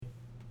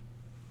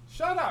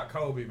Shout out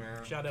Kobe,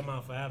 man. Shout him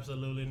out for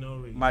absolutely no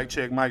reason. Mic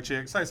check, mic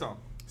check. Say something.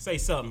 Say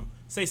something.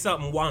 Say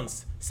something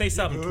once. Say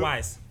something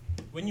twice.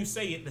 When you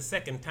say it the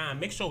second time,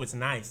 make sure it's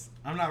nice.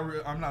 I'm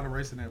not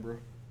erasing that, bro.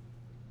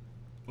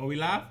 Are we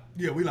live?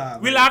 Yeah, we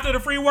live. We live to the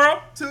free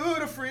world? To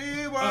the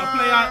free world.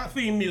 Play our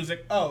theme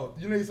music. Oh,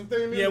 you need some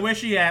theme music? Yeah, where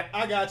she at?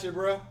 I got you,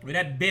 bro. Where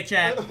that bitch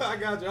at? I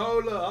got you.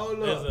 Hold up.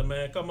 Listen,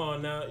 man, come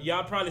on now.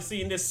 Y'all probably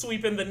seen this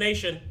sweeping the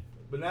nation.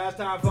 But now it's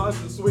time for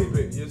us to sweep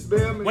it. You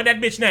smell me? What that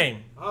bitch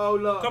name?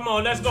 Hold up. Come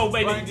on, let's go,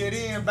 baby. Bring it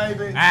in,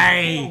 baby.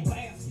 Hey.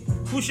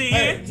 Who she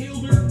is?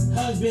 Killed her,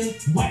 husband,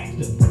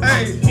 whacked her.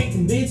 Hey. Can't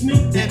convince me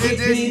that It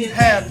didn't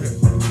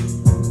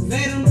happen.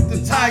 Fed him.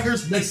 The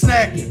Tigers, they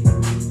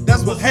snacking.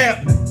 That's what's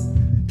happening.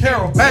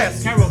 Carol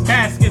Baskin. Carol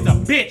Baskin's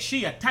a bitch.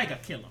 She a tiger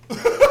killer.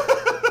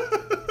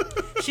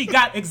 She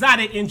got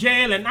Exotic in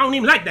jail, and I don't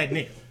even like that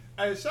nigga.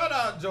 Hey, shout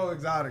out Joe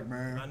Exotic,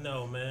 man. I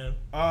know, man.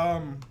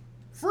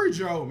 Free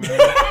Joe, man.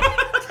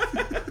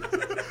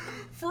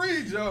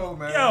 Free Joe,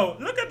 man. Yo,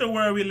 look at the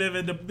world we live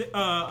in.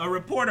 A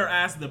reporter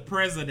asked the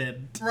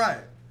president.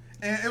 Right.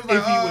 And it was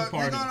If he would like,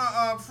 pardon. you're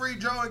gonna free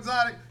Joe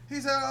Exotic. He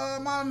said,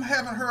 I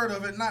haven't heard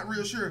of it, not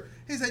real sure.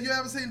 He said, you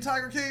ever seen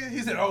Tiger King?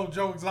 He said, oh,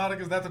 Joe Exotic,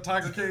 is that the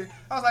Tiger King?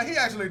 I was like, he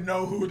actually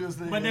know who this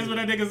thing But is. that's what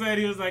that nigga said.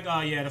 He was like,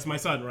 oh, yeah, that's my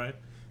son, right?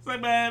 It's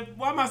like, man,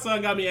 why my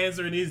son got me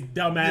answering these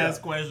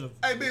dumbass questions?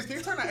 Hey, bitch, can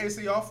you turn the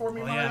AC off for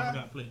me? Oh, right yeah, I now?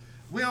 forgot, please.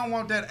 We don't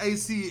want that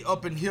AC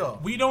up in here.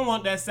 We don't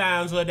want that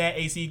sounds of that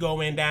AC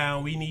going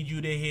down. We need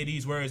you to hear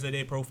these words that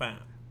they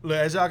profound. Look,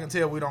 as y'all can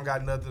tell, we don't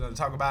got nothing to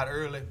talk about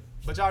early.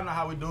 But y'all know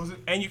how we do it.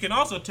 And you can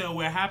also tell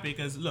we're happy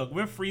because, look,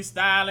 we're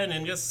freestyling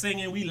and just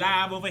singing. We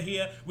live over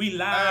here. We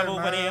live over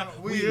man, there.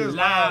 we We is live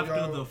live, through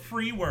y'all. the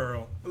free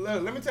world.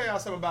 Look, let me tell y'all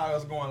something about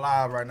us going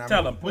live right now.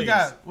 Tell 'em, We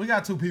please.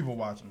 got two people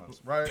watching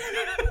us, right?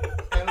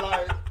 And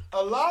like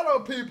a lot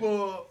of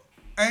people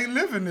ain't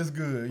living this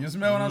good. You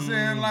smell what I'm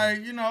saying?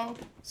 Like, you know,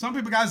 some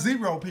people got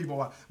 0 people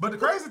watching. But the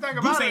crazy thing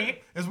about Goose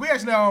it is we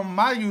actually on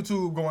my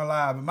YouTube going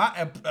live.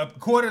 And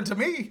according to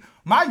me,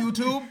 my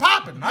YouTube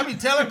popping. I be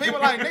telling people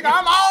like, nigga,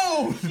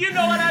 I'm old. You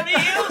know what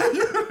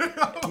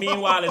I mean?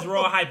 Meanwhile, it's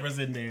raw hypers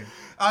in there.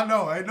 I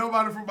know. Ain't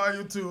nobody from my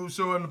YouTube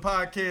showing the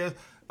podcast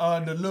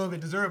the love it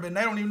deserve it. And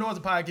they don't even know it's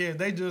a podcast.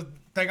 They just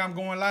think I'm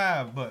going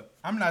live. But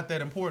I'm not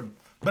that important.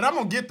 But I'm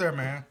going to get there,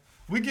 man.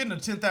 We getting to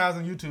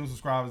 10,000 YouTube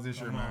subscribers this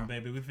year, Come man. on,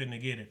 baby. We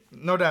finna get it.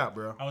 No doubt,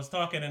 bro. I was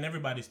talking and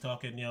everybody's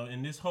talking, yo,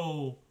 in this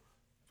whole...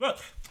 Look,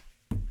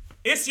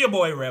 it's your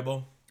boy,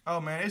 Rebel.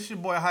 Oh, man, it's your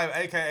boy Hype,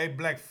 a.k.a.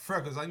 Black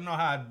Freckles. You know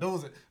how I do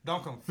it.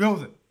 Don't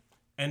confuse it.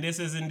 And this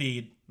is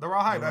indeed... The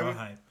Raw Hype, The Raw baby.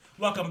 Hype.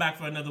 Welcome back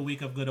for another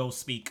week of good old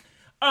speak.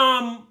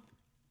 What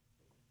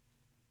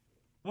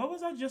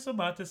was I just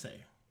about to say?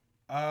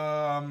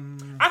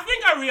 I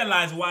think I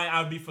realized why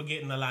I'll be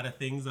forgetting a lot of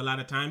things a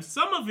lot of times.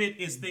 Some of it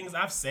is things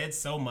I've said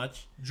so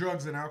much.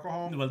 Drugs and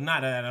alcohol? Well,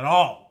 not that at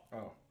all.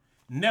 Oh.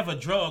 Never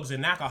drugs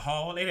and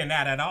alcohol. It ain't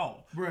that at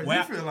all. Bro, Well,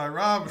 you feel like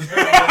robbing.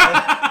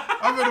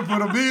 I'm gonna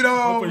put a beat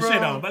on, put bro.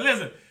 shit on. But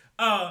listen,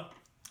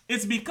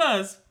 it's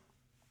because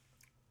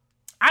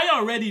I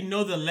already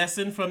know the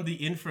lesson from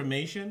the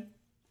information,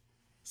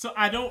 so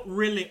I don't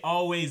really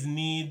always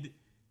need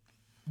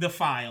the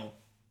file.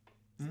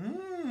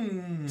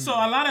 So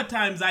a lot of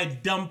times I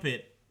dump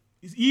it,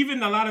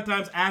 even a lot of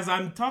times as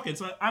I'm talking.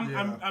 So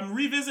I'm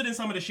revisiting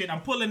some of the shit.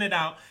 I'm pulling it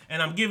out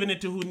and I'm giving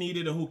it to who need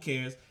it or who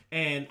cares,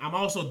 and I'm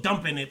also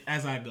dumping it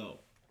as I go.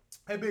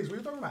 Hey, Biggs, what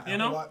you talking about? You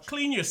Apple know, Watch?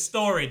 clean your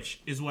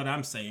storage is what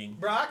I'm saying.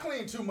 Bro, I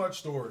clean too much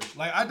storage.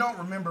 Like, I don't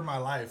remember my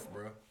life,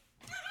 bro.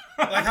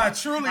 Like, I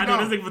truly I don't.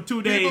 know this thing for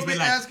 2 days. People be been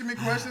like, asking me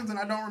questions and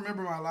I don't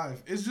remember my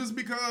life. It's just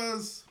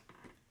because...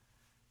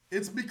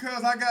 It's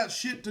because I got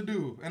shit to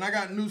do and I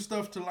got new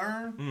stuff to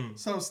learn.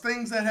 So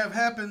things that have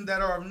happened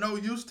that are of no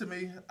use to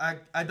me,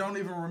 I don't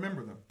even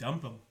remember them.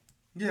 dump them.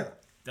 Yeah.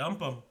 Dump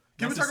them.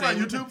 Can we talk about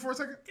YouTube for a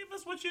second? Give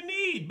us what you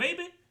need,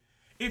 baby.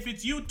 If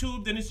it's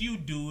YouTube, then it's you,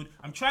 dude.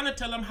 I'm trying to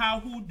tell them how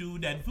who do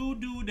that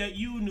voodoo that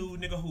you knew,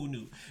 nigga, who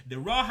knew. The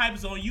Raw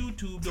Hype's on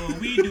YouTube doing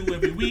we do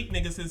every week,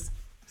 nigga, since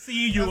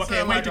see you. That I can't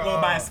sound wait like to a,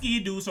 go buy a ski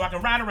dude so I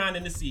can ride around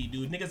in the sea,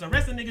 dude. Niggas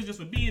arresting niggas just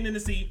for being in the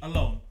sea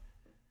alone.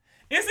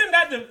 Isn't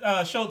that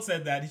the Schultz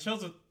said that?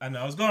 I know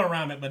I was going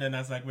around it, but then I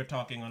was like, we're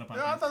talking on a podcast.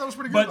 Yeah, I thought that was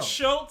pretty good, But though.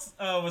 Schultz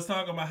was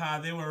talking about how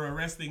they were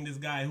arresting this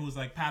guy who was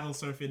like paddle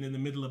surfing in the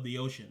middle of the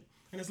ocean.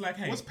 And it's like,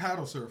 hey, What's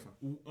paddle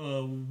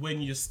surfing?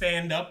 when you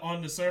stand up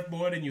on the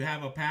surfboard and you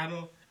have a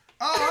paddle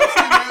Oh, I've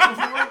seen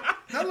that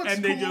before. That looks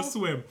and cool. they just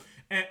swim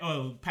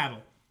and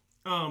paddle.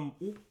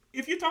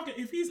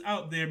 If he's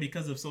out there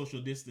because of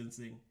social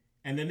distancing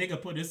and the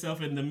nigga put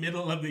himself in the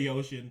middle of the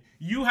ocean,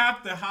 you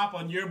have to hop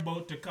on your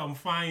boat to come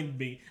find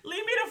me.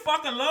 Leave me the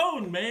fuck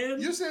alone,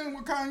 man. You seen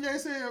what Kanye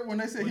said when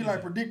they said he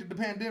like predicted the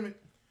pandemic?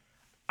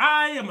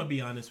 I am gonna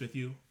be honest with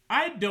you.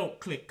 I don't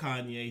click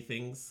Kanye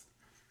things.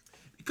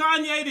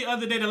 Kanye the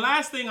other day, the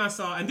last thing I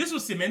saw, and this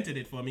was cemented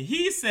it for me.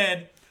 He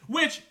said,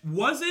 which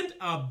wasn't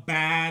a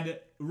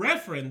bad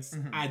reference,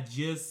 I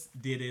just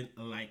didn't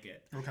like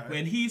it. Okay.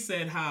 When he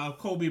said how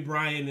Kobe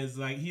Bryant is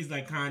like, he's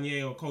like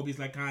Kanye or Kobe's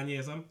like Kanye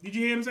or something. Did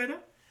you hear him say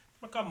that?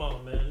 But come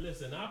on, man.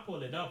 Listen, I'll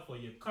pull it up for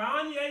you.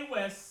 Kanye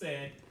West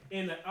said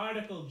in an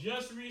article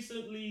just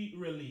recently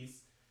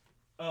released.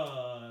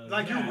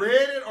 Like you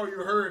read it or you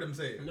heard him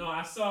say it? No,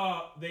 I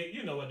saw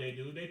you know what they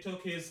do. They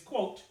took his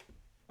quote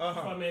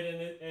from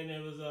it and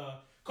it was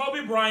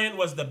Kobe Bryant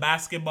was the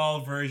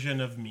basketball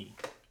version of me.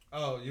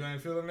 Oh, you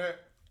ain't feeling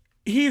that?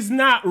 He's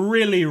not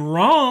really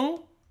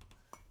wrong.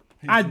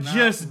 I He's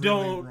just not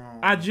don't really wrong.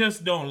 I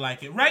just don't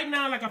like it. Right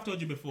now, like I've told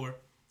you before,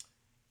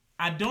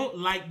 I don't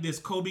like this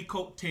Kobe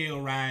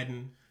coattail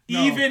riding.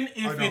 No, even I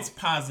if don't. it's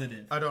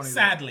positive. I don't either.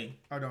 Sadly.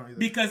 I don't either.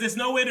 Because there's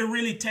no way to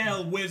really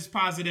tell where's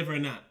positive or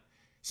not.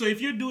 So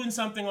if you're doing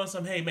something on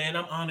some, hey man,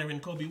 I'm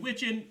honoring Kobe,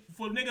 which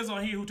for niggas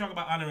on here who talk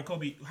about honoring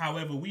Kobe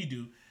however we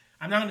do,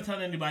 I'm not going to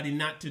tell anybody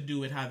not to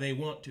do it how they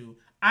want to.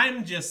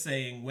 I'm just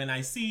saying when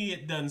I see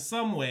it done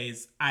some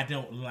ways, I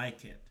don't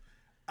like it.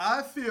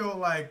 I feel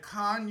like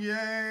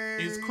Kanye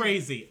is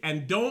crazy.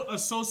 And don't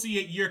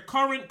associate your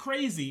current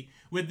crazy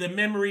with the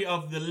memory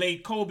of the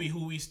late Kobe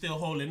who we still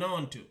holding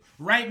on to.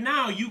 Right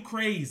now, you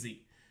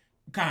crazy.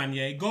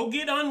 Kanye, go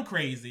get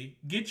uncrazy,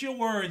 get your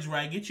words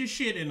right, get your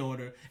shit in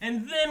order,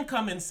 and then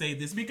come and say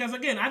this. Because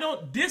again, I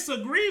don't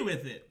disagree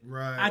with it.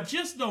 Right. I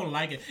just don't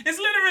like it. It's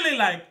literally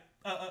like,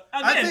 again,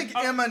 I think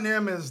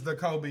Eminem is the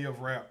Kobe of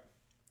rap.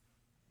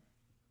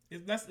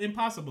 That's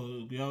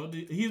impossible, yo.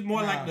 He's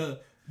more like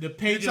the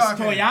Pages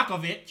talking-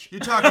 Stojakovic. You're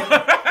talking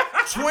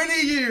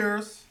 20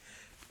 years.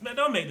 Man,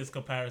 don't make this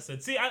comparison.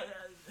 See,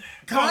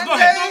 go Kanye-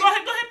 ahead.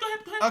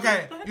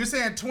 Okay, you're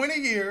saying 20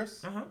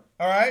 years. Uh-huh.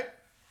 All right.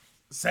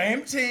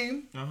 Same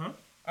team. Uh-huh.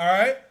 All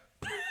right.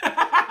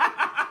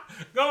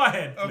 Go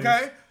ahead, please.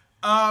 Okay.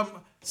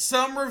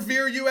 Some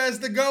revere you as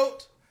the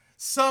GOAT.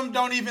 Some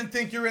don't even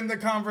think you're in the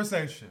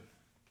conversation.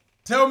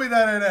 Tell me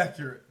that ain't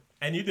accurate.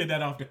 And you did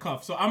that off the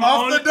cuff. So I'm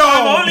Off the dome.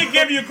 I'm only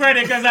give you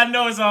credit because I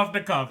know it's off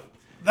the cuff.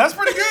 That's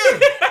pretty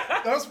good.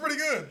 That's pretty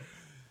good.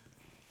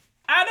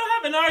 I don't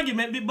have an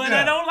argument, but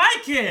Yeah. I don't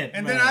like it.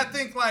 And man. then I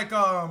think like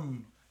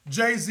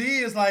Jay-Z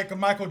is like a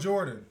Michael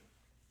Jordan.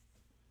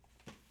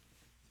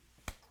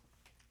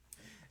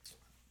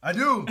 I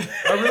do.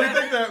 I really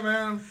think that,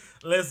 man.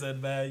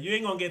 Listen, man, you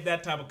ain't gonna get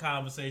that type of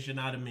conversation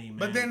out of me, man.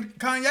 But then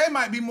Kanye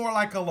might be more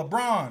like a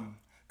LeBron.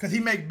 Because he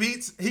make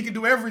beats, he can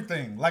do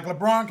everything. Like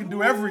LeBron can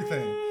do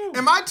everything.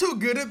 Am I too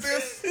good at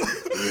this?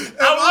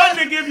 I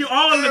wanted to give you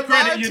all the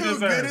credit you Am I too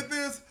deserve. good at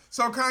this?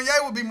 So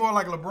Kanye would be more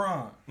like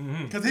LeBron.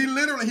 Because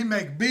he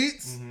make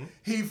beats.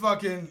 He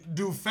fucking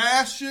do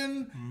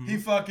fashion. He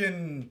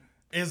fucking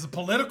is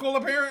political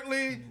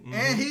apparently.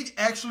 And he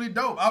actually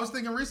dope. I was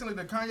thinking recently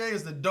that Kanye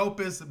is the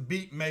dopest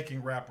beat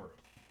making rapper.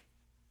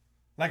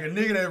 Like a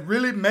nigga that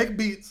really make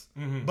beats,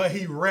 but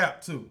he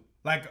rap too.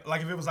 Like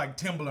if it was like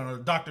Timbaland or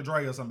Dr.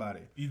 Dre or somebody.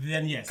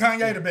 Then yes.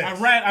 Kanye the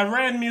best. I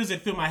ran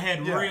music through my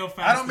head real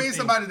fast. I don't mean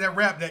somebody that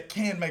rap that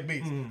can make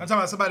beats. I'm talking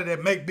about somebody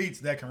that make beats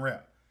that can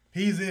rap.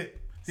 He's it.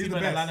 He's the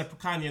but best. a lot of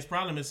Kanye's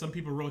problem is some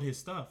people wrote his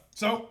stuff.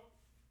 So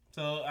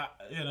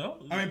you know,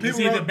 I mean, is people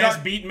he the wrote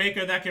best beat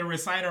maker that can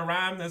recite a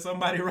rhyme that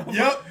somebody wrote?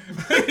 Yep.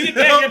 You can't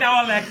get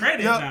all that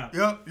credit now.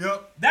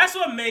 Yep. That's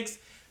what makes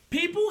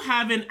people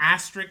having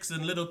asterisks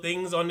and little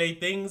things on their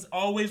things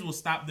always will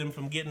stop them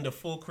from getting the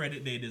full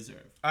credit they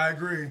deserve. I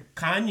agree.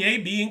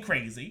 Kanye being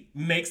crazy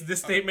makes this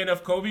statement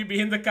of Kobe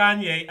being the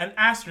Kanye an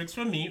asterisk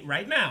for me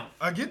right now.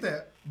 I get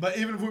that. But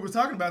even if we were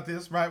talking about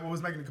this, right, when we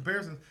was making the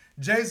comparisons,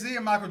 Jay-Z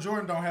and Michael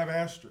Jordan don't have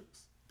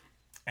asterisks.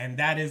 And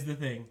that is the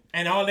thing.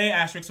 And all their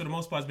asterisks for the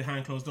most part is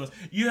behind closed doors.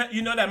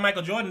 You know that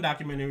Michael Jordan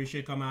documentary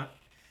should come out.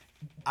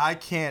 I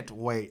can't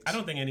wait. I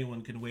don't think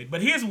anyone can wait.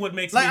 But here's what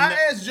makes Like, me... I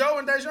asked Joe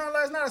and Dejan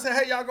last night, I said,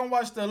 hey, y'all gonna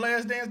watch the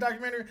Last Dance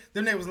documentary?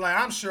 Then they was like,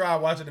 I'm sure I'll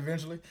watch it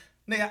eventually.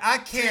 Nigga, I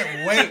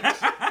can't wait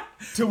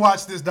to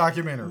watch this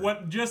documentary.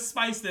 What just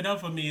spiced it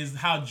up for me is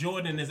how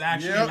Jordan is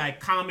actually like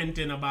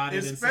commenting about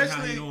it and saying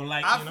how he don't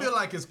like it. I feel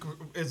like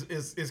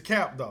it's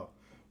capped though.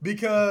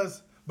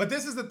 Because, but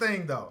this is the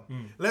thing though.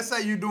 Let's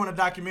say you're doing a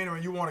documentary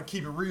and you want to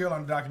keep it real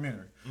on the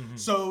documentary.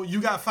 So you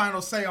got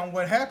final say on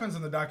what happens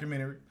in the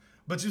documentary.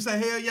 But you say,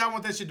 hell yeah, I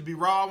want that shit to be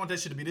raw. I want that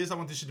shit to be this. I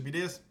want this shit to be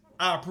this.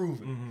 I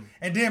approve it.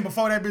 And then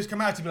before that bitch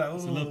come out, you be like, ooh.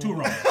 it's a little too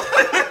raw.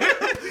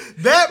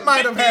 That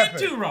might have happened.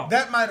 Too raw.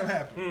 That might have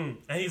happened.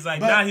 And he's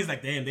like, But- he's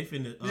like, damn, they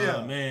finna,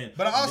 oh man.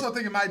 But I also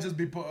think it might just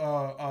be,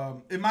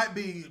 it might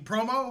be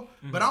promo,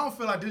 but I don't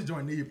feel like this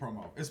joint need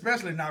promo,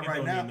 especially not right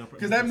don't now, need no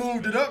because they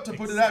moved it up to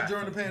put it out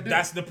during the pandemic.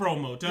 That's the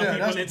promo. Tell Yeah,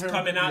 that's people it's the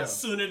coming out yeah.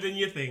 sooner than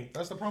you think.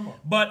 That's the promo.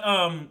 But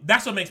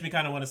that's what makes me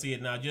kind of want to see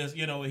it now. Just,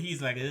 you know,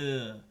 he's like,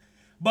 ugh.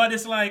 But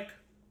it's like,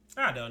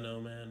 I don't know,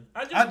 man.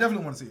 I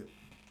definitely want to see it.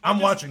 I'm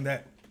watching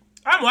that.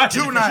 I'm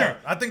watching it for Tonight. sure.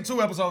 I think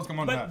 2 episodes come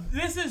on tonight. But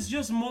this is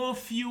just more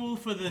fuel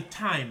for the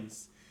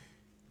times.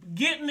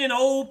 Getting in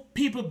old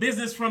people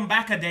business from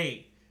back a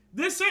day.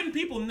 There's certain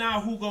people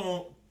now who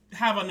gonna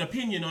have an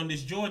opinion on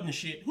this Jordan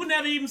shit who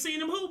never even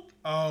seen him hoop.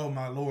 Oh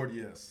my Lord,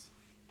 yes.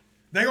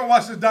 They gonna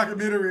watch this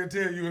documentary and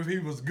tell you if he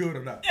was good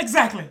or not.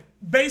 Exactly.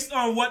 Based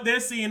on what they're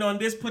seeing on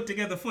this put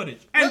together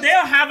footage. And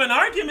they'll have an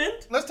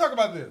argument. Let's talk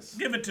about this.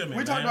 Give it to me,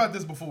 We talked man. about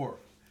this before.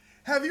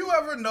 Have you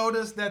ever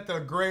noticed that the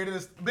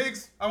greatest...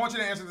 Biggs, I want you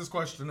to answer this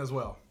question as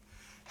well.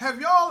 Have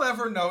y'all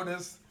ever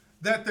noticed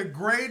that the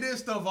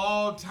greatest of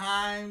all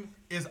time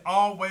is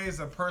always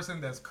a person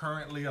that's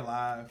currently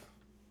alive?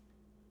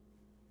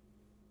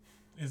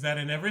 Is that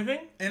in everything?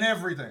 In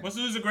everything.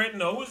 Who's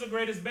the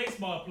greatest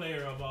baseball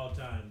player of all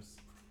times?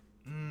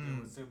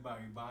 Was it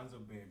Barry Bonds or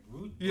Babe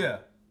Ruth? Yeah.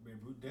 Babe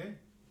Ruth dead.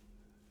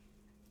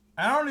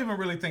 I don't even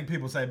really think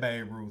people say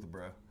Babe Ruth,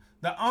 bro.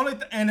 The only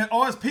and it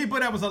always people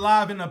that was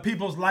alive in the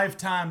people's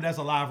lifetime that's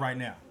alive right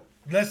now.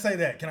 Let's say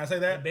that. Can I say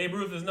that? Babe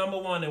Ruth is number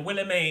 1 and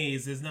Willie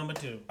Mays is number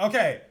 2.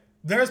 Okay.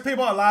 There's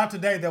people alive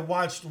today that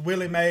watched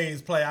Willie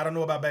Mays play. I don't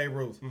know about Babe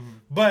Ruth.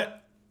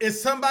 But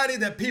it's somebody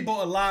that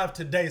people alive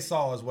today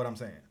saw is what I'm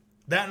saying.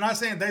 That, I'm not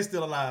saying they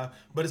still alive,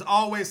 but it's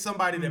always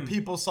somebody that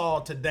people saw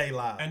today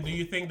live. And do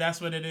you think that's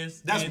what it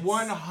is? That's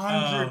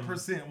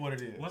 100% what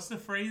it is. What's the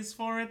phrase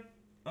for it?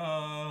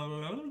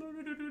 I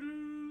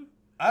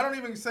don't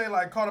even say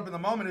like caught up in the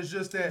moment. It's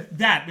just that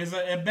There's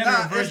a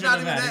better version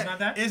of that. It's not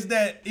that. It's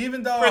that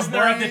even though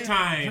Prisoner of the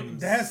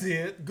times. That's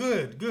it.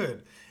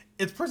 Good.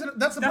 It's prisoner.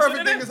 That's the That's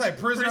perfect what it thing is. to say.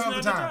 Prisoner of the Prisoner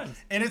of the times. times.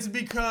 And it's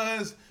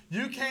because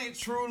you can't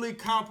truly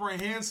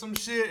comprehend some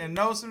shit and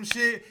know some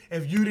shit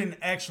if you didn't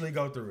actually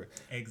go through it.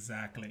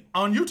 Exactly.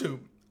 On YouTube,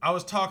 I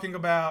was talking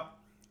about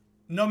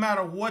no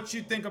matter what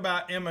you think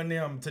about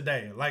Eminem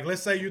today. Like,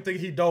 let's say you think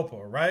he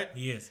doper, right?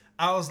 He is.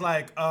 I was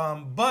like,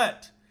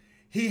 but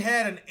he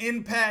had an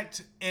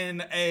impact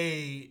and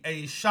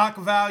a shock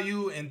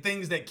value and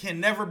things that can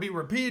never be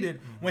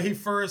repeated when he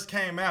first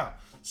came out.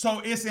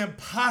 So it's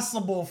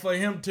impossible for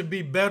him to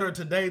be better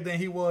today than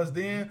he was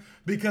then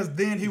because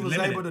then he was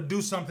limited. able to do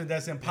something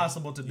that's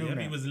impossible to do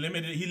now. He was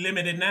limited. He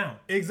limited now.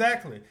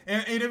 Exactly.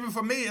 And even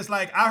for me, it's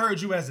like I heard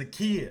you as a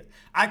kid.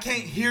 I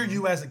can't hear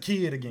you as a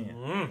kid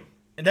again.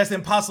 And that's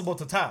impossible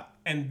to top.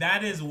 And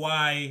that is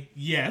why,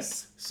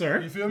 yes,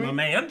 sir, You feel me? my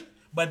man.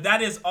 But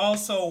that is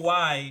also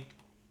why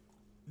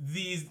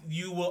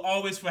you will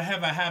always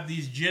forever have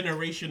these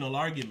generational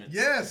arguments.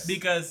 Yes.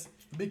 Because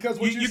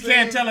what you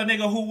can't tell a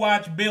nigga who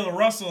watched Bill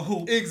Russell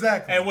hoop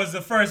Exactly. and was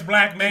the first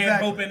black man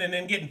Exactly. hooping and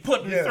then getting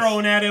put and Yes.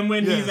 thrown at him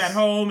when he's Yes. at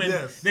home and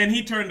Yes. then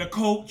he turned to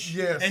coach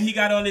Yes. and he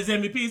got all his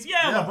MVPs.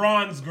 Yeah, Yeah.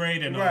 LeBron's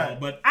great and all, Right.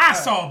 but I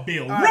saw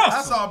Bill All right, Russell.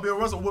 I saw Bill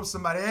Russell whoop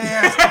somebody's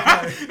ass.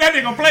 That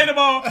nigga played the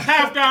ball,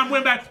 halftime,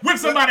 went back, whipped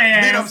somebody's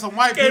ass, Beat up some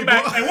white came people.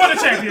 back and won a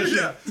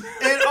championship.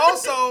 Yeah. And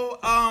also,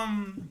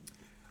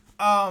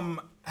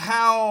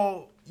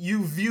 how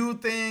you view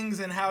things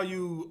and how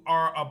you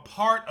are a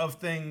part of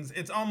things.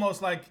 It's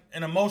almost like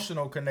an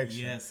emotional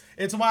connection. Yes.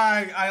 It's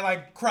why I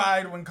like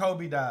cried when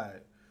Kobe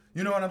died.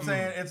 You know what I'm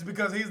saying? It's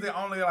because he's the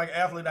only like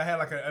athlete I had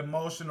like an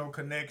emotional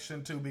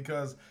connection to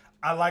because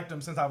I liked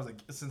him since I was a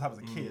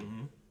kid.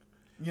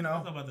 You know?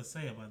 What was I about to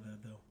say about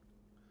that though?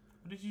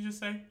 What did you just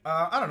say?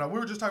 I don't know. We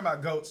were just talking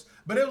about goats,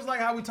 but it was like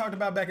how we talked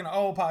about back in the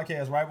old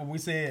podcast, right? When we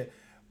said,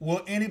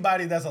 will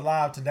anybody that's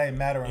alive today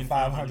matter in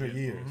 500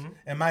 years?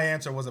 And my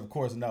answer was, of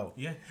course, no.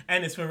 Yeah,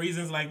 and it's for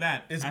reasons like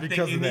that. It's I because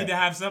think you of that. need to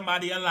have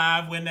somebody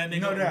alive when that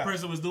nigga, No the doubt.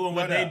 person was doing No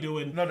what they doubt.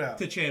 doing No doubt.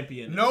 to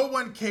champion. No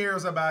one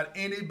cares about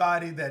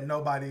anybody that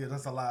nobody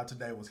that's alive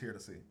today was here to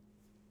see.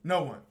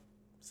 No one.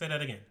 Say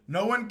that again.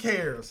 No one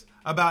cares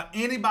about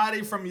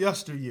anybody from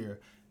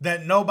yesteryear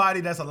that nobody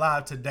that's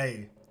alive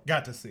today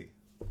got to see.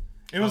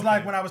 It was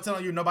like when I was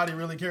telling you nobody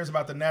really cares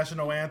about the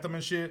national anthem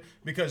and shit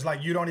because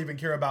like you don't even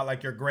care about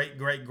like your great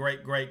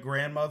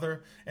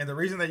grandmother. And the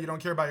reason that you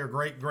don't care about your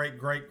great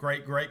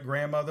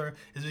grandmother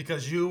is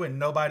because you and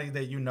nobody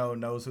that you know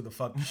knows who the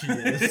fuck she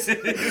is.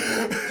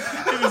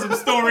 There was some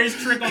stories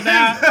trickled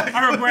down.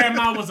 Her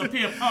grandma was a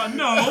pimp.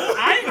 No,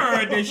 I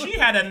heard that she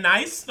had a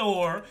nice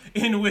store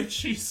in which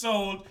she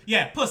sold,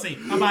 pussy.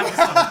 About the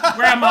store.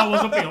 Grandma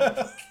was a pimp.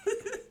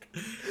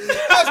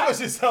 That's what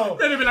she sold.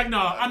 Then they'd be like, no,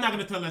 I'm not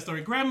going to tell that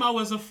story. Grandma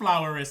was a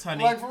florist,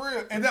 honey. Like for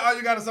real. And then all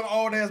you got is some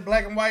old ass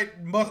black and white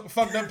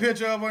fucked up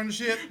picture of her and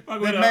shit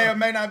that With, may or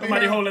may not be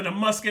somebody her. holding a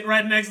musket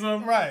right next to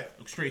them. Right.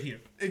 Look straight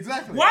here.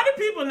 Exactly. Why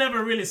do people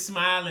never really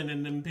smiling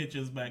in them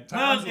pictures back then?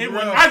 Times was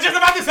rough. I was just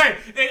about to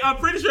say, I'm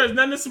pretty sure there's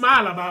nothing to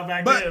smile about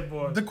back then,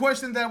 boy. But the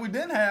question that we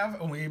didn't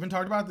have, and we even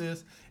talked about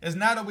this, is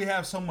now that we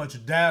have so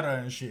much data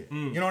and shit.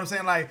 You know what I'm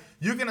saying? Like,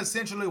 you can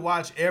essentially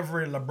watch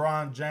every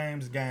LeBron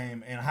James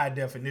game in high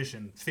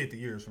definition 50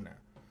 years from now.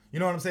 You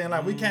know what I'm saying?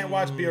 Like, we can't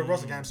watch Bill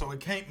Russell game, so it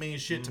can't mean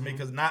shit to me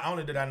because not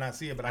only did I not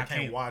see it, but I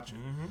can't watch it.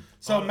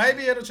 So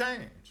maybe it'll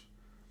change.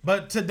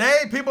 But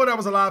today, people that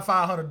was alive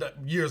 500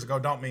 years ago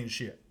don't mean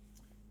shit.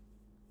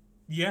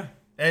 Yeah.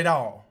 At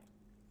all.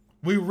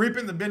 We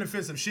reaping the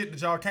benefits of shit that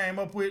y'all came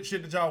up with,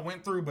 shit that y'all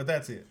went through, but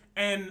that's it.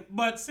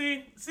 But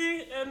see,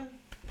 and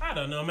I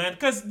don't know, man,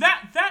 because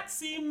that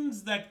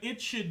seems like it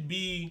should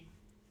be.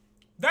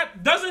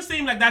 That doesn't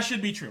seem like that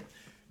should be true,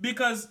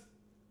 because,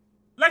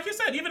 like you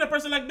said, even a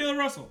person like Bill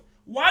Russell.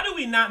 Why do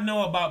we not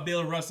know about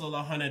Bill Russell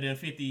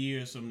 150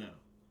 years from now?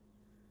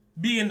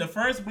 Being the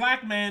first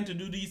black man to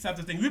do these types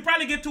of things. We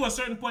probably get to a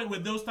certain point where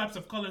those types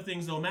of color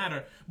things don't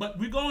matter, but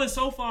we're going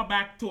so far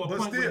back to a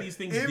point where these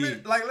things even,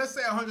 did. like, let's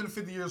say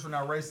 150 years from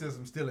now,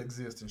 racism still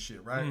exists and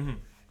shit, right?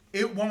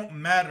 it won't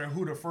matter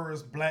who the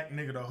first black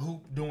nigga to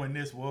hoop doing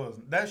this was.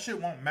 That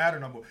shit won't matter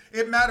no more.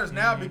 It matters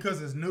now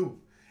because it's new.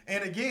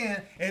 And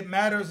again, it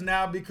matters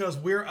now because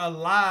we're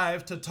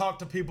alive to talk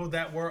to people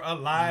that were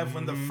alive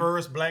when the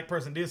first black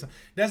person did something.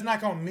 That's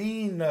not going to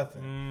mean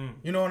nothing.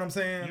 You know what I'm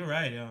saying? You're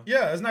right, yeah.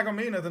 Yeah, it's not going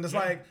to mean nothing. It's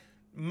like,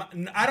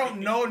 I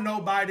don't know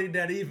nobody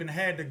that even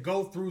had to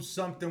go through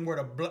something where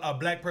a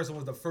black person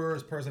was the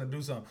first person to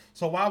do something.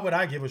 So why would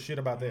I give a shit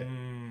about that?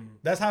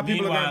 That's how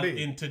people are going to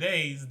be. In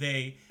today's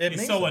day,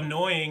 it's so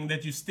annoying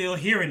that you're still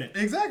hearing it.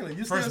 Exactly.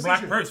 You first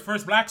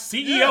black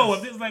CEO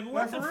of this. Like,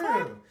 what the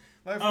fuck?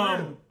 Like,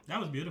 for real. That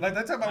was beautiful. Like,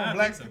 they talk about when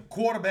black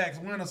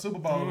quarterbacks win a Super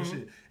Bowl and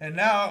shit. And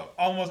now,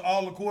 almost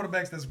all the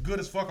quarterbacks that's good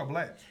as fuck are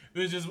black. I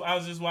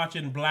was just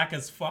watching Black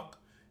as Fuck.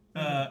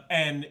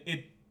 And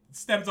it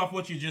stems off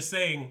what you're just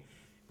saying.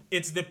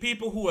 It's the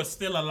people who are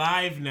still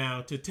alive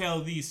now to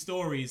tell these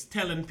stories,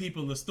 telling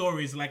people the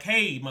stories like,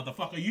 hey,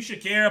 motherfucker, you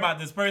should care about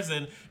this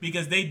person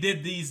because they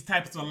did these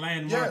types of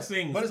landmark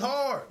things. But it's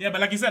hard. Yeah, but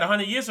like you said,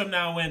 100 years from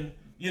now when,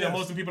 you know,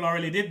 most of the people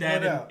already did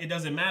that, and it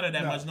doesn't matter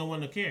that much, no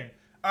one will care.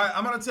 All right,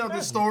 I'm going to tell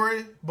this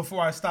story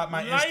before I stop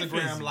my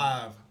Instagram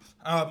live.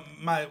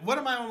 What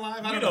am I on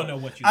live? I don't know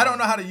what you I don't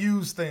know how to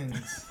use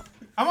things.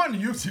 I'm on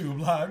YouTube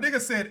Live. Nigga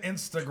said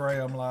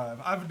Instagram Live.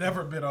 I've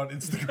never been on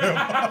Instagram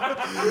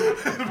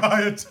Live in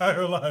my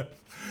entire life.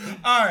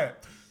 All right.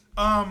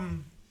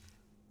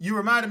 You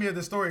reminded me of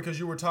this story because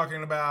you were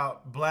talking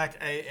about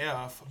Black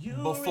AF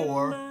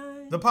before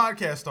the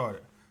podcast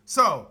started.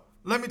 So,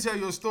 let me tell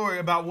you a story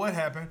about what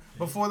happened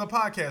before the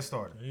podcast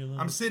started.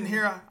 I'm sitting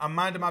here, I'm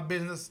minding my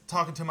business,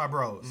 talking to my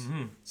bros.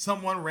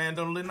 Someone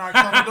randomly knocks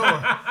on the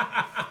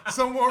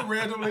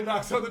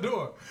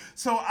door.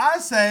 So I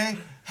say,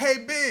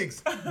 hey,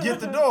 Biggs, get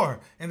the door.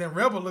 And then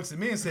Rebel looks at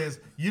me and says,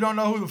 you don't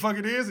know who the fuck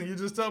it is and you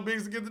just tell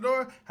Biggs to get the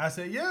door? I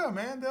said, yeah,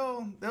 man,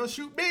 they'll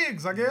shoot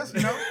Biggs, I guess,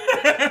 you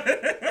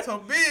know? So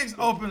Biggs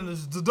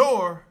opens the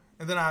door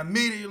and then I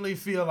immediately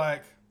feel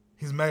like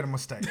he's made a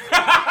mistake.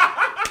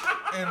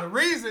 And the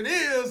reason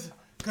is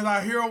because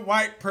I hear a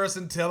white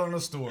person telling a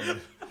story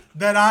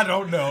that I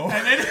don't know.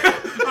 And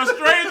a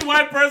strange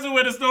white person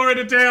with a story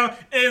to tell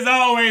is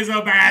always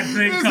a bad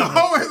thing coming. It's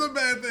always a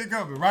bad thing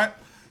coming, right?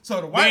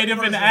 So the white person...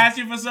 They're finna ask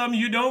you for something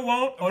you don't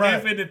want, or they're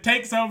finna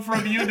take something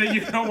from you that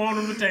you don't want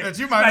them to take. That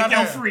you might like not your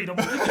have. freedom.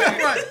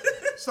 Right.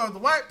 So the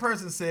white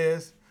person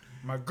says,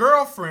 my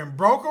girlfriend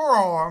broke her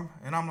arm,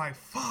 and I'm like,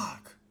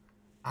 fuck,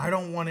 I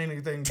don't want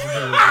anything to do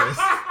with this.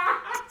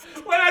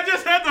 When I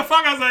just heard the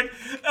fuck, I was like,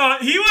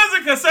 he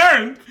wasn't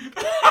concerned.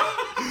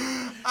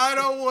 I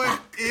don't want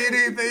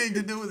anything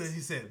to do with it.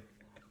 He said,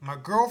 my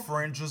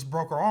girlfriend just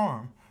broke her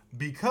arm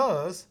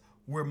because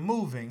we're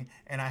moving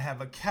and I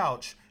have a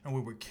couch and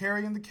we were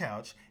carrying the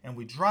couch and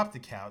we dropped the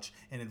couch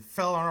and it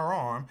fell on her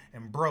arm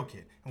and broke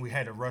it. And we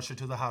had to rush her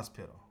to the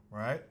hospital,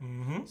 right?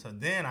 Mm-hmm. So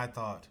then I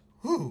thought,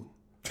 whew,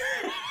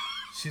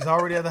 she's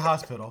already at the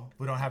hospital.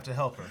 We don't have to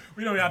help her.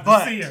 We don't have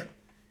to see her.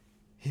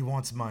 He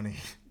wants money.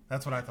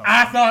 That's what I thought.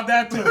 I thought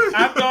that too.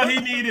 I thought he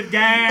needed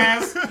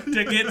gas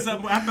to get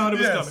something. I thought it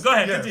was coming. Go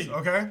ahead, continue.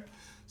 Okay.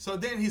 So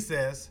then he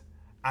says,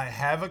 I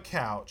have a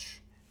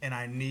couch and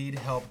I need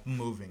help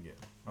moving it.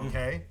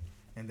 Okay?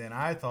 And then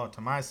I thought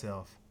to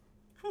myself,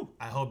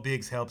 I hope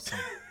Biggs helps him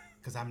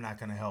because I'm not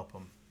going to help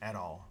him at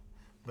all.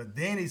 But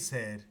then he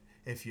said,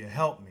 if you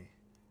help me,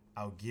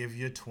 I'll give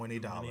you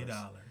 $20.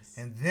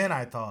 And then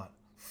I thought,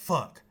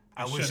 fuck.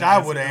 I wish I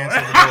would have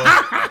answered the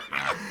door.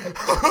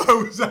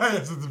 I wish I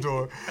answered the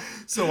door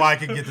so I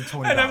could get the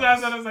 $20. And that's why I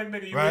said, I was like,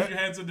 nigga, you wish you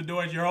answered the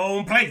door at your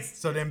own place.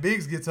 So then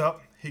Biggs gets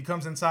up. He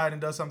comes inside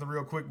and does something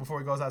real quick before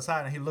he goes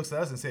outside. And he looks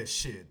at us and says,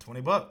 shit,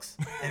 $20.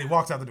 And he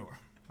walks out the door.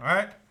 All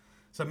right?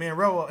 So me and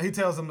Ro, he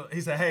tells him,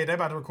 he said, hey, they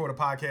about to record a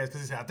podcast.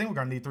 Because he said, I think we're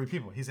going to need 3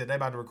 people. He said, they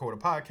about to record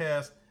a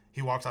podcast.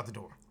 He walks out the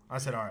door. I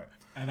said, all right.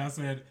 And I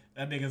said,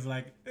 that nigga's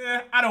like,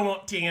 I don't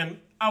want 10.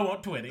 I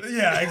want 20.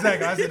 Yeah,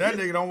 exactly. I said, that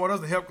nigga don't want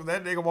us to help because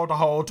that nigga want the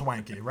whole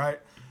twanky, right?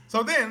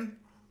 So then,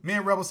 me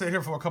and Rebel sit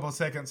here for a couple of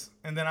seconds,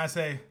 and then I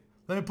say,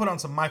 let me put on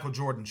some Michael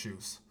Jordan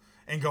shoes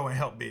and go and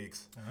help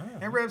Biggs.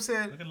 And Reb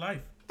said, look at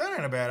life. That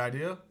ain't a bad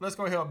idea. Let's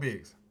go help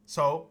Biggs.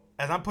 So,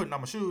 as I'm putting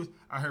on my shoes,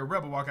 I heard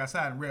Rebel walk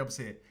outside, and Reb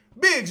said,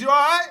 Biggs, you all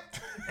right?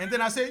 And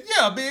then I said,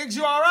 yeah, Biggs,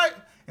 you all right?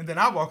 And then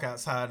I walk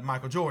outside in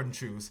Michael Jordan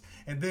shoes,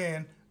 and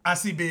then I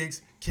see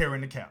Biggs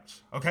carrying the couch,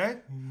 okay?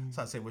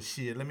 So I say, well,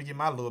 shit, let me get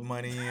my little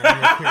money in real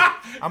quick.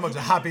 I'm going to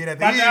just hop in at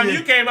the end. By the time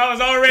you came, I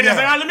was already saying,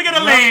 let me get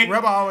a leg.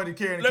 Rebel already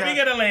carrying the couch. Let me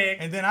get a leg.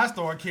 And then I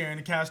started carrying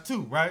the couch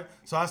too, right?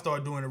 So I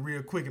started doing it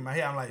real quick in my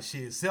head. I'm like,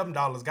 shit,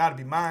 $7 got to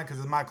be mine because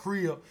it's my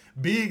crib.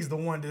 Biggs the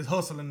one that's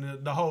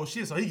hustling the whole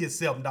shit, so he gets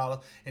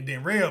 $7, and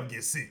then Reb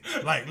gets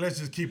 $6. Like, let's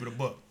just keep it a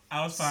buck.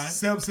 I was fine.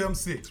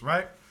 776,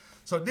 right?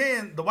 So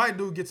then the white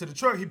dude gets to the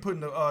truck, he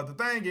putting the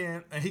thing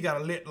in, and he got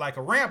to let like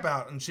a ramp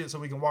out and shit so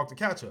we can walk the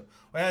couch up.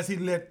 Well, as he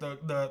let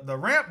the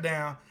ramp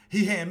down,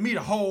 he handed me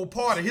the whole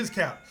part of his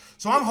couch.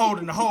 So I'm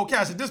holding the whole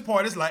couch. At this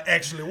point, it's like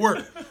actually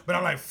work. But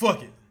I'm like,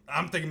 fuck it.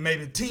 I'm thinking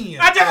maybe 10.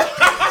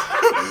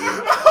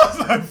 I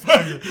was like,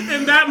 fuck it.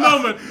 In that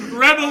moment,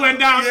 Rebel went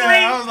down 3,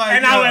 I was like,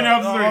 and I went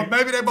up 3.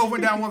 Maybe they both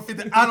went down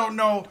 150. I don't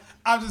know.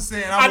 I'm just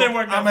saying. didn't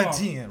work that I'm at far.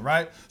 10,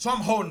 right? So I'm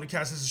holding the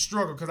couch. It's a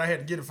struggle because I had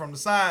to get it from the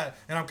side,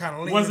 and I'm kind of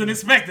leaning. Wasn't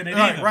expecting it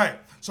Right, either. right.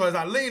 So as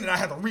I lean it, I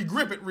had to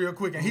re-grip it real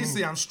quick, and he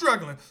see I'm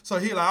struggling. So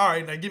he like, all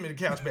right, now give me the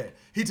couch back.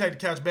 He take the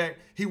couch back.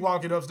 He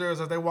walk it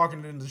upstairs as they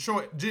walking in the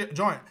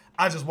joint.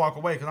 I just walk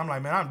away because I'm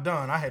like, man, I'm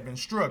done. I had been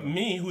struggling.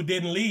 Me, who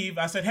didn't leave,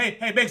 I said, hey,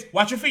 Biggs,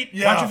 watch your feet.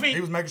 Yeah, Watch your feet.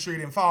 he was making sure he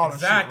didn't fall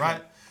Exactly. and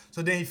shit, right?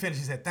 So then he finished.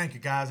 He said, thank you,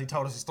 guys. He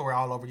told us the story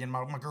all over again.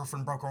 My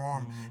girlfriend broke her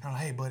arm. And I'm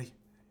like, hey, buddy,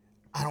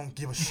 I don't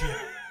give a shit.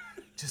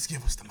 Just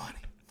give us the money.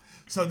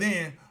 So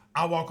then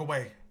I walk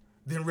away.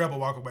 Then Rebel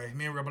walk away.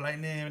 Me and Rebel like,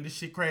 man, this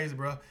shit crazy,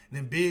 bro. And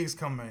then Biggs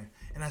come in.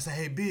 And I say,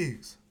 hey,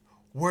 Biggs,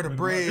 where the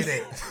bread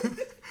at?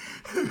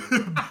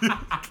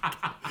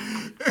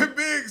 And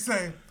Biggs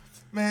say,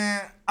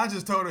 man, I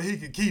just told her he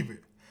could keep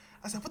it.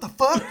 I said, what the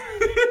fuck?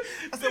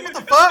 I said, what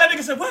the fuck? That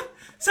nigga said, what?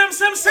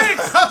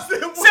 776. I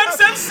said, what?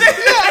 776.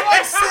 Yeah, I'm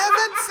like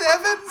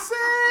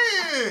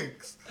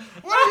 776.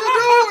 What are you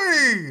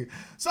doing?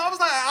 So I was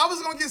like, I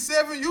was gonna get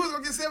 7, you was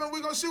gonna get 7,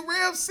 we gonna shoot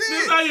Rev 6.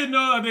 This is how you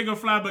know a nigga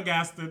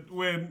flabbergasted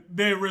when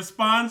their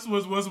response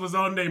was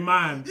on their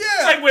mind. Yeah.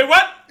 It's like, wait,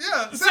 what?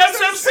 Yeah,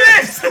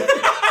 776.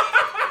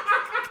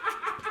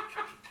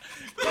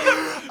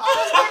 I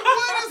was like,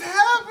 what is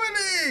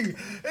happening?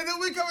 And then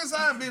we come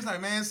inside and B's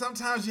like, man,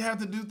 sometimes you have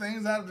to do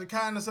things out of the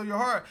kindness of your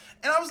heart.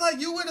 And I was like,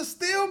 you would have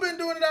still been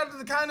doing it out of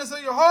the kindness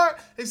of your heart,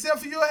 except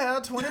for you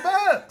had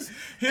 $20.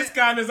 His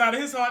kindness out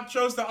of his heart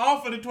chose to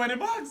offer the $20.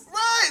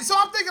 Right. So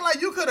I'm thinking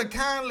like you could have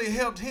kindly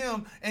helped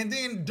him and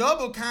then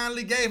double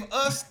kindly gave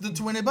us the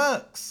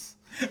 $20.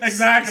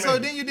 Exactly. So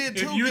then you did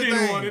two If you good didn't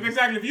things. want it,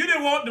 exactly. If you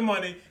didn't want the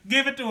money,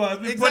 give it to us.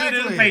 We put it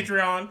in the Exactly.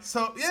 Patreon.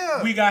 So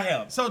yeah. We got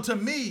help. So to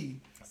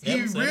me,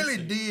 he 776. really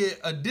did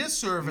a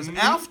disservice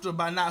after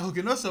by not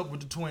hooking us up with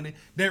the 20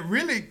 that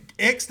really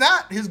X'd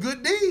out his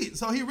good deed.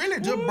 So he really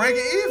just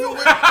breaking even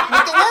with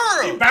the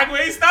world. Back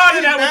where he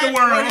started at with the Back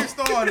where world. he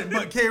started,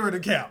 but carried the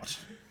couch.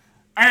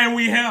 And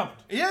we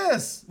helped.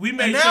 Yes. We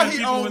made and now sure he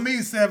people owed was- me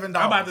 $7. I'm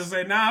about to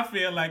say, now I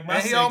feel like my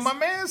and he six. owed my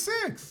man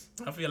 $6.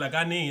 I feel like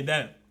I need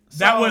that.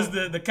 That was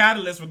the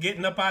catalyst for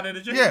getting up out of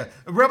the gym. Yeah.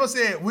 Rebel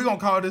said, we're going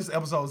to call this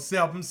episode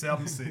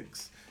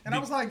 776. And I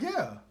was like,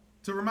 yeah.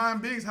 To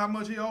remind Biggs how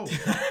much he owed. He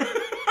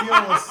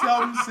owed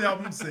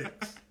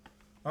 776.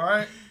 All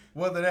right?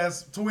 Whether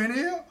that's 20,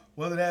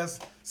 whether that's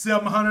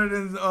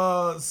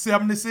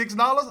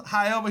 $776,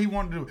 however he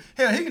wanted to do it.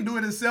 Hell, he can do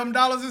it at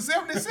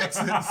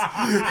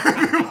 $7.76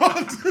 if he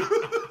wants to.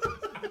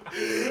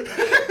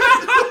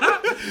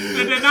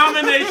 The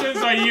denominations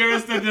are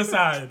yours to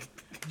decide.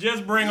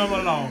 Just bring them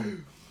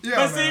along. Yeah,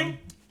 But man. see,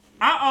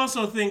 I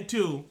also think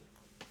too,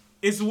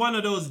 it's one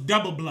of those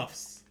double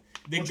bluffs.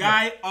 The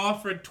guy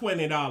offered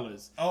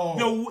 $20.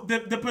 Oh.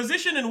 The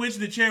position in which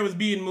the chair was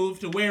being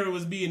moved to where it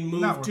was being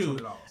Not moved worth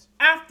to. $20.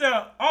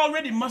 After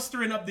already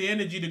mustering up the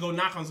energy to go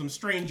knock on some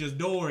stranger's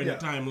door in Yeah. a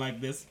time like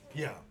this,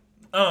 Yeah.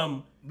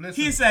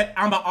 he said,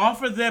 I'm going to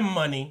offer them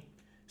money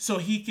so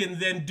he can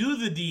then do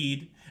the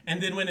deed.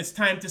 And then when it's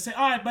time to say,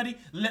 all right, buddy,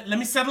 let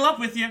me settle up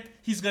with you,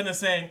 he's going to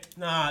say,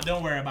 nah,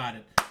 don't worry about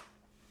it.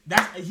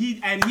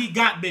 He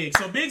got Biggs.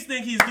 So Biggs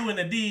think he's doing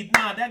the deed.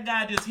 Nah, that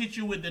guy just hit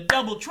you with the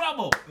double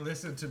trouble.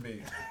 Listen to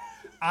me.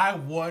 I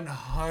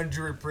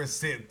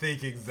 100%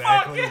 think exactly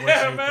Fuck what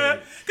yeah, you man.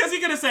 think. Because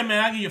he could have said,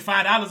 man, I'll give you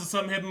 $5 or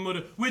something, help him with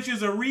it, which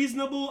is a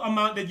reasonable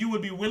amount that you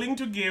would be willing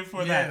to give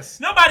for Yes.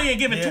 that. Nobody ain't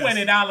giving Yes.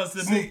 $20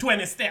 to See- move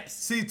 20 steps.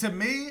 See, to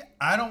me,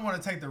 I don't want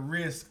to take the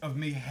risk of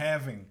me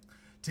having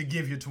to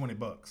give you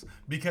 $20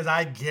 because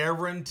I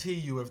guarantee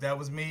you, if that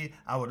was me,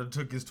 I would have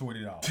took his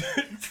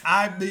 $20.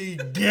 I be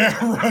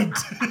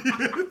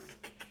guaranteed.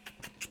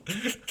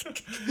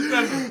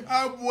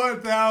 I'm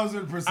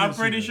 1,000%. I'm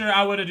pretty sure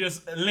I would have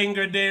just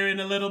lingered there in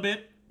a little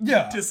bit.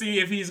 Yeah. To see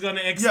if he's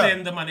gonna extend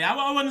Yeah. the money.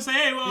 I wouldn't say,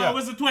 hey, well, Yeah. it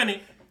was a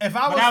 20. If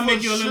I But was I'll for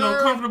make you a little sure-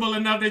 uncomfortable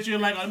enough that you're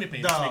like, oh, let me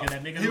pay this Dog, nigga,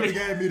 that nigga. he would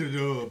have gave me the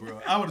dub,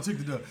 bro. I would have took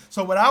the dub.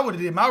 So what I would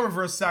have did, my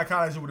reverse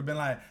psychology would have been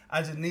like,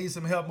 I just need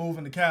some help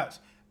moving the couch.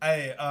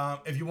 Hey,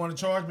 if you want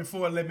to charge me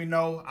for it, let me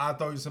know. I'll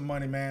throw you some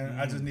money, man.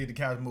 I just need the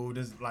couch moved.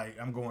 This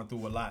like I'm going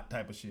through a lot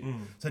type of shit.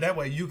 So that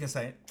way you can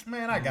say,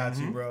 man, I got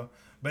you, bro.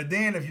 But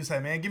then if you say,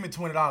 man, give me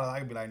 $20, I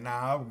can be like,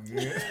 nah, I'm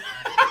good.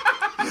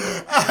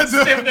 I just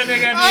Stiff the nigga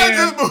at the I end.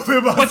 just move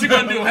it myself. What you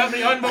gonna do? Help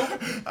me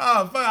unmove?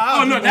 Oh, fuck,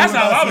 Oh, no, that's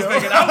how I was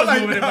thinking. I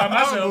was moving it by I was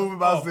myself.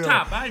 moving Off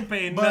myself. top. I ain't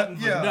paying nothing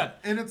But for yeah, that.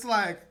 and it's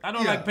like I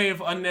don't yeah. like paying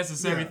for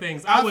unnecessary Yeah.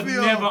 things. I I would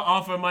feel- never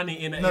offer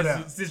money in No a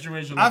doubt.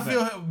 situation I like that.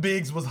 feel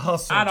Biggs was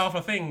hustled. I'd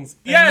offer things.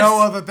 And Yes. no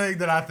other thing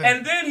that I think.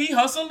 And then he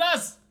hustled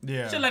us.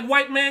 Yeah. Shit like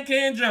white man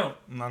can't jump.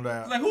 No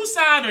doubt. Like, whose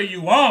side are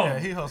you on? Yeah,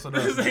 he hustled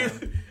us,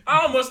 man. I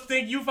almost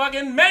think you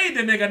fucking made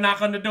the nigga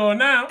knock on the door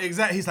now.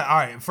 Exactly. He's like, all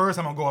right, first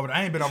I'm gonna go over there.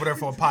 I ain't been over there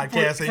for a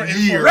podcast For- in for-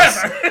 years.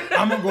 forever.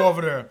 I'm gonna go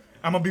over there.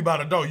 I'm gonna be by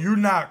the door. You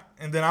knock,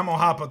 and then I'm gonna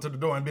hop up to the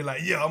door and be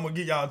like, yeah, I'm gonna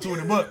get y'all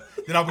 $20.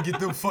 Then I'm gonna get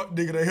them fuck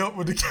nigga to help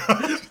with the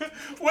couch.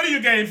 What do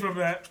you gain from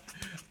that?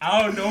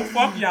 I don't know.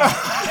 Fuck y'all.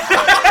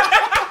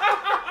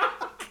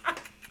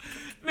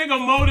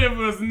 Nigga motive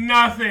was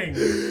nothing. And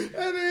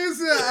he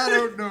said, I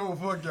don't know.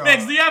 Fuck y'all.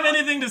 Biggs, do you have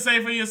anything to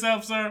say for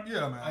yourself, sir?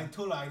 Yeah, I man.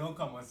 told her I don't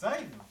come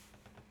outside now.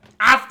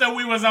 After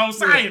we was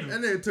outside.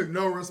 And they took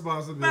no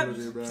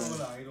responsibility, I bro. told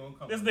her I don't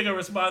come. This nigga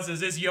response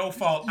is, it's your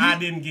fault. I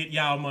didn't get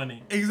y'all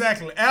money.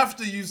 Exactly.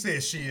 After you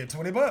said, shit,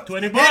 $20.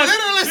 20 He bucks.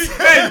 literally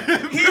said,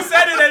 Hey, he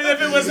said it as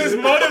if it was his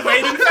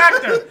motivating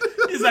factor.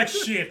 He's like,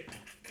 shit.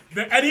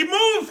 And he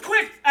moved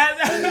quick. people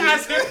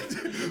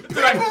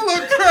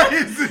are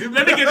crazy,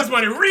 Let me get this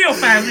money real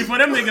fast before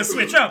them niggas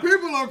switch up.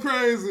 People are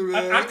crazy,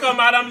 man. I come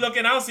out, I'm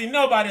looking, I don't see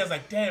nobody. I was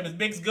like, damn, is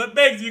Biggs good?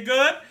 Biggs, you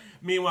good?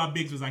 Meanwhile,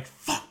 Biggs was like,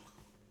 fuck.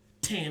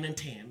 10 and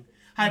 10.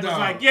 Hype was No.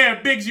 like,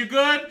 yeah, Biggs, you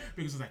good?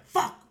 Biggs was like,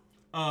 fuck.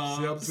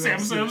 Sam.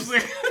 Biggs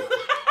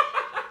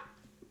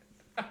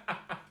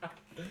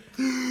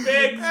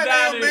And got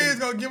now it. Biggs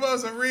gonna give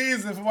us a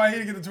reason for why he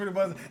didn't get the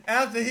 $20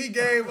 after he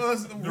gave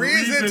us reason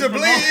reason to for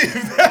believe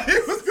that he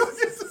was gonna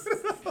get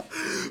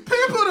 $20.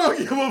 People don't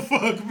give a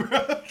fuck,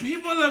 bro.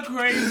 People are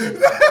crazy.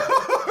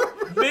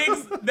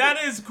 Biggs, that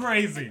is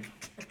crazy.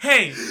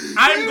 Hey,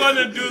 I'm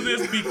gonna do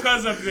this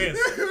because of this.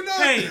 You know-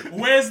 Hey,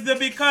 where's the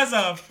because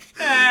of?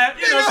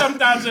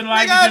 Sometimes in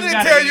life Nigga, I you didn't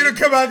just tell gotta you to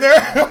come out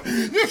there.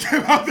 You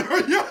came out there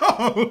on your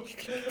own.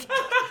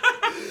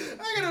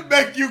 I gotta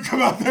make you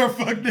come out there,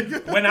 fuck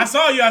nigga. When I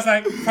saw you, I was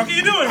like, "What are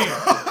you doing here?"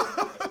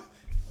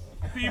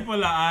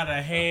 People are out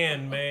of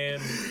hand, man.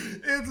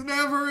 It's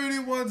never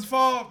anyone's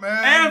fault,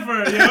 man.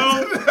 Ever,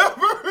 yo.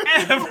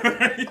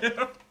 Ever,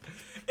 yo.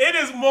 It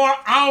is more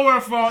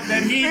our fault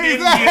that he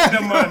didn't get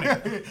the money.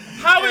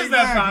 How is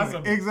that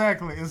possible?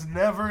 Exactly. It's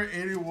never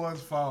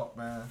anyone's fault,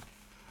 man.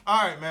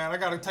 All right, man. I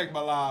gotta take my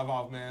live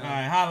off, man. All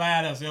right, holla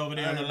at us over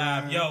there on the Hey,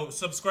 live. man. Yo,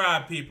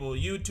 subscribe, people.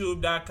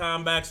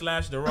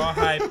 YouTube.com/The Raw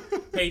Hype.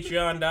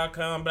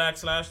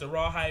 Patreon.com/The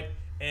Raw Hype.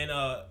 And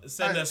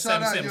send us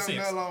shout out Young 776.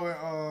 Mellow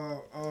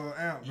and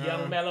Amp, man.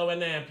 Young Mellow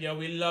and Amp, yo,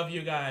 we love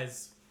you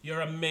guys.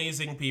 You're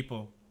amazing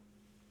people.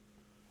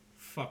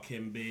 Fuck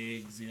him,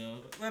 Biggs,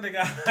 yo. That nigga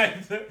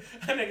Hype, that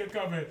nigga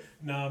coming.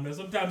 Nah, man,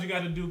 sometimes you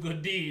gotta do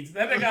good deeds.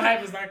 That nigga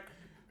Hype is like,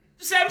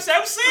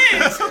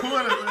 776.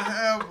 What is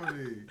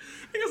happening?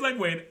 Nigga's like,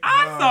 wait,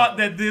 I thought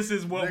that this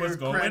is what was Nigga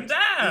going It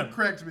down.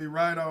 cracked me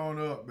right on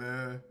up,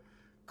 man.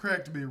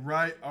 Cracked me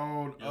right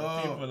on Yo,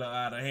 up. people are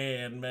out of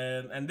hand,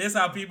 man. And this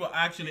how people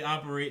actually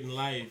operate in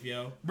life,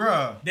 yo.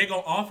 Bruh. They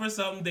gonna offer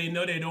something they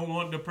know they don't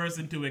want the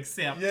person to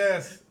accept.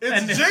 Yes. It's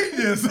And-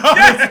 genius.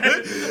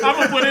 I'm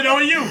gonna put it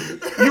on you.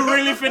 You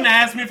really finna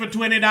ask me for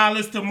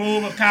 $20 to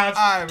move a couch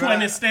All right, 20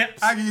 man.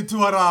 steps? I give you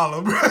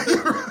 $200,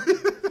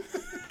 bro.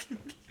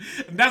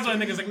 That's why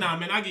niggas like, nah,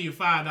 man, I'll give you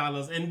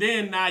 $5. And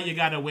then now you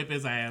gotta whip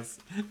his ass.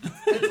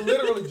 It's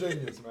literally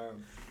genius,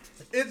 man.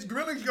 It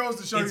really goes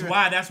to show It's you.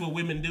 why that's what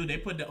women do. They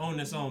put the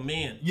onus on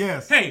men.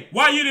 Yes. Hey,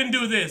 why you didn't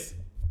do this?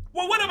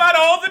 Well, what about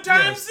all the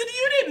times Yes. that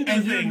you didn't do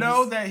And things? you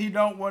know that he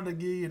don't want to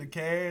give you the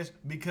cash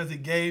because he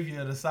gave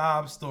you the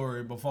sob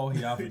story before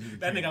he offered you the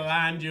That cash. nigga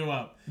lined you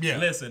up. Yeah.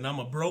 Listen, I'm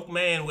a broke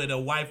man with a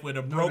wife with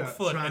a broke doubt.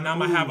 foot, Trying and to I'm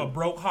gonna have a move.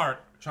 broke heart.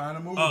 Trying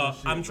to move this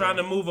shit, I'm trying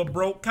to move a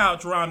broke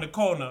couch around the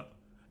corner.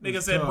 Nigga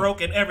It's said tough.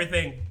 broke and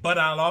everything, but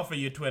I'll offer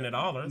you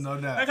 $20.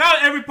 No doubt. Like how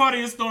every part of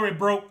your story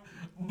broke,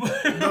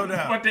 No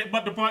doubt.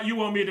 but the part you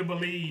want me to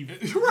believe.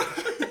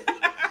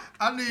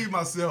 I need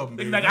myself,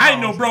 man. Like I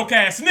ain't no broke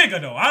ass nigga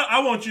though. I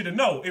want you to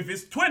know if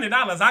it's $20,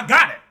 I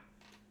got it.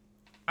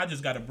 I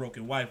just got a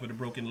broken wife with a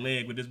broken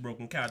leg with this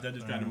broken couch. I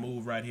just trying to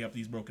move right here up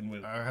these broken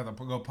wheels. I had to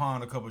go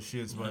pawn a couple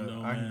shits, but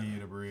know, I can man. give you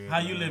the bread. How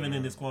you man. living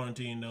in this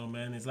quarantine though,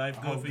 man? Is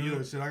life good Oh, for good.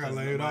 you? Shit, I got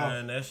laid off.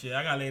 Man, that shit,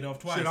 I got laid off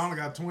twice. Shit, I only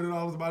got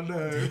 $20 by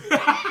day.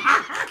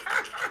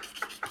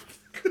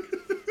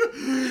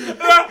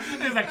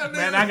 It's like,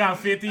 man, I got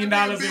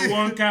 $15 in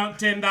one count,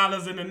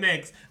 $10 in the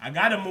next. I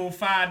gotta move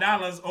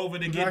 $5 over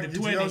to I get can the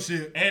get you your 20,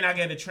 shit. and I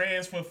get a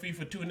transfer fee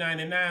for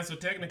 $2.99. So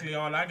technically,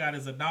 all I got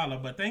is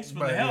 $1. But thanks for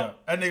But the yeah,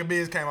 help. that nigga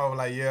Biz came over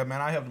like, yeah,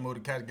 man, I helped him move the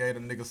cat gate. The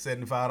nigga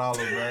 $75,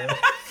 man.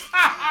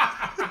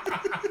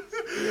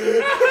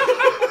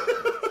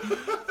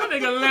 That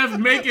nigga left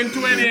making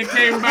 20 and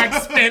came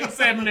back spent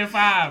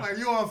 75 Like,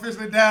 you are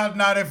officially down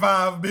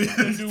 95, Biz.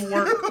 to do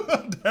work.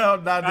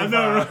 Down 95. I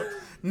know, right?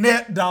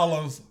 Net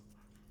dollars.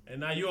 And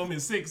now you owe me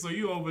 6, so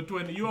you over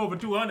 20. You over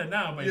 200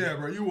 now, baby. Yeah,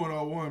 bro, you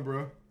 101,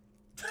 bro.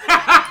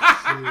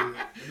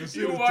 Shit.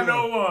 You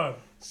 101.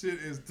 Shit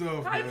is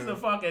tough, Hype's man. the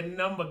fucking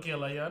number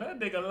killer, yo. That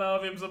nigga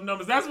love him some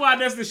numbers. That's why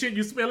that's the shit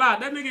you spill out.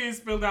 That nigga ain't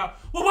spilled out.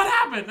 Well, what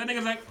happened? That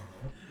nigga's like,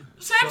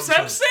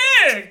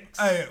 776.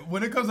 Hey,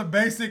 when it comes to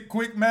basic,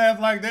 quick math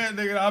like that,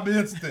 nigga, I'm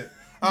instant.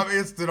 I'm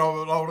instant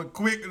on the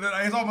quick.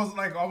 It's almost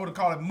like I would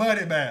call it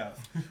money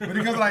math. When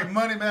it comes to like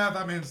money math,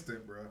 I'm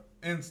instant, bro.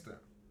 Instant.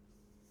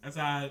 That's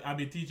how I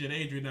be teaching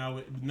Adrian now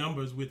with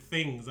numbers with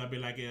things. I be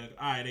like, yeah,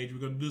 all right, Adrian,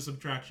 we're going to do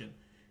subtraction.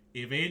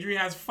 If Adrian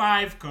has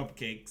 5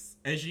 cupcakes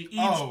and she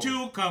eats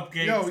 2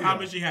 cupcakes, Yo, yeah. how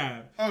much she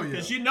have? Oh, yeah.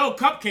 Because she know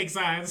cupcake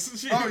science.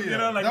 She, Oh, yeah. You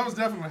know, like that was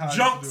definitely how I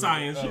junk used to do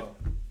it. science. shit.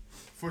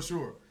 For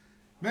sure.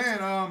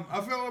 Man,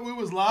 I felt like we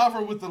was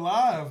liver with the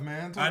live,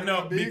 man. I Talking know,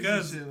 about bigs and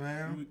because shit,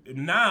 man.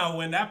 now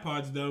when that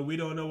part's done, we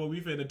don't know what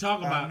we finna talk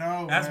about.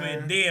 know, That's man.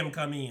 where damn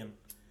come in.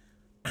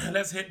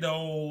 let's hit the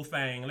whole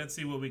thing. Let's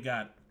see what we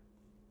got.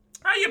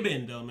 How you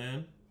been, though,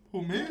 man?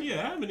 Who, me?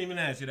 Yeah, I haven't even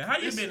asked you that. How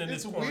you been in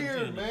this quarantine? It's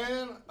weird,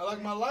 man.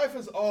 Like, my life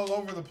is all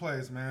over the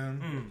place,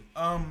 man.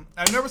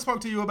 I never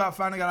spoke to you about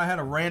finding out I had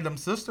a random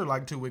sister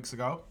like 2 weeks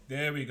ago.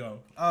 There we go.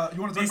 You want to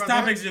talk These about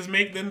topics just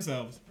make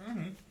themselves.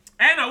 And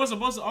I was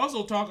supposed to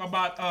also talk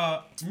about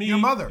me. Your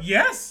mother.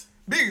 Yes.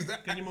 Biggs,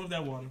 Can you move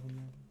that water from there?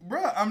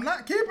 bruh, I'm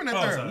not keeping it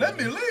there. sorry. Let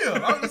me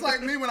live. I'm just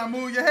like me when I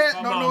move your hat,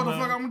 Come don't know on, what the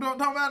man. fuck I'm doing,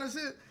 talking about and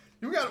shit.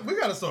 We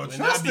gotta start And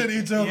trusting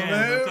each other,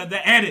 man. Because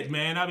the edit,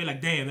 man. I'll be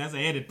like, damn, that's an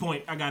edit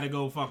point. I gotta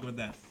go fuck with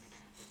that.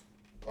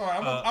 All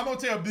right, I'm gonna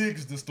tell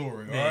Biggs the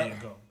story. All There right,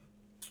 you go.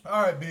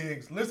 all right,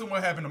 Biggs. Listen,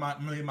 what happened to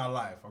me in my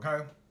life,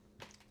 okay?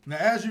 Now,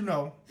 as you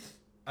know,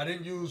 I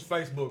didn't use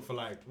Facebook for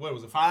like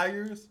 5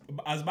 years?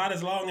 About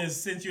as long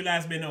as since you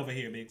last been over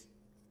here, Biggs.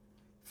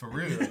 For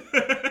real.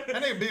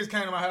 That nigga Biggs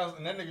came to my house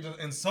and that nigga just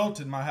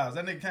insulted my house.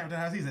 That nigga came to the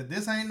house. He said,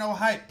 "This ain't no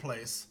hype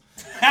place."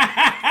 And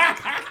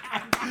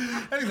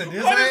he said,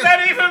 What does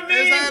that even mean?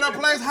 This ain't a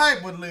place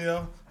hype would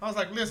live. I was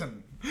like,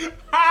 listen,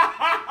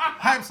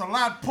 hype's a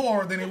lot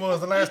poorer than he was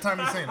the last time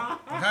you seen him.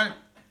 Okay?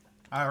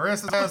 I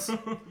arrest his ass.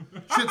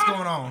 Shit's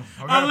going on.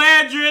 Okay?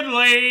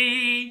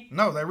 Allegedly.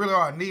 No, they really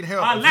are. I need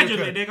help.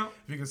 Allegedly, If nigga.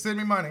 you can send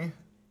me money,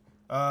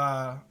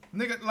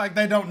 nigga, like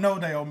they don't know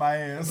they owe my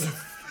ass.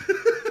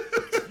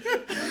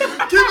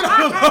 Keep it on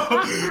the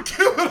low. Keep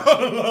it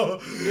on the low.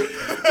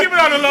 Keep it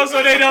on the low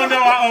so they don't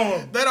know I owe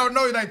them. They don't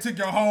know they took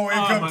your whole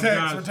income my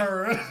tax gosh.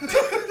 return.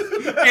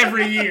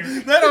 Every year.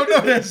 They don't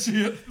know that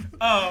shit.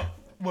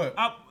 What?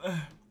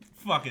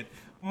 Fuck it.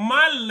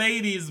 My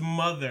lady's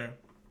mother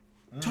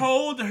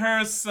told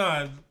her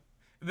son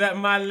that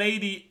my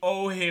lady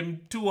owe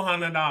him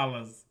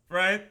 $200,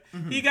 right?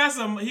 He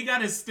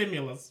got his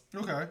stimulus.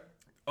 Okay.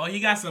 Oh, he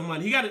got some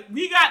money. He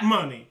got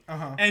money.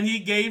 Uh-huh. And he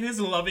gave his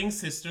loving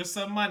sister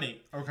some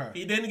money. Okay.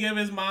 He didn't give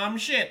his mom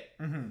shit.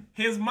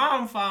 His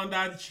mom found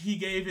out he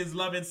gave his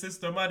loving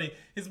sister money.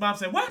 His mom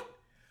said, "What?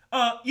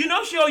 You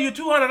know she owe you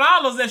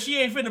 $200 that she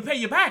ain't finna pay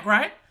you back,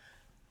 right?"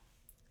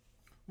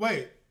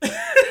 Wait.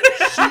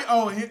 She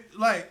owe him,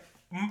 like,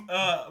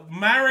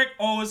 Marek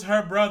owes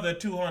her brother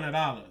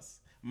 $200.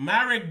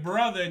 Marek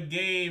brother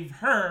gave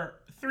her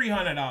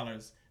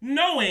 $300,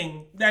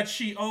 knowing that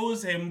she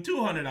owes him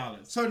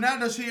 $200. so now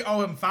does she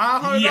owe him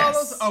 $500?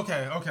 Yes.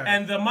 Okay.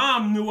 And the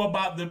mom knew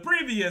about the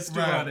previous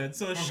 $200, Right.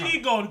 so Okay. she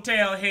gonna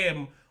tell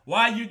him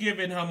why you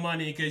giving her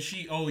money because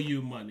she owe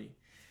you money.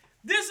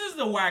 This is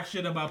the whack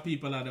shit about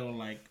people I don't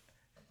like.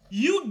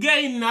 You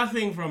gain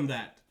nothing from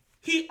that.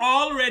 He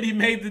already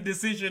made the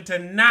decision to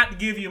not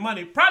give you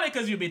money, probably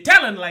because you be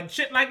telling like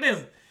shit like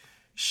this.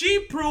 She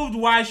proved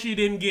why she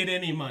didn't get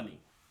any money.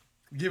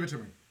 Give it to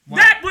me. Why?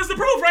 That was the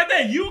proof right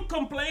there. You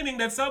complaining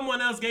that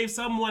someone else gave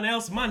someone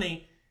else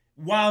money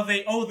while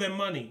they owe them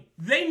money.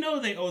 They know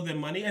they owe them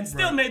money and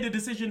still made the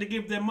decision to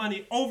give them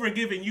money over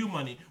giving you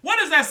money. What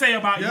does that say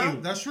about Yeah,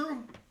 you? that's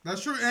true.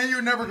 That's true. And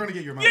you're never going to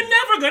get your money. You're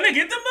never going to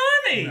get the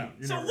money. No,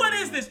 you're So never what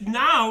gonna is get this?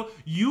 Now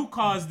you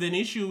caused an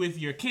issue with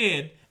your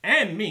kid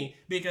and me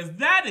because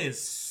that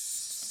is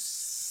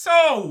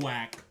so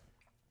whack.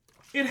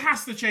 It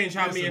has to change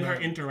how me Listen, and her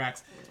man.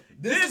 interacts.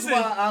 This is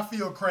why I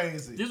feel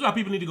crazy. This is why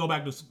people need to go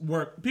back to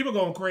work. People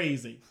going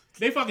crazy.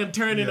 They fucking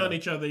turning on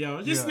each other,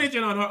 yo. She's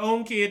snitching on her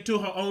own kid to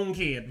her own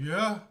kid.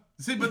 Yeah.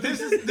 See, but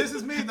this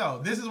is me though.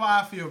 This is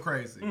why I feel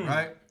crazy,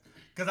 right?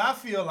 Because I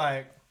feel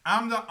like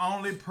I'm the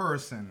only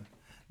person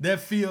that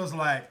feels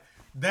like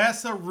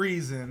that's a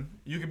reason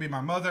you can be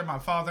my mother, my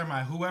father,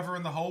 my whoever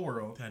in the whole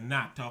world. To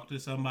not talk to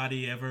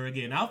somebody ever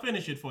again. I'll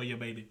finish it for you,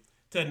 baby.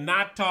 To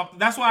not talk.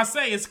 That's why I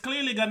say it's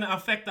clearly going to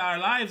affect our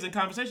lives and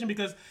conversation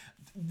because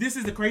this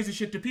is the crazy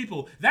shit to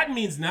people. That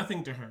means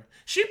nothing to her.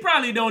 She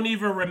probably don't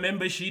even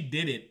remember she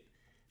did it.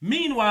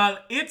 Meanwhile,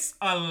 it's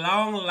a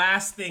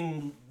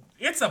long-lasting...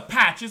 It's a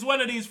patch. It's one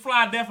of these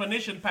fly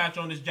definition patch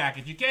on this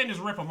jacket. You can't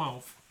just rip them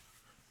off.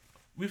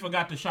 We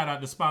forgot to shout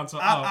out the sponsor.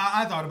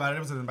 I thought about it. It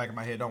was in the back of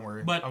my head. Don't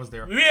worry. But I was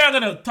there. We are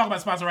going to talk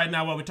about sponsor right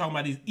now while we're talking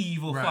about these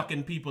evil Right.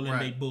 fucking people and Right.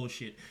 they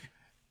bullshit.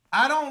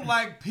 I don't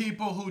like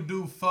people who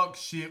do fuck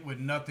shit with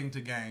nothing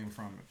to gain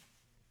from it.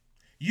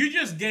 You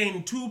just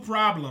gained 2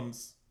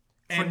 problems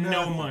and no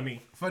nothing.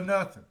 money. For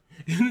nothing.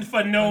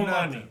 For no For nothing.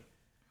 money.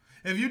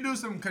 If you do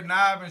some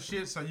conniving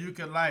shit so you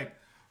could like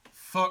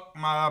fuck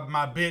my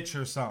bitch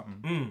or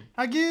something,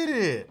 I get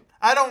it.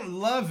 I don't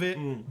love it,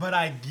 but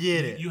I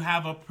get it. You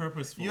have a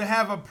purpose for You it.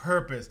 have a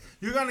purpose.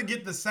 You're gonna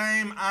get the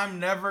same I'm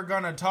never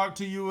gonna talk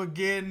to you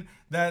again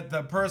that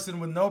the person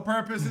with no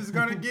purpose is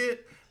gonna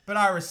get, but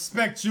I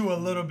respect you a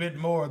little bit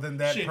more than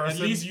that Shit, person.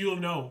 at least you'll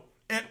know.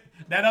 It-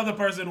 That other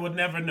person would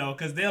never know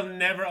because they'll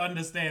never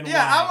understand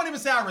yeah, why. I won't even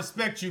say I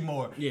respect you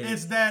more. Yeah.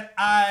 It's that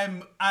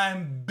I'm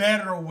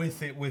better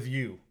with it with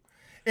you.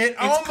 It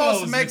closed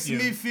almost with makes you.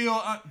 me feel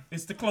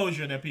It's the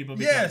closure that people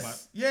be talking about.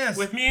 yes.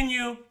 With me and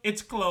you,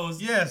 it's closed.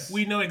 Yes.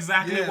 We know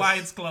exactly Yes. why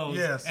it's closed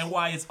Yes. and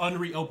why it's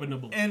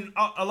unreopenable. And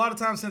a lot of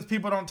times, since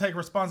people don't take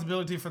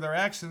responsibility for their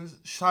actions,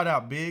 shout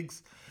out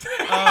Biggs.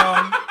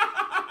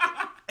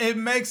 It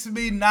makes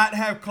me not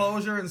have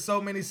closure in so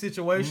many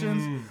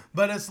situations.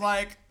 But it's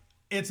like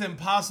it's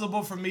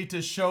impossible for me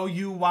to show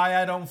you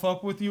why I don't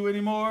fuck with you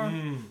anymore.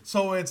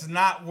 So it's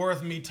not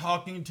worth me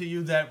talking to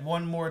you that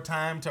one more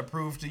time to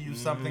prove to you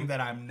something that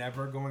I'm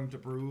never going to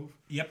prove.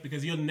 Yep,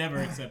 because you'll never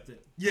accept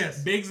it.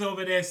 Yes. Biggs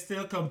over there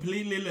still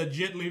completely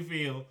legitly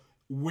feel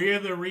we're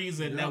the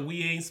reason that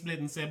we ain't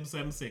splitting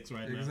 776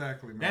 right now.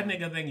 Exactly, man. That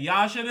nigga think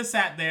y'all should have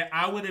sat there.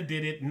 I would have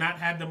did it, not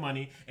had the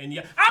money. And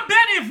yeah, I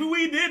bet if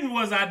we didn't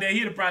was out there,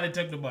 he'd have probably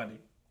took the money.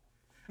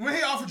 When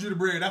he offered you the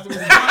bread, after we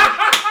was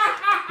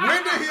done?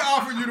 When did he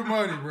offer you the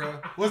money, bro?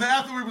 Was it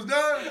after we was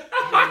done?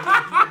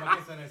 My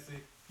son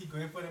said, he go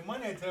ahead and put the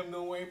money and tell him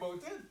no way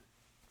about this.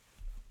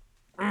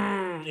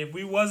 If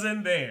we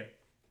wasn't there,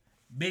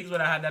 Biggs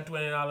would have had that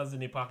 $20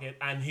 in his pocket,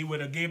 and he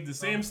would have gave the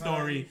same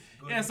story.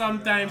 Yeah,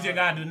 sometimes you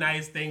gotta do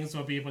nice things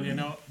for people, you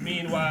know.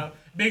 Meanwhile,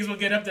 Biggs will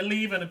get up to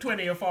leave, and the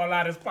 20 will fall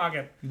out of his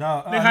pocket.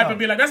 No, The hype would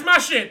be like, "That's my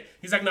shit."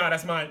 He's like, "No,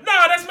 that's mine." "No,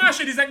 that's my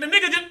shit." He's like, "The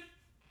nigga just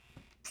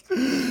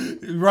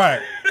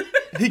Right.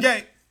 He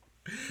gave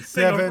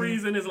single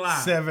freeze in his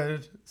life."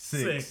 7-6,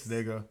 Six.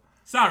 nigga.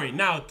 Sorry.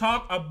 Now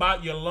talk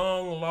about your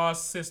long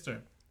lost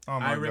sister. Oh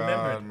my I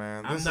remember. God,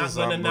 man. I'm This not is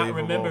gonna not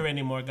unbelievable. remember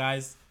anymore,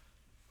 guys.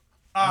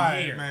 All I'm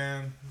right, here.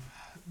 man.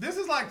 This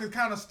is like the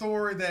kind of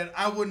story that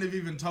I wouldn't have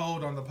even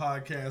told on the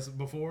podcast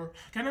before.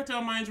 Can I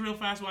tell mine real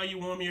fast while you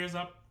warm yours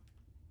up?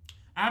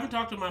 I haven't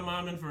talked to my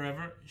mom in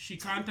forever. She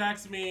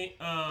contacts me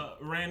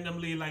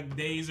randomly like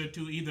days or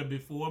two, either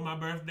before my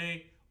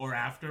birthday or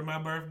after my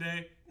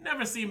birthday.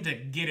 Never seemed to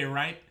get it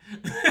right.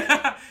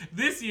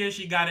 This year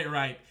she got it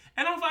right.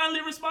 And I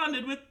finally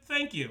responded with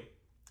thank you.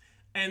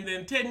 And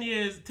then 10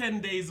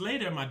 days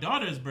later, my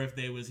daughter's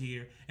birthday was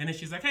here. And then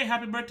she's like, "Hey,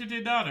 happy birthday to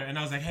your daughter." And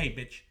I was like, "Hey,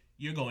 bitch,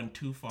 you're going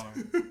too far."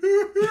 And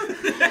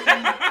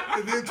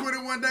then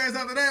 21 days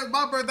after that was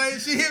my birthday.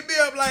 She hit me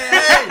up like,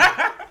 "Hey,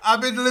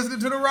 I've been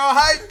listening to the Raw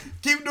Hype.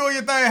 Keep doing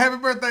your thing. Happy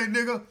birthday,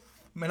 nigga."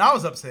 Man, I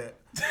was upset.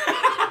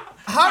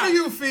 How do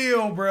you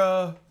feel,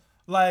 bruh,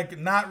 like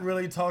not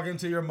really talking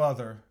to your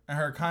mother and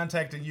her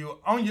contacting you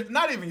on your,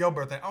 not even your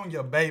birthday, on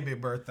your baby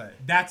birthday?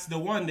 That's the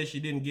one that she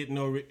didn't get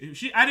no...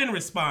 I didn't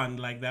respond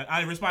like that.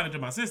 I responded to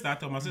my sister. I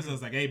told my sister, I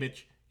was like, "Hey,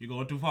 bitch, you're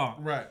going too far."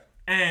 Right.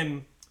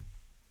 And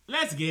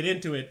let's get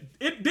into it.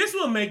 This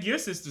will make your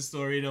sister's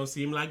story, though,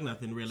 seem like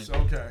nothing, really.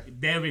 Okay.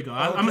 There we go.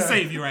 I'm going to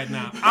save you right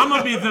now. I'm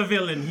going to be the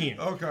villain here.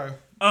 Okay.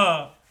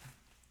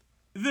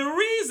 The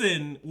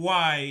reason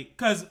why...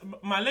 Because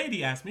my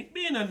lady asked me,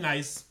 being a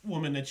nice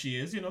woman that she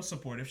is, you know,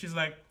 supportive, she's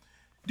like,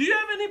 "Do you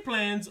have any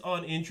plans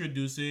on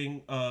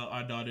introducing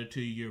our daughter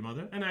to your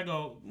mother?" And I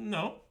go,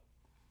 "No."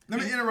 Let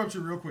me interrupt you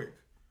real quick.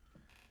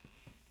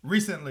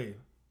 Recently,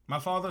 my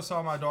father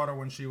saw my daughter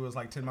when she was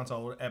like 10 months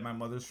old at my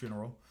mother's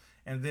funeral.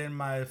 And then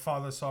my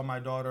father saw my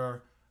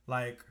daughter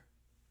like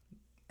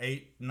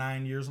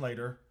 8-9 years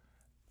later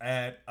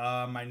at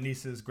my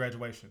niece's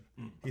graduation.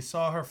 He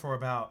saw her for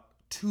about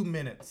 2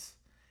 minutes,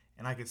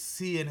 and I could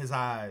see in his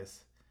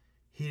eyes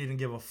he didn't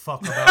give a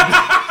fuck about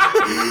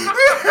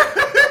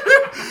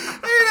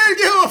He didn't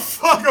give a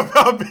fuck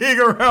about being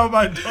around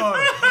my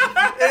daughter.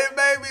 It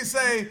made me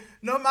say,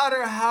 no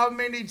matter how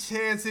many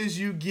chances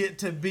you get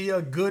to be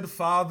a good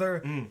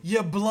father,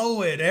 you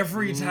blow it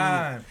every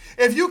time.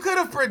 If you could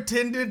have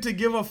pretended to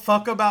give a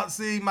fuck about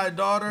seeing my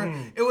daughter,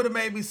 it would have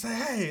made me say,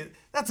 "Hey,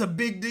 that's a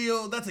big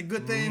deal. That's a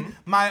good thing."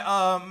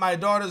 My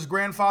daughter's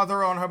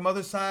grandfather on her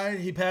mother's side,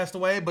 he passed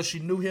away, but she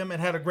knew him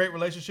and had a great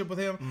relationship with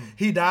him.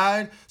 He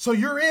died. So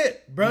you're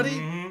it, buddy.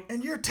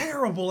 And you're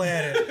terrible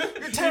at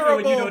it. You're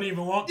terrible. You don't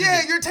even want to.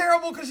 Yeah, you're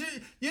terrible because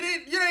you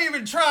didn't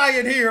even try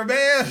it here,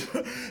 man.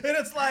 And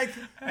it's like,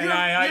 Hey,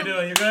 how you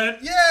doing? You good?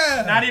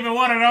 yeah. Not even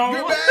one of those.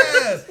 You're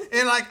bad.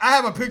 And like, I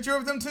have a picture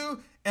of them too.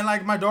 And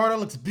like, my daughter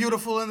looks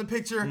beautiful in the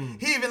picture.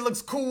 He even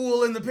looks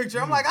cool in the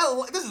picture. I'm like,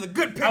 this is a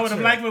good picture. I would have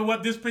liked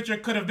what this picture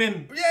could have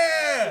been.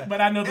 Yeah.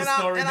 But I know the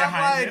story behind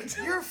I'm like, it.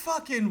 You're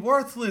fucking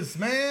worthless,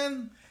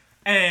 man.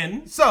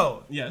 And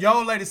So, Yes. your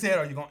old lady said,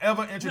 "Are you gonna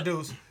ever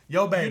introduce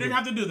your baby?" you didn't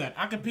have to do that.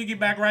 I can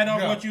piggyback right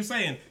off Go. what you're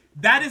saying.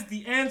 That is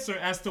the answer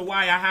as to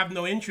why I have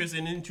no interest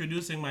in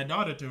introducing my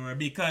daughter to her,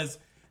 because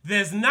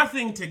there's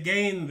nothing to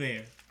gain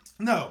there.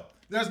 No,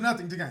 there's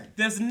nothing to gain.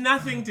 There's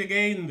nothing to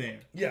gain there.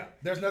 Yeah,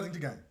 there's nothing to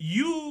gain.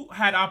 You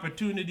had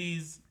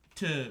opportunities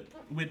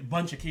with a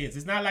bunch of kids.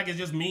 It's not like it's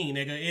just me,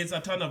 nigga. It's a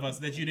ton of us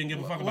that you didn't give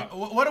a fuck about.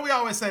 What do we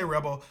always say,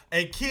 Rebel?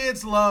 A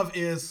kid's love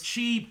is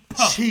Cheap.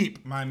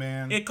 cheap, my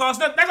man. It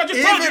costs nothing. That's what I just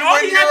Even told you. All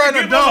when he had you're to an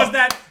give adult. us was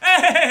that,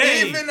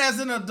 hey. Even as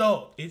an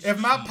adult, It's if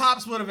my cheap.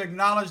 pops would have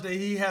acknowledged that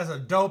he has a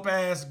dope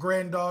ass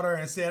granddaughter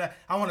and said,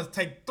 "I want to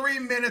take 3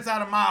 minutes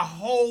out of my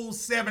whole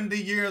 70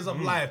 years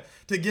of life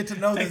to get to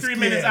know Take this 3 kid."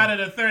 minutes out of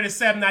the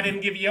 37 I didn't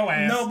give you your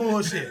ass. No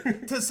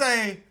bullshit. To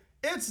say,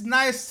 it's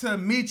nice to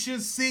meet you,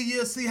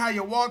 see how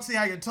you walk, see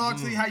how you talk,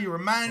 see how you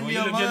remind Well, me you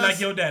of look us. just like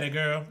your daddy,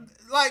 girl.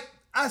 Like,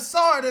 I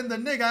saw it in the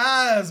nigga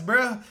eyes,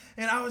 bruh.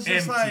 And I was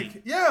just Empty.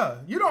 like, yeah,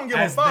 you don't give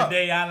As a fuck. the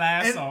day I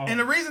last saw. And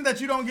the reason that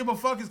you don't give a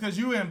fuck is because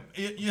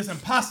it's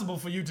impossible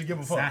for you to give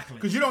a fuck. Exactly.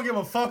 Because you don't give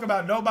a fuck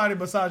about nobody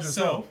besides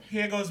yourself. So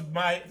here goes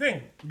my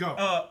thing.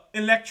 Go.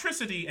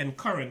 Electricity and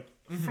current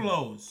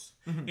flows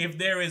If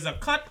there is a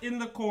cut in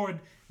the cord,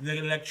 the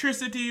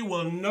electricity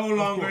will no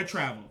longer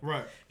travel.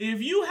 Right.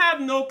 If you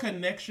have no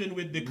connection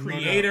with the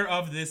creator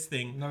of this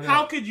thing,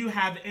 how could you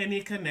have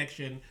any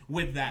connection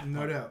with that? No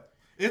part? doubt.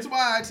 It's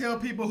why I tell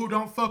people who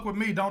don't fuck with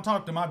me, don't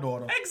talk to my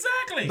daughter.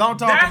 Exactly. Don't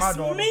talk to my That's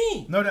daughter.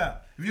 me. No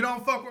doubt. If you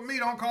don't fuck with me,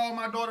 don't call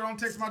my daughter, don't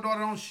text my daughter,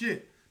 don't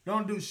shit.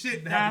 Don't do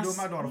shit that have to do with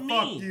my daughter. Me.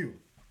 Fuck you.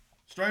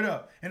 Straight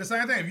up. And the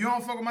same thing, if you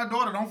don't fuck with my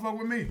daughter, don't fuck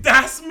with me.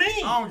 That's me.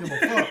 I don't give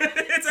a fuck.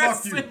 It's Fuck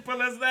as you.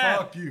 simple as that.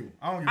 Fuck you.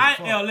 I don't give a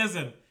fuck. Yo,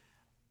 listen.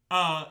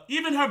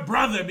 Even her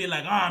brother be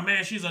like, "Oh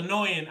man, she's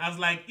annoying." I was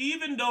like,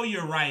 even though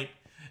you're right,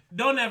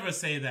 don't ever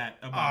say that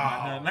about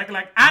my daughter.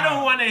 Like I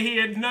don't want to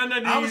hear none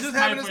of these. I was just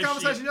having this type of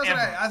conversation shit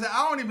yesterday. ever. I said,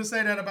 I don't even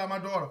say that about my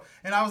daughter.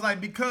 And I was like,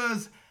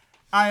 because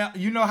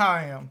you know how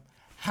I am.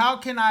 How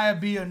can I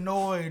be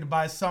annoyed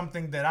by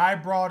something that I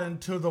brought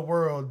into the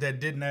world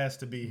that didn't ask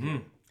to be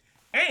here?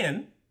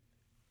 And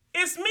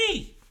it's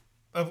me.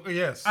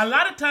 Yes. A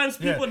lot of times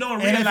people don't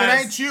realize. And if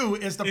it ain't you,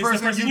 it's the it's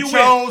person you with.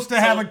 chose to So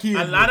have a kid.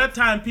 A lot of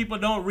time people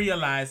don't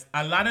realize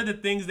a lot of the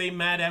things they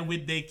mad at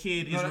with their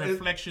kid is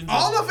reflections.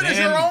 All of it is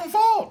them. your own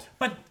fault.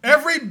 But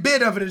Every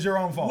bit of it is your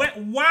own fault.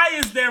 why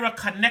is there a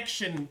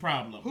connection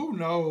problem? Who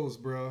knows,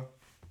 bro?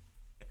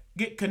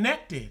 Get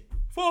connected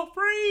for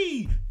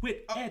free with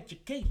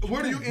education.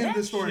 Where do you end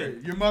this story?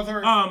 Connection. Your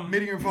mother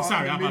meeting your father?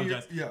 Sorry, I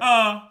apologize.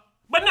 Yeah.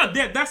 But no,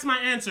 that's my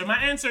answer. My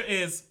answer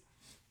is,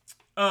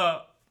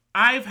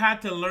 I've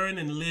had to learn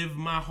and live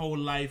my whole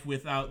life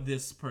without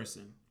this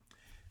person.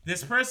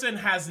 This person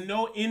has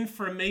no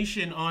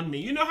information on me.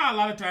 You know how a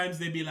lot of times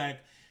they be like,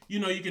 you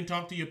know, you can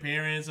talk to your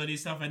parents or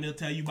these stuff and they'll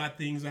tell you about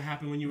things that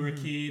happened when you were a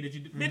kid. That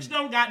you bitch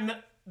don't got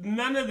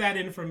none of that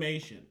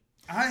information.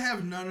 I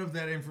have none of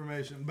that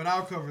information, but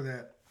I'll cover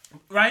that.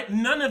 Right?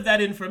 None of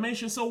that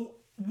information. So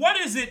what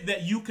is it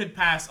that you could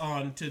pass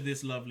on to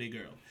this lovely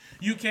girl?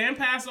 You can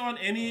pass on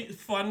any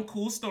fun,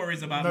 cool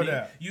stories about me.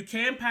 doubt. You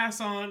can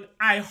pass on,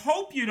 I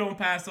hope you don't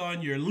pass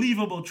on your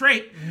leavable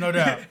trait. No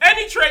doubt.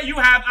 Any trait you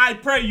have, I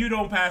pray you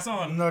don't pass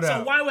on. No doubt.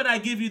 So why would I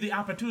give you the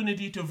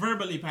opportunity to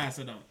verbally pass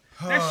it on?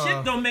 That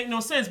shit don't make no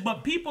sense.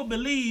 But people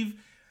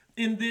believe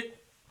in the...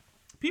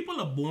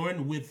 People are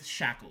born with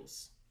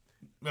shackles.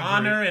 Agreed.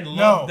 Honor and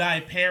love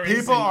thy parents.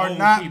 People and are old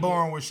not people.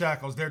 born with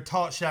shackles. They're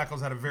taught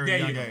shackles at a very There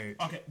young you go. age.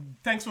 Okay,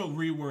 thanks for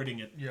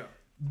rewording it. Yeah.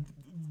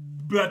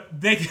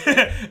 But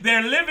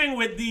they're living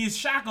with these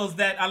shackles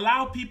that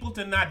allow people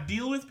to not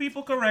deal with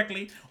people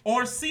correctly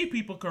or see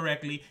people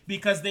correctly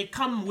because they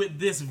come with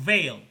this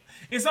veil.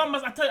 It's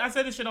almost, I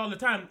say this shit all the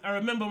time. I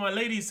remember my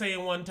lady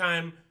saying one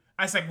time,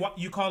 I said, "What,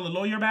 you call the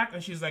lawyer back?"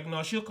 And she's like,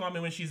 "No, she'll call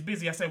me when she's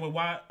busy." I said, "Well,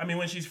 why? I mean,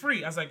 when she's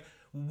free." I was like,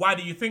 "Why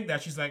do you think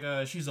that?" She's like,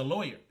 "She's a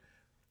lawyer."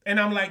 And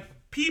I'm like,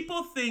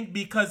 people think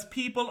because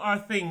people are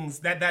things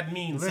that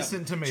means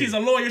Listen something. to me. She's a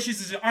lawyer.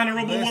 She's an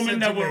honorable woman Listen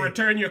that to will me.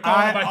 return your call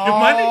I about your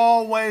money.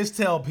 always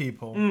tell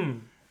people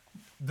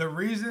the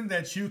reason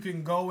that you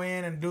can go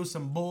in and do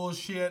some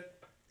bullshit,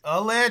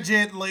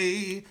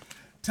 allegedly,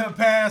 to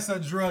pass a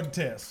drug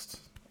test.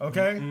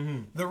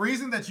 Okay? The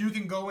reason that you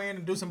can go in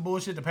and do some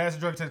bullshit to pass a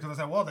drug test, because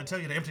I say, well, they tell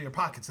you to empty your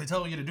pockets. They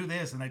tell you to do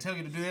this, and they tell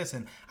you to do this,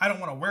 and I don't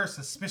want to wear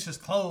suspicious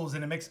clothes,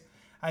 and it makes...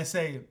 I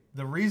say,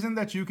 the reason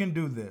that you can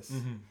do this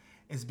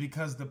is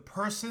because the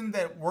person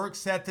that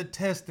works at the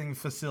testing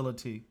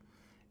facility,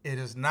 it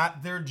is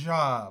not their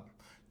job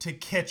to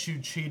catch you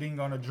cheating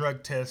on a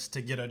drug test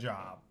to get a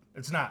job.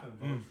 It's not.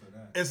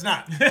 It's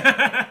not.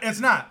 It's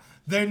not.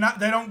 They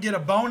don't get a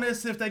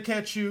bonus if they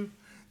catch you.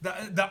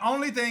 The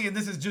only thing, and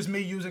this is just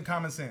me using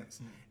common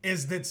sense,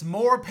 is that's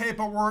more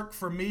paperwork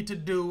for me to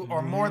do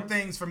or more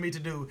things for me to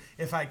do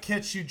if I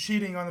catch you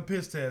cheating on the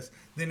piss test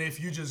than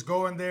if you just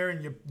go in there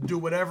and you do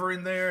whatever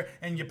in there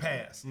and you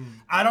pass.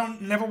 I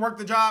don't never work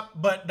the job,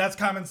 but that's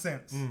common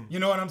sense. You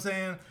know what I'm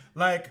saying?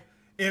 Like,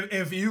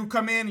 if you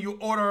come in, you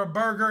order a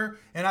burger,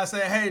 and I say,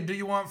 hey, do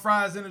you want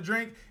fries and a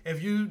drink?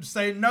 If you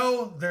say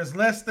no, there's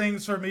less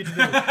things for me to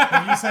do.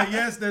 If you say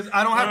yes,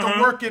 I don't have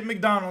to work at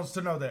McDonald's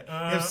to know that.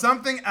 If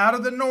something out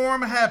of the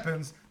norm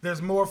happens,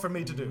 there's more for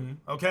me to do,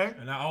 okay?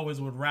 And I always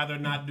would rather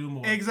not do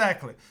more.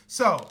 Exactly.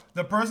 So,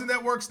 the person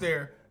that works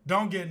there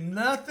don't get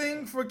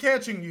nothing for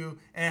catching you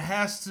and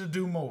has to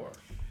do more.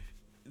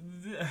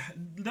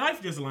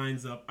 Life just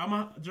lines up. I'm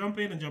going to jump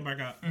in and jump back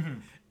out.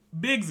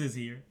 Biggs is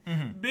here.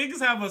 Biggs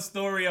have a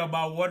story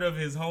about one of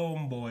his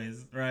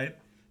homeboys, right?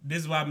 This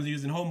is why I'm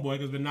using homeboy,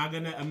 because we're not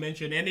going to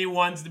mention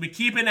anyone's. We're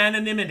keeping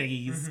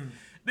anonymities.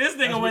 This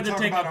nigga went to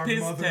take a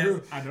piss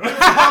test. I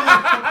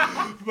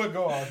know. But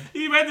go on.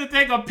 He went to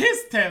take a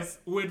piss test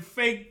with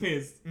fake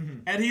piss.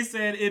 And he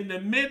said in the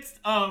midst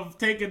of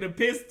taking the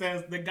piss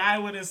test, the guy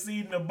would have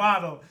seen the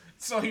bottle.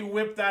 So he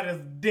whipped out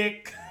his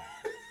dick.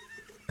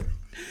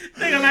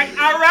 Nigga, like,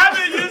 I'd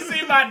rather you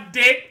see my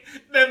dick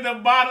than the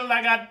bottle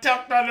I got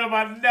tucked under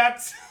my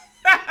nuts.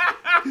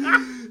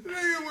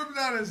 Nigga whipping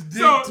out his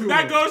dick So to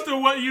that it. goes to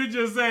what you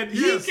just said.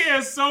 Yes. He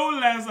cares so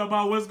less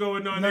about what's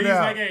going on. No He's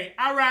doubt. like, hey,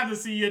 I'd rather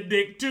see your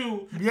dick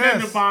too Yes,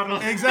 than the bottle.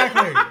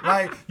 exactly.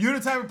 Like, you're the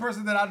type of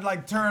person that I'd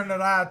like turn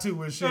an eye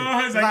to and shit.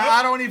 It's Like, like,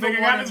 I don't even nigga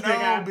got want his to big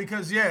eye. know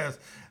because, yes,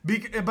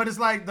 But it's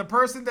like the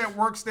person that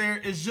works there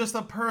is just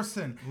a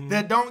person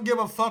that don't give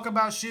a fuck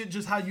about shit,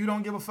 just how you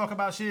don't give a fuck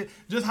about shit.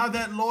 Just how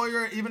that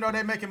lawyer, even though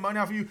they're making money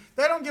off of you,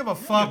 they don't give a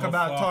fuck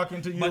about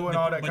talking to you and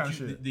all that kind of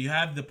shit. You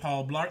have the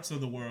Paul Blarts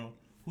of the world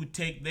who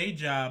take their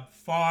job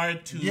far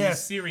too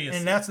seriously.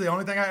 And that's the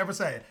only thing I ever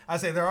say. I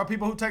say there are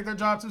people who take their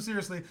job too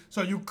seriously,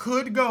 so you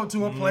could go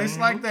to a place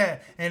like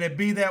that and it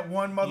be that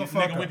one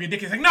motherfucker. Nigga whip your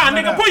dick and say,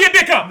 nigga, pull your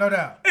dick up. No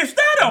doubt. Is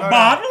that a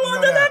bottle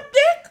under that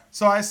dick?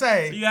 So I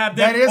say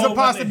that is a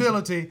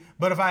possibility,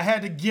 but if I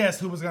had to guess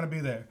who was going to be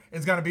there,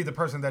 it's going to be the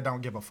person that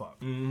don't give a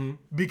fuck.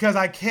 Because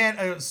I can't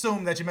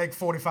assume that you make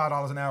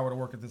 $45 an hour to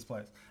work at this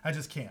place. I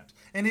just can't.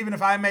 And even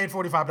if I made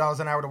 $45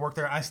 an hour to work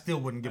there, I still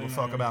wouldn't give a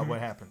fuck about what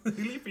happened.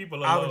 Leave people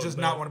alone, I would just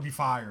not want to be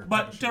fired.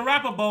 But to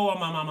wrap a bow on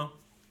my mama.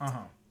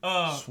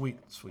 Sweet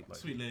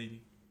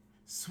lady.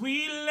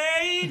 Sweet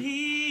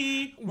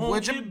lady,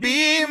 would you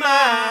be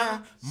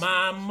my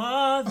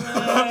mother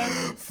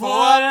for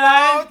a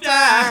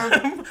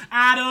lifetime?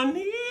 I don't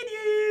need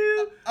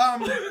you.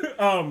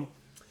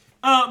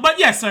 But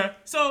yes, sir.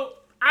 So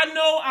I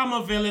know I'm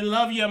a villain.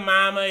 Love your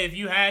mama. If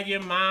you had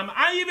your mom,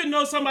 I even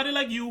know somebody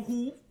like you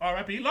who,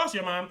 R.I.P., lost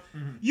your mom.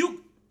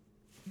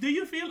 Do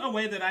you feel a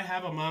way that I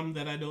have a mom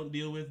that I don't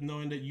deal with,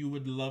 knowing that you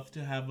would love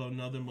to have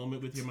another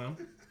moment with your mom?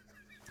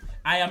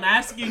 I am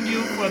asking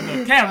you for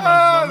the cameras,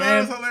 my man.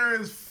 That is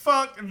hilarious.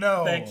 Fuck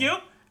no. Thank you.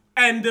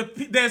 And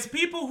there's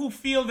people who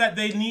feel that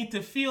they need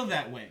to feel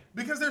that way.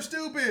 Because they're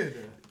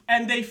stupid.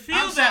 And they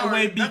feel that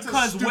way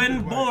because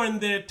when born,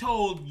 they're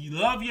told, you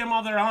love your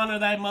mother, honor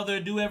thy mother,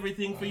 do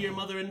everything for your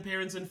mother and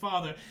parents and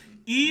father.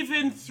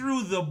 Even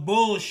through the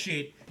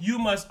bullshit, you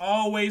must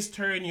always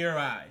turn your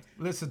eye.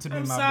 Listen to me,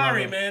 I'm my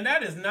sorry, brother. man.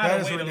 That is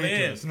not a way to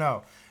live.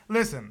 No.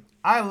 Listen,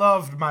 I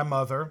loved my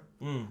mother.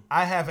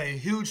 I have a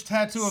huge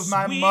tattoo of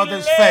my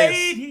mother's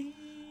face.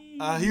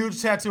 A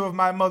huge tattoo of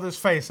my mother's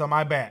face on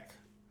my back.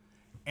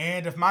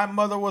 And if my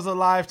mother was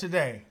alive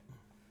today,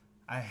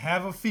 I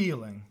have a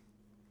feeling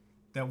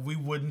that we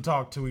wouldn't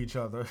talk to each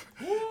other.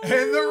 And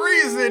the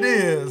reason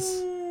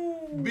is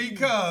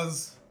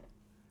because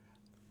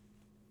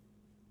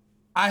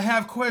I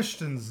have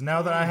questions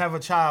now that I have a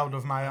child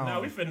of my own. Now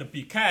we finna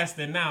be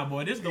casting now,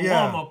 boy. This is the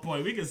warm-up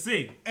point. We can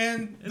see.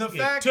 And Let's the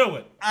fact to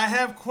it. I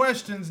have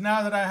questions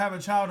now that I have a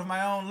child of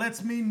my own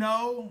lets me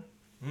know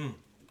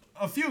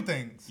a few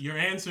things. Your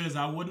answer is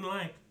I wouldn't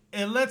like.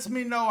 It lets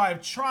me know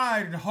I've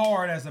tried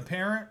hard as a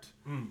parent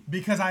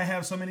because I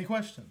have so many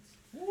questions.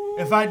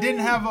 If I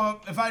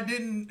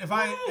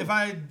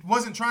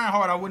wasn't trying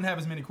hard, I wouldn't have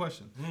as many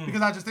questions.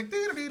 Because I just think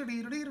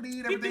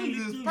everything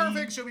is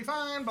perfect, she'll be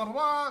fine, blah blah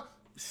blah.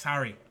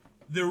 Sorry.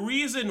 A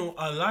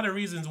lot of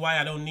reasons why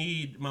I don't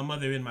need my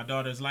mother in my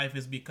daughter's life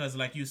is because,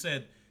 like you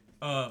said,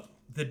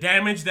 the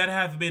damage that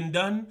have been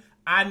done,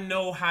 I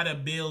know how to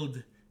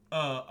build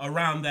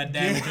around that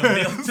damage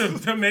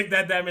to make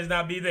that damage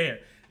not be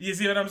there. You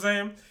see what I'm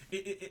saying?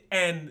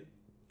 And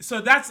so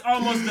that's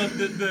almost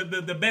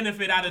the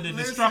benefit out of the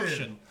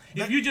destruction.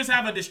 If you just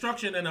have a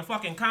destruction and a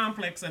fucking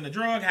complex and a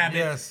drug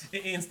habit,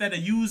 instead of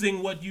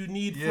using what you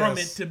need from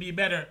it to be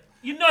better,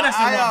 you know that's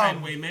the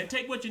wrong way, man.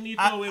 Take what you need,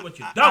 throw away what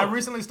you don't. I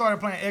recently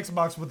started playing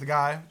Xbox with the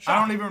guy. Sure. I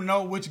don't even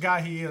know which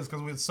guy he is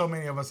because with so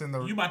many of us in the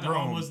room. You about to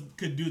almost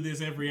could do this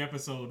every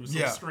episode with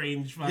some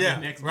strange fucking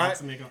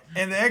Xbox nigga.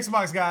 And the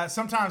Xbox guy,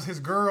 sometimes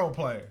his girl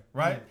play,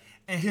 right?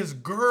 And his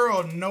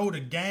girl know the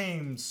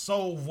game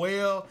so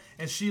well,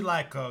 and she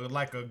like a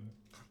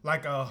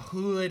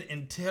hood,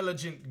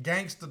 intelligent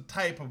gangster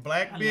type of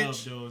black bitch. I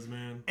love those,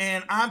 man.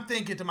 And I'm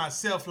thinking to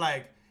myself,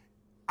 like,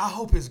 I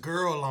hope his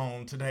girl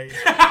on today.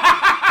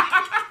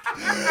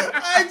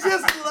 I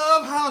just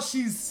love how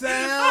she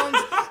sounds.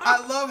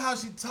 I love how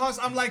she talks.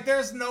 I'm like,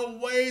 there's no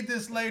way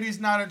this lady's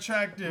not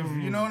attractive.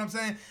 You know what I'm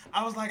saying?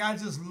 I was like, I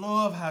just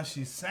love how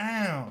she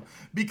sounds.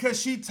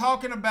 Because she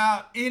talking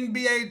about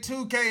NBA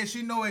 2K and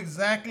she know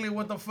exactly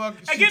what the fuck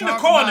she get in the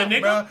talking corner, about,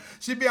 nigga. Bro.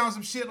 She be on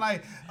some shit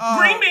like...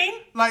 Green bean.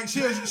 Like,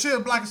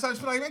 she'll black and stuff.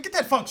 She be like, man, get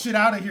that fuck shit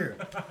out of here.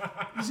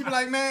 And she be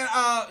like, man,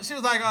 she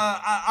was like,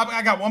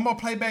 I got one more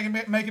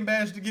playback making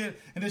badge to get.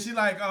 And then she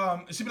like,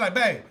 she be like,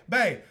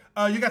 babe,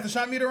 you got the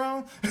shot meter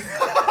on?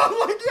 I'm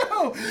like,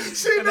 yo,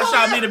 the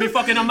shot meter be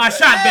fucking on my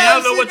shot, babe. I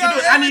don't know what you're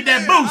doing. I need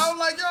that boost. I'm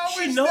like, yo,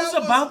 she knows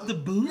about the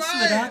boost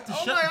without the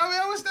shot. Like,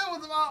 I wish that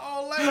was my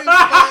old lady.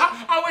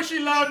 I wish she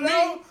loved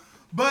me.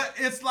 But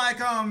it's like,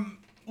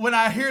 when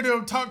I hear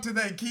them talk to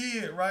that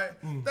kid, right?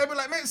 They be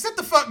like, man, sit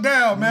the fuck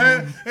down,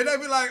 man. And they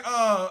be like,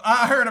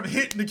 I heard him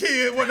hitting the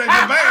kid when they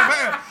did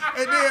bam.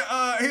 And then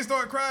he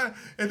started crying.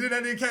 And then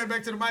that nigga came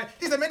back to the mic.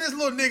 He said, man, this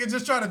little nigga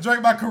just trying to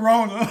drink my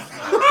Corona.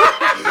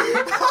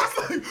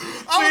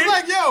 I was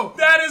like, yo.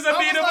 That is a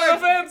beatable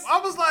offense. I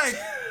was like,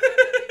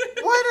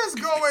 what is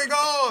going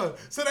on?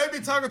 So they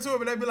be talking to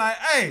him and they be like,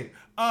 hey,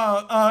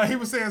 he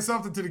was saying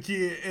something to the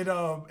kid, and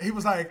he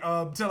was like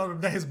telling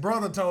him that his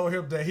brother told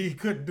him that he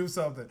couldn't do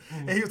something,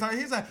 and he's like, who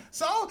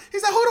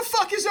the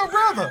fuck is your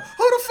brother?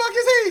 Who the fuck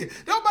is he?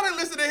 Nobody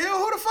listen to him.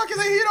 Who the fuck is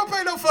he? He don't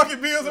pay no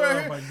fucking bills right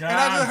here. My God. And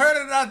I just heard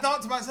it, and I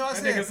thought to myself,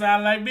 that nigga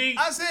sound like me.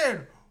 I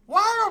said,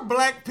 Why are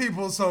black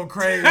people so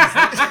crazy?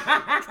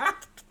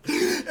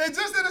 It's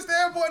just in the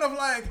standpoint of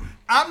like,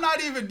 I'm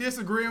not even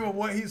disagreeing with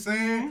what he's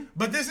saying,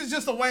 but this is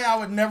just the way I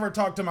would never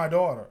talk to my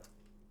daughter.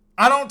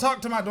 I don't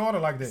talk to my daughter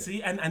like this.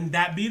 See, and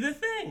that be the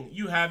thing.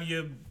 You have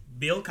your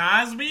Bill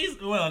Cosby's.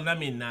 Well, I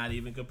mean, not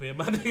even compare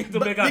my nigga to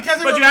Bill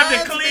Cosby. But you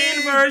have the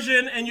clean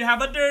version and you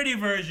have a dirty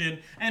version,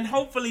 and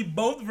hopefully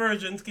both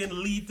versions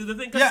can lead to the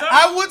thing. Yeah,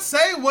 I would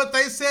say what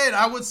they said.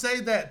 I would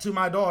say that to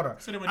my daughter.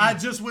 So I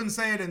just wouldn't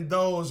say it in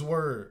those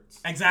words.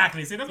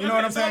 Exactly. See, that's You know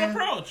what I'm saying?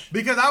 approach.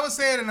 Because I would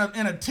say it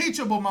in a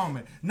teachable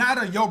moment,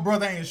 not a yo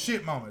brother ain't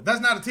shit moment. That's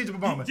not a teachable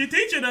moment. You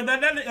teaching them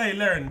that hey,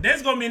 learn.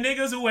 There's gonna be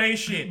niggas who ain't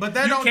shit. But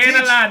they you don't can't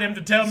teach, allow them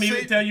to tell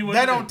you what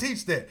they to don't do.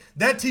 teach that.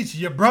 That teaches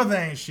your brother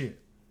ain't shit.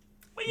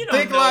 But you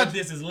don't know if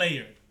this is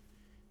layered.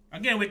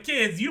 Again, with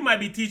kids, you might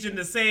be teaching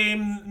the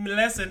same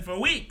lesson for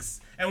weeks,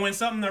 and when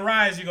something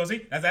arises, you go,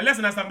 see, that's that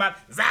lesson I'm talking about.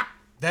 Zap.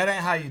 That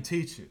ain't how you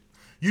teach it.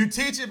 You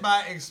teach it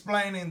by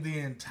explaining the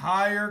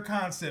entire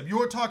concept.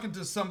 You're talking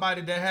to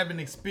somebody that haven't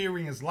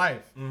experienced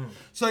life.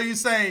 So you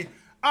say,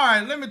 all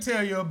right, let me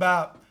tell you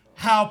about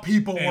how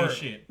people work.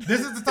 Shit. This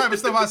is the type of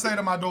stuff I say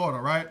to my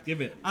daughter, right? Give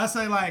it. I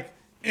say, like,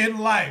 in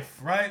life,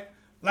 right?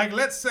 Like,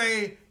 let's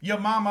say your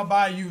mama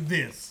buy you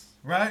this,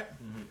 right?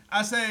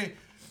 I say,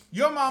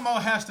 your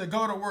mama has to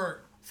go to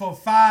work for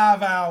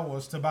 5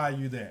 hours to buy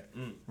you that,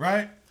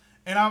 right?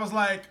 And I was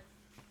like,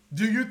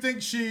 do you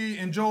think she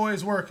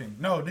enjoys working?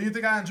 No. Do you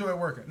think I enjoy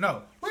working?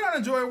 No. We don't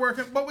enjoy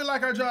working, but we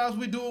like our jobs.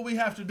 We do what we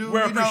have to do.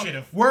 We're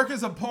appreciative. Work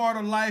is a part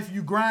of life.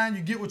 You grind,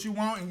 you get what you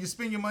want, and you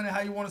spend your money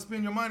how you want to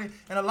spend your money.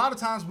 And a lot of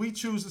times we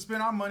choose to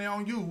spend our money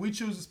on you. We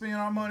choose to spend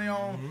our money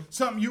on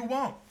something you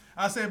want.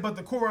 I said, but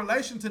the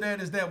correlation to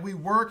that is that we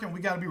work and we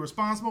got to be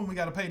responsible and we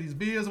got to pay these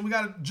bills and we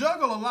got to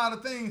juggle a lot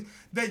of things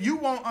that you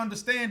won't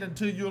understand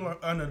until you're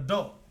an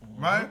adult.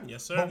 Right?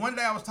 Yes, sir. But one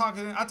day I was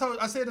talking,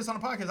 I said this on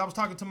the podcast, I was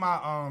talking to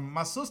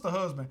my sister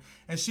husband,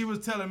 and he was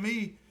telling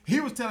me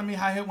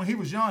how when he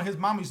was young, his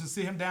mama used to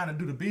sit him down and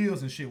do the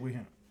bills and shit with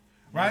him.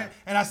 Right?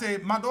 And I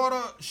said, my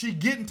daughter, she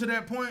getting to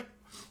that point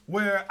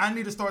where I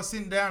need to start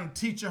sitting down and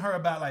teaching her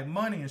about like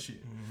money and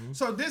shit.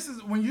 So this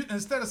is when you,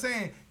 instead of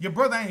saying your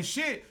brother ain't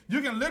shit,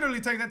 you can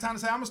literally take that time to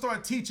say, I'm gonna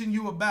start teaching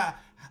you about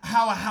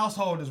how a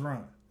household is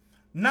run.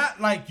 Not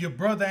like your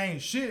brother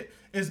ain't shit.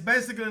 It's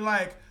basically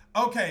like,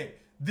 okay,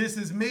 this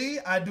is me.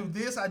 I do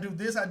this. I do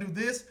this. I do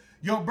this.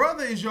 Your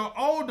brother is your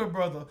older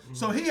brother,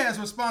 so he has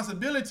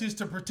responsibilities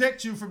to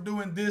protect you from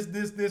doing this,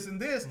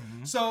 and this.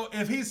 So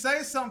if he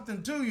says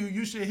something to you,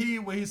 you should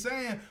hear what he's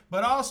saying,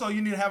 but also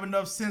you need to have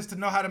enough sense to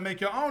know how to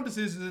make your own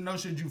decisions and know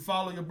should you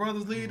follow your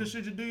brother's lead or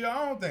should you do your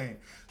own thing.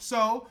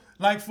 So,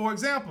 like for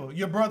example,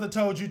 your brother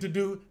told you to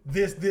do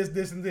this,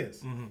 and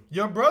this.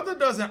 Your brother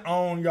doesn't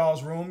own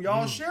y'all's room.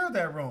 Y'all share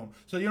that room.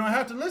 So you don't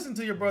have to listen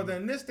to your brother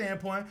in this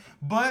standpoint,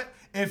 but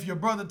if your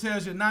brother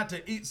tells you not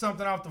to eat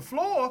something off the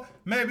floor,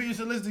 maybe you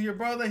should listen to your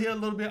brother. He's a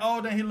little bit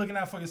older and he's looking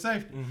out for your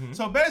safety.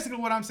 So basically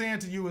what I'm saying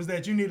to you is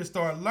that you need to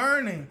start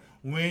learning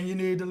when you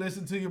need to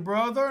listen to your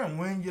brother and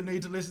when you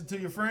need to listen to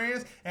your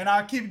friends. And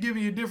I'll keep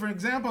giving you different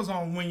examples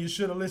on when you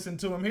should have listened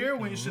to him here,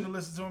 when you should have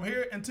listened to him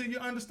here, until you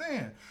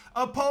understand.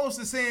 Opposed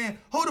to saying,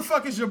 who the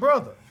fuck is your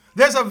brother?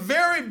 There's a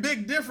very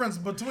big difference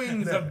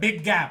between There's a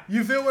big gap.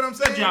 You feel what I'm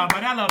saying? Good job,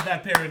 man. I love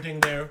that parenting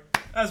there.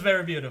 That's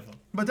very beautiful.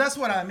 But that's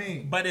what I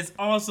mean. But it's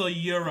also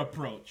your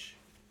approach.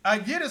 I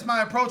get it's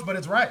my approach, but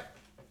it's right.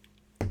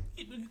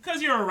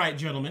 Because you're a right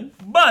gentleman.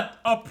 But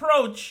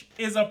approach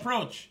is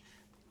approach.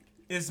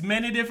 There's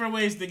many different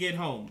ways to get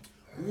home.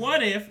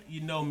 What if,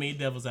 you know me,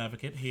 devil's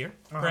advocate here,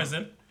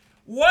 present.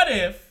 What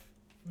if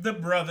the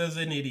brother's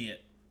an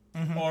idiot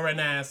or an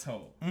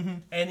asshole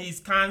and he's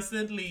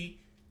constantly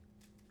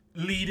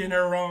leading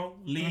her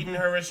wrong, leading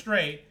her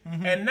astray,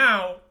 and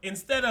now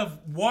instead of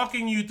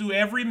walking you through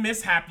every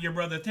mishap your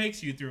brother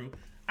takes you through,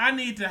 I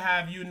need to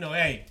have you know,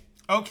 hey.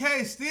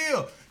 Okay,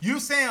 still, you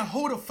saying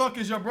who the fuck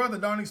is your brother?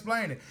 Don't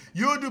explain it.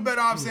 You'll do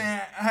better off saying,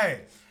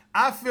 hey,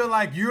 I feel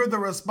like you're the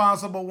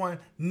responsible one.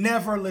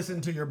 Never listen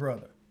to your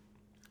brother.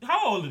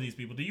 How old are these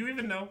people? Do you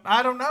even know?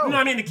 I don't know. No,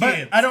 I mean the But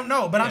kids. I don't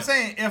know. But I'm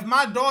saying if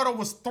my daughter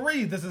was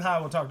 3, this is how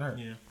I would talk to her.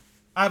 Yeah.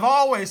 I've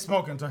always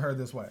spoken to her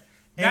this way.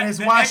 And it's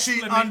why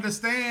she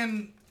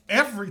understands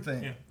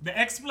everything. Yeah. The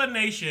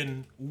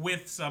explanation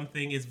with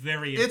something is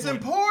very important. It's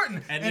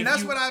important. And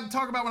that's you, what I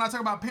talk about when I talk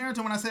about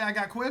parenting, when I say I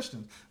got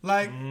questions.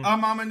 Like, our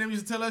mama and them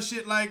used to tell us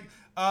shit like,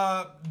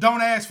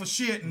 don't ask for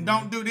shit and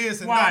don't do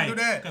this and why? don't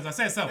do that. Because I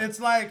said so. It's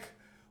like,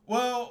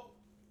 well,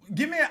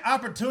 give me an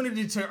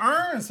opportunity to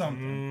earn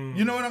something.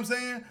 You know what I'm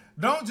saying?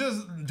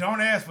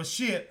 Don't ask for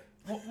shit.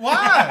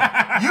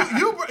 Why?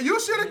 you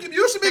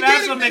should be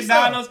getting some this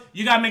McDonald's. stuff.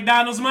 You got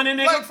McDonald's money,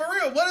 nigga? Like, for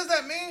real, what does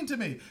that mean to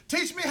me?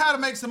 Teach me how to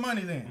make some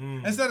money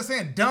then. Instead of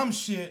saying dumb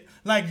shit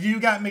like you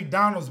got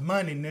McDonald's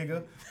money,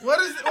 nigga. What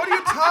are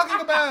you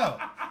talking about?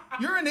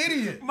 You're an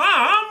idiot.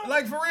 Mom!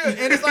 Like, for real.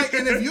 And it's like,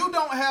 and if you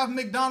don't have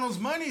McDonald's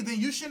money, then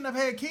you shouldn't have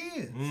had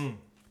kids.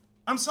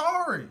 I'm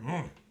sorry.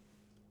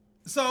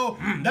 So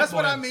that's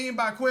what I mean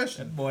by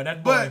question.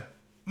 That boy. But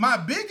my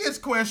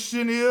biggest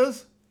question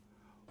is,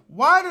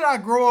 why did I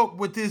grow up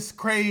with this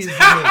crazy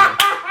nigga?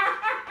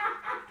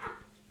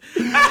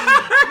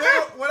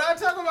 Nigga, when I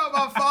talk about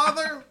my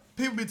father,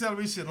 people be telling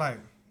me shit like,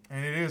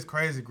 and it is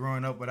crazy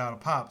growing up without a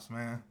pops,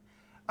 man.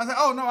 I said,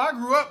 oh no, I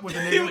grew up with the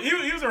nigga.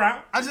 he was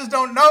around. I just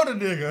don't know the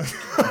nigga.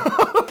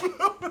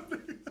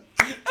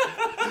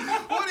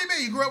 What do you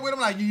mean? You grew up with him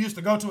like you used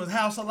to go to his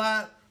house a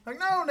lot? Like,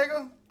 no,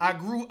 nigga. I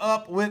grew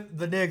up with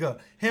the nigga.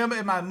 Him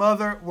and my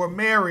mother were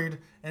married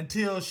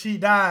until she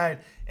died,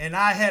 and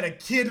I had a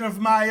kid of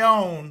my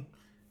own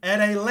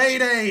at a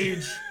late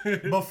age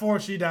before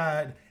she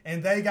died,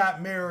 and they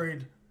got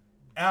married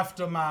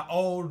after my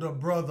older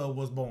brother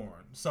was born.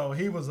 So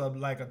he was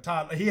like a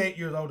toddler. He 8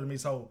 years older than me,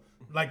 so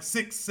like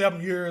 6, 7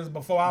 years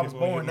before I was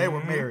born, they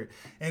were married.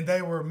 And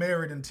they were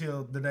married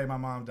until the day my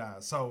mom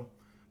died. So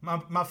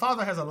my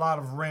father has a lot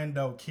of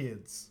rando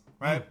kids,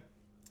 right?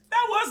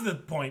 That was the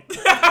point. Of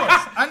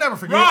course. I never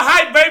forget. Raw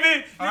hype,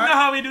 baby. You right. know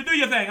how we do. Do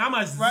your thing. I'm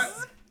a... Right.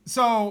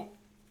 So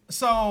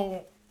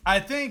I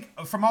think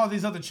from all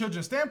these other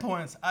children's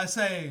standpoints, I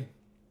say,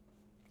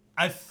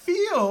 I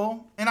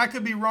feel, and I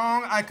could be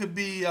wrong, I could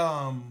be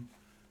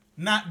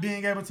not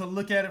being able to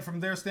look at it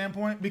from their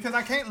standpoint, because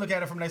I can't look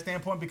at it from their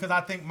standpoint because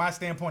I think my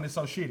standpoint is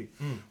so shitty.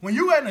 When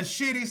you at a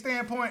shitty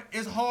standpoint,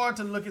 it's hard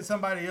to look at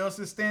somebody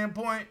else's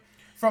standpoint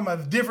from a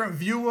different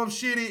view of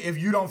shitty if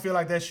you don't feel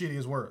like that shitty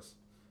is worse.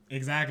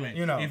 Exactly.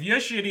 You know. If you're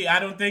shitty, I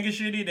don't think it's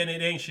shitty, then it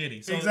ain't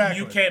shitty. So Exactly.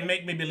 you can't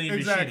make me believe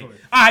Exactly. it's shitty.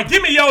 All right,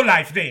 give me your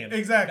life then.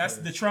 Exactly. That's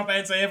the Trump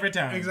answer every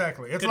time.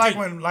 Exactly. It's Continue.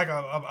 like when like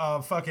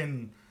a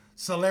fucking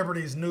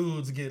celebrity's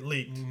nudes get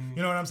leaked.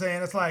 You know what I'm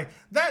saying? It's like,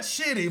 that's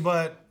shitty,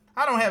 but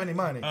I don't have any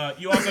money.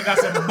 You also got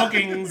some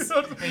bookings,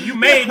 and you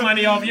made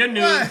money off your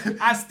news. Right.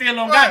 I still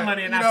don't got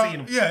money, and I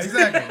seen them. Yeah,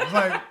 exactly. It's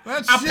like,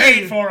 that's I shitty.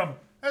 paid for them.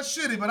 That's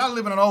shitty, but I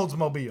live in an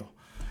Oldsmobile.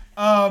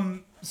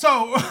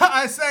 So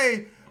I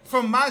say,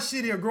 from my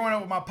shitty of growing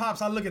up with my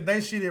pops, I look at they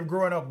shitty of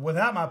growing up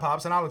without my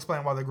pops, and I'll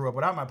explain why they grew up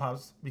without my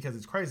pops, because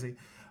it's crazy,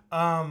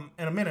 in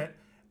a minute.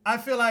 I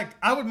feel like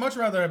I would much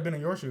rather have been in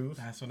your shoes.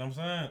 That's what I'm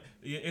saying.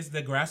 It's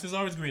the grass is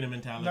always greener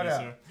mentality, No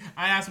doubt. sir.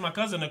 I asked my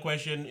cousin a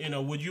question,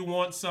 would you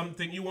want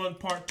something, you want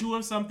part 2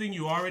 of something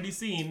you already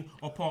seen,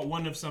 or part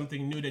 1 of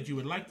something new that you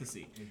would like to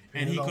see?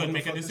 And he on couldn't what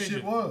make the a fuck the decision.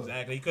 shit was.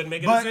 Exactly. He couldn't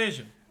make a But-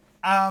 decision.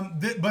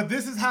 But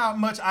this is how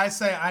much I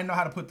say I know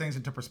how to put things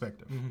into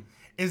perspective.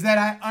 Is that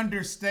I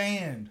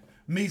understand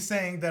me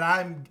saying that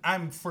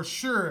I'm for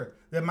sure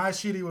that my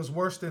shitty was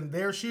worse than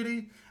their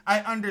shitty.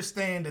 I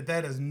understand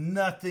that is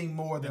nothing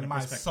more than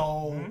my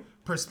sole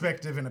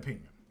perspective and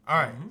opinion. All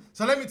right.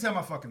 So let me tell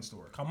my fucking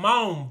story. Come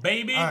on,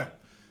 baby. All right.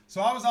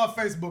 So I was off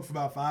Facebook for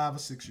about 5 or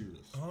 6 years.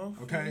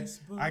 Okay.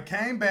 Facebook. I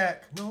came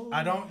back. No.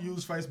 I don't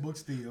use Facebook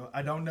still.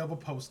 I don't never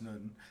post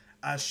nothing.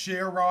 I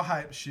share raw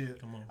hype shit.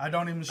 Come on. I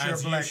don't even share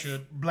As you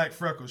should. black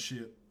freckle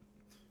shit.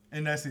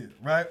 And that's it,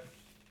 right?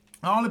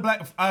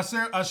 I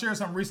shared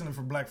something recently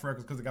for Black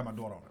Freckles because it got my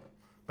daughter on it.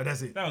 But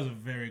that's it. That was a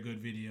very good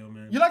video,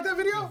 man. You like that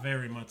video?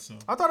 Very much so.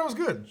 I thought it was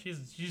good.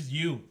 She's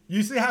you.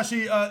 You see how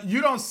she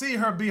you don't see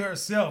her be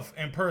herself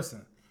in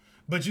person.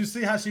 But you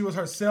see how she was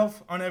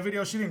herself on that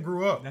video? She didn't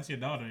grow up. That's your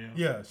daughter, yeah.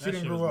 Yeah, she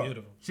didn't grow up.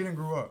 Beautiful. She didn't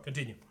grow up.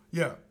 Continue.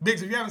 Yeah.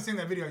 Biggs, if you haven't seen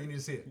that video, you need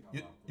to see it.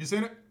 You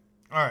seen it?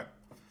 All right.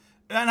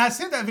 And I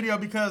sent that video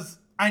because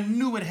I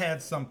knew it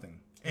had something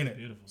in it.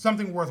 Beautiful.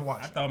 Something worth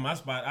watching. I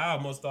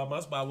almost thought my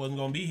spot wasn't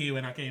going to be here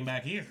when I came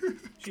back here.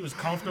 She was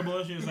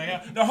comfortable. She was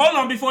like, no, hold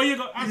on before you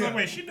go. I was like,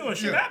 wait, she doing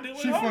shit I do.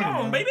 She Hold funny,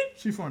 on, man. baby.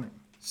 She funny.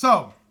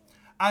 So,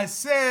 I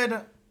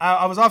said,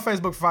 I was off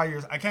Facebook for 5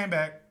 years. I came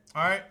back,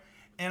 all right?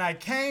 And I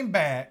came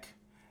back,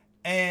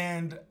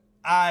 and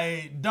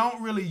I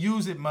don't really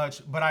use it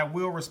much, but I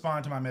will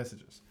respond to my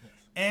messages. Yes.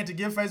 And to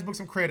give Facebook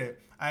some credit,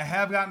 I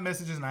have gotten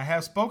messages, and I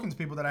have spoken to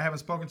people that I haven't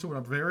spoken to in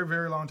a very,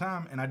 very long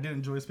time, and I did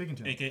enjoy speaking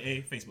to them.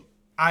 AKA Facebook.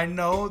 I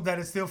know that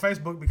it's still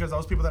Facebook because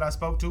those people that I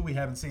spoke to, we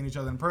haven't seen each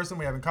other in person,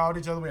 we haven't called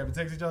each other, we haven't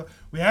texted each other,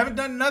 we haven't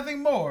done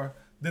nothing more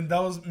than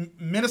those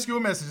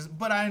minuscule messages,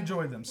 but I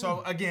enjoy them.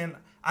 So again,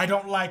 I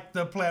don't like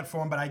the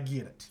platform, but I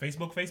get it.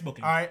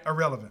 Facebooking. All right,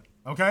 irrelevant,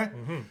 okay?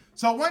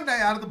 So one day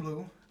out of the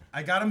blue,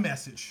 I got a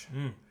message,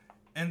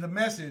 and the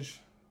message,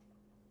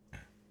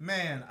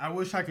 man, I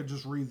wish I could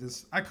just read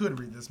this. I could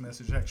read this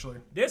message, actually.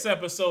 This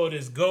episode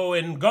is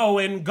going.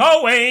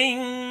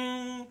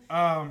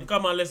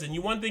 Come on, listen.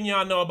 One thing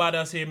y'all know about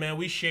us here, man,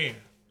 we share.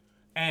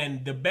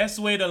 And the best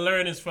way to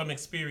learn is from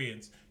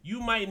experience. You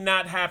might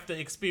not have to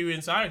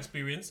experience our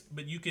experience,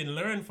 but you can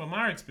learn from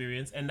our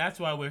experience, and that's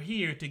why we're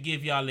here to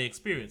give y'all the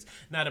experience.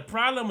 Now, the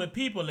problem with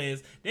people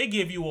is they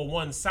give you a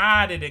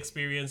one-sided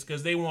experience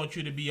because they want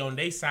you to be on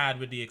their side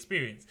with the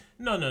experience.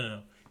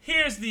 No.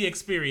 Here's the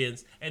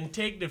experience, and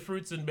take the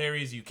fruits and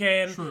berries you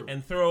can,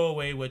 and throw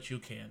away what you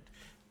can't.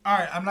 All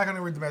right, I'm not going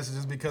to read the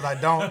messages because I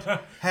don't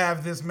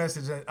have this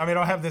I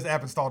don't have this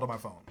app installed on my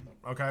phone,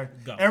 okay?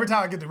 Go. Every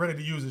time I get ready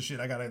to use this shit,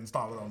 I got to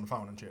install it on the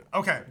phone and shit.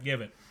 Okay.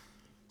 Give it.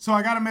 So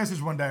I got a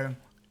message one day,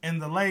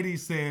 and the lady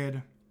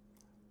said,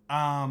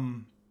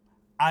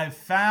 I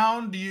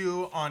found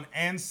you on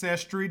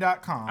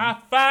Ancestry.com.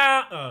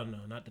 Oh, no,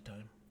 not the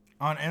time.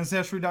 On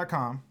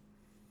Ancestry.com,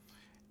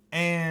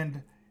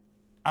 and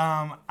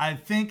I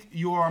think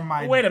you are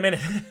my... Wait a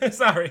minute.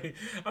 Sorry.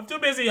 I'm too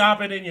busy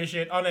hopping in your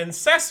shit on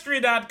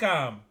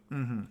Ancestry.com.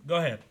 Go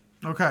ahead.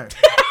 Okay.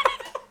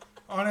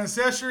 On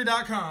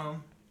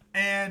Ancestry.com,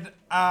 and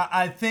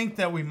I think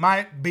that we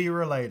might be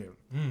related.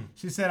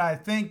 She said, I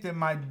think that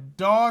my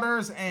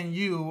daughters and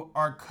you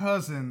are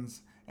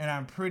cousins, and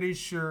I'm pretty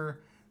sure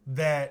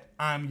that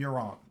I'm your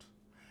aunt.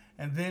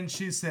 And then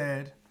she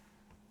said,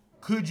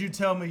 could you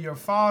tell me your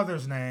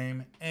father's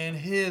name and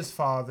his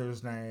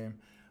father's name,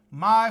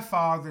 my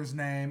father's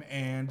name,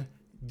 and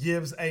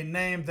gives a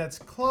name that's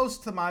close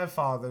to my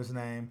father's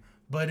name,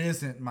 but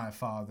isn't my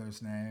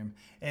father's name,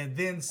 and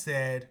then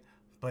said,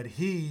 but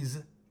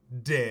he's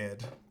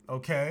dead,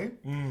 okay?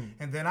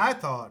 And then I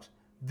thought,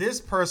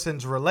 this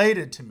person's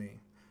related to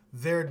me.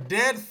 Their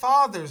dead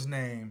father's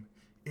name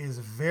is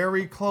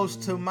very close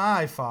to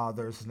my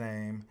father's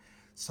name,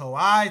 so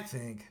I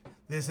think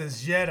this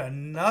is yet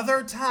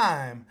another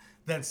time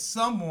that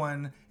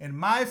someone in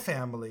my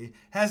family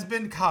has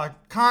been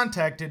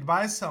contacted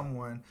by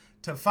someone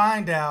to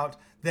find out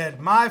that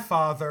my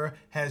father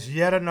has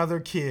yet another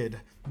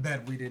kid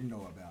that we didn't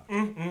know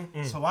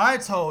about. So I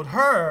told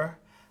her,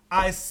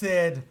 I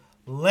said,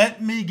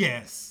 let me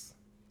guess,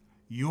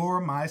 you're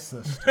my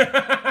sister.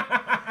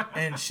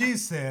 And she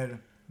said,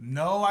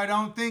 no, I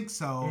don't think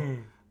so.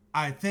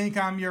 I think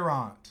I'm your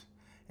aunt.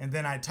 And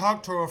then I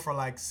talked to her for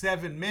like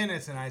 7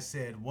 minutes and I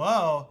said,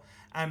 well,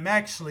 I'm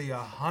actually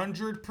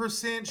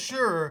 100%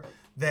 sure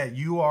that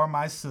you are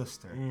my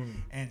sister.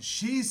 And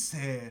she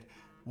said,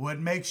 what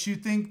makes you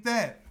think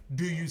that?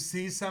 Do you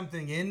see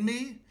something in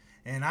me?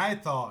 And I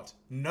thought,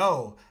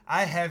 no,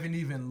 I haven't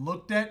even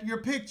looked at your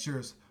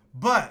pictures,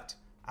 but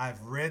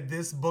I've read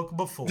this book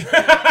before.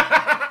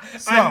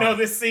 I know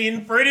this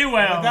scene pretty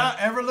well. Without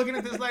ever looking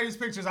at this lady's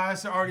pictures, I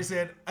already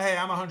said, hey,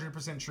 I'm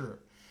 100% sure.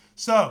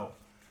 So,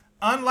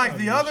 unlike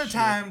the other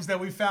times that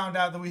we found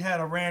out that we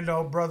had a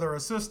rando brother or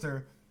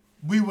sister,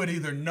 we would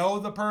either know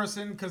the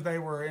person because they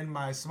were in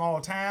my small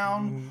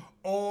town,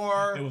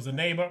 or it was a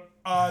neighbor.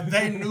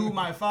 they knew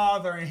my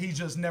father and he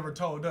just never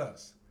told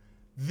us.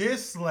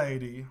 This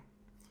lady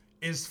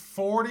is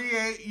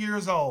 48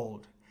 years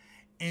old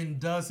and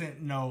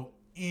doesn't know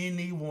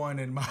anyone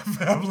in my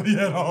family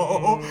at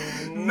all.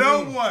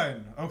 No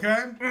one,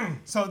 okay?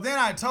 So then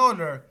I told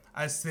her,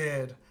 I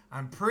said,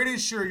 I'm pretty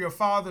sure your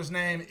father's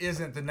name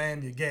isn't the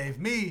name you gave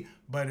me,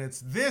 but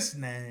it's this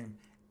name,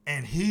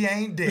 and he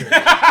ain't dead.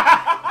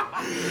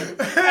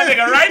 That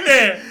nigga right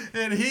there.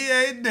 And he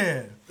ain't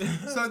dead.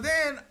 So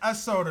then I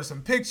showed her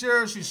some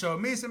pictures. She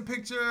showed me some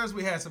pictures.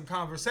 We had some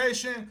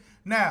conversation.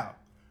 Now,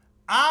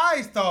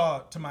 I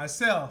thought to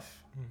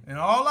myself, in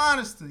all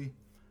honesty,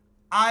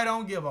 I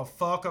don't give a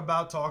fuck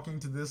about talking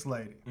to this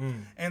lady.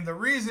 And the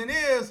reason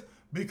is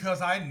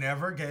because I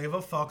never gave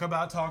a fuck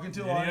about talking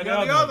to all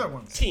the other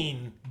ones.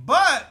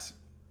 But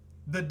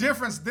the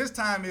difference this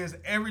time is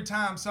every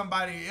time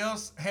somebody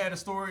else had a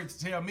story to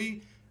tell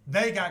me,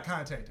 they got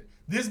contacted.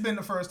 This has been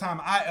the first time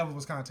I ever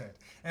was contacted.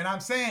 And I'm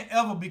saying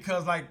ever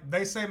because, like,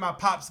 they say my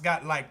pops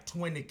got, like,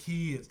 20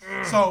 kids.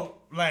 So,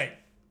 like,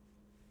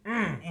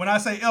 when I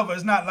say ever,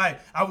 it's not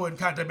like I wouldn't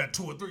contact about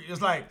 2 or 3.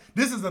 It's like,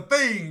 this is a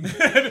thing.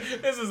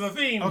 This is a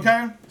theme.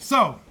 Okay?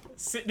 So.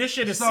 This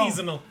shit is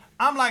seasonal.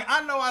 I'm like,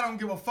 I know I don't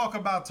give a fuck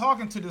about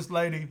talking to this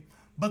lady,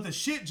 but the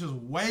shit just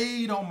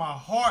weighed on my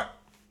heart,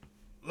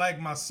 like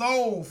my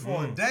soul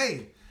for a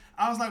day.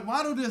 I was like,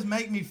 why do this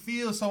make me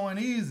feel so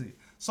uneasy?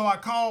 So I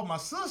called my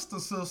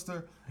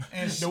sister,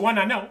 and the one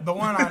I know. The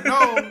one I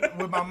know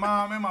with my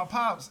mom and my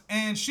pops,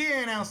 and she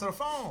ain't answer the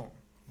phone.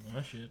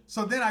 Oh, shit.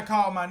 So then I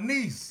called my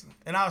niece,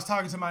 and I was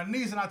talking to my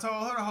niece, and I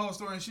told her the whole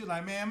story, and she was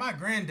like, man, my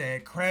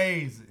granddad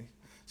crazy.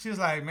 She was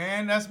like,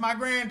 man, that's my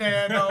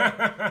granddad,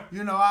 though.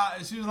 You know,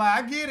 she was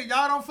like, I get it.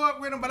 Y'all don't fuck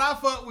with him, but I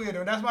fuck with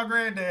him. That's my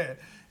granddad.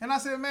 And I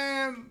said,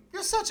 man,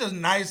 you're such a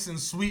nice and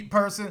sweet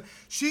person.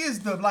 She is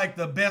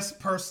the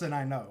best person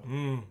I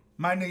know.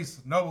 My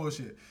niece, no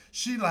bullshit.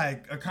 She,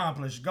 like,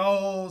 accomplished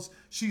goals.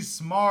 She's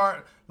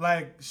smart.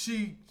 Like, That's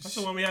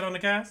the one we had on the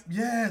cast?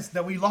 Yes,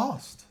 that we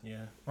lost.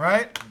 Yeah.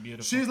 Right?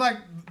 Beautiful. She's like,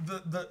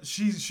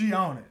 she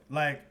on it.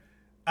 Like,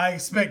 I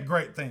expect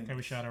great things. Can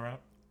we shout her out?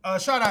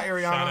 Shout out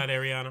Ariana. Shout out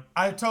Ariana.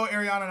 I told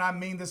Ariana, and I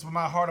mean this with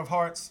my heart of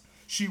hearts,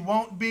 she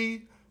won't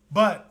be,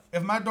 but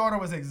if my daughter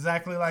was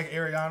exactly like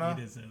Ariana,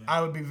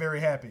 I would be very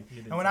happy.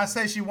 And when I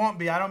say she won't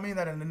be, I don't mean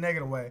that in a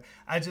negative way.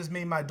 I just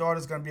mean my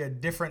daughter's going to be a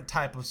different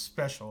type of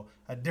special,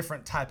 a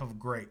different type of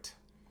great.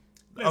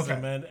 Listen,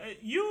 man,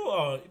 you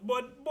are,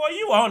 boy,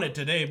 you on it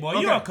today, boy.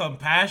 You are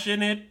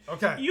compassionate.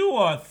 Okay. You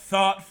are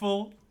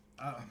thoughtful.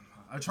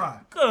 I try.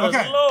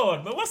 Good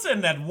Lord, but what's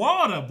in that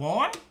water,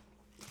 boy?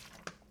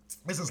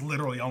 This is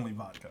literally only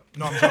vodka.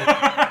 No, I'm joking.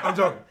 I'm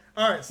joking.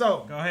 All right,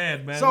 so. Go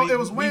ahead, man. So it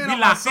was weighing on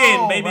my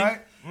soul, baby.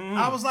 Right?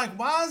 I was like,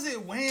 why is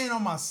it weighing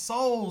on my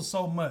soul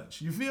so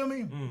much? You feel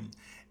me?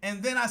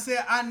 And then I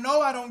said, I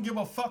know I don't give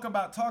a fuck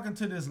about talking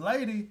to this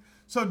lady,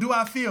 so do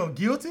I feel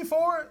guilty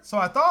for it? So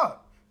I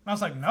thought. And I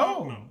was like,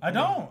 no, I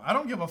don't. I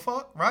don't give a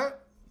fuck, right?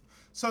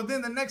 So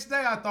then the next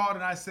day I thought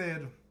and I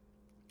said,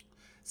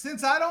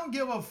 since I don't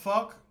give a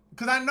fuck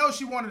because I know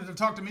she wanted to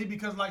talk to me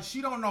because like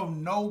she don't know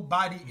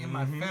nobody in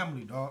my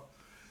family, dog.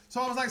 So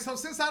I was like, so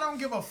since I don't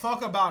give a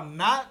fuck about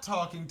not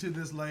talking to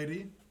this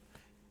lady,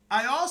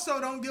 I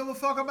also don't give a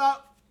fuck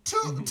about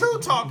to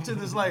talk to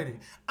this lady.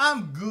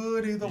 I'm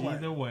good either way.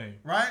 Either way.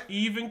 Right?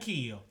 Even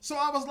keel. So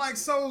I was like,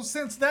 so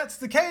since that's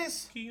the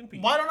case, Key and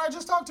peele. why don't I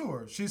just talk to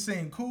her? She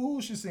seemed cool.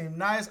 She seemed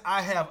nice.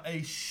 I have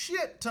a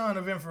shit ton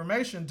of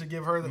information to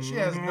give her that she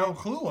has no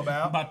clue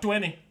about. About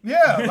 20.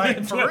 Yeah,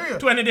 like for real.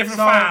 20 different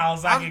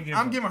files I can give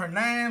I'm her. giving her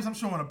names. I'm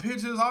showing her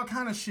pictures, all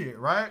kind of shit,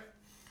 right?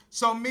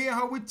 So me and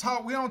her, we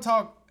talk. We don't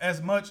talk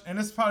as much, and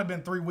it's probably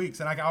been 3 weeks,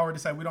 and I can already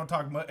say we don't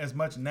talk as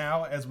much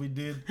now as we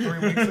did 3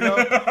 weeks ago.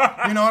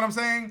 You know what I'm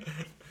saying?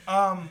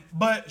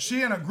 But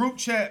she in a group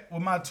chat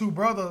with my two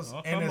brothers,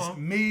 and it's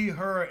me,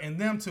 her, and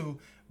them two.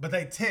 But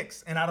they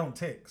text, and I don't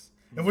text.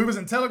 If we was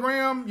in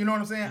Telegram, you know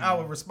what I'm saying, I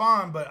would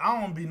respond, but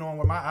I don't be knowing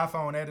where my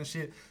iPhone at and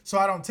shit, so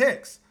I don't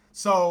text.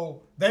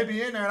 So they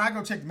be in there, and I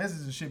go check the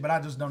messages and shit, but I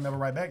just don't never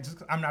write back. Just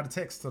 'cause I'm not a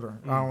texter.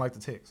 I don't like to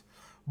text.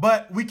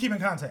 But we keep in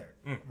contact,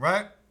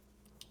 right?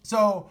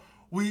 So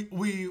we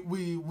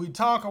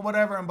talk or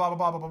whatever and blah, blah,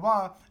 blah, blah, blah,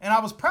 blah. And I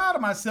was proud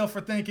of myself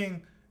for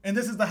thinking, and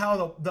this is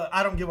how the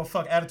I don't give a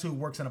fuck attitude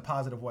works in a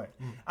positive way.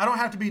 I don't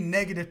have to be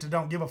negative to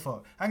don't give a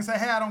fuck. I can say,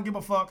 hey, I don't give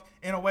a fuck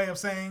in a way of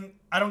saying,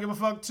 I don't give a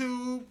fuck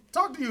to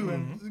talk to you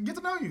and get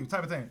to know you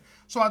type of thing.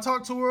 So I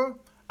talked to her.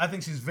 I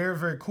think she's very,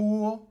 very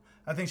cool.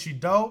 I think she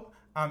dope.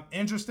 I'm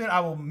interested.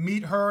 I will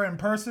meet her in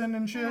person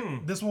and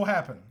shit. This will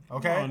happen,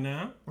 okay? Come on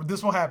now.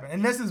 This will happen.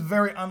 And this is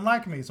very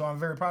unlike me, so I'm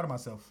very proud of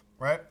myself,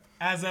 right?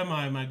 As am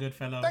I, my good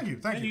fellow. Thank you.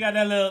 And you got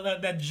that little,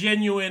 that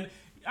genuine,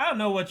 I don't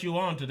know what you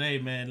on today,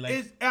 man.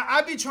 Like,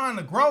 I be trying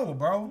to grow,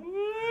 bro.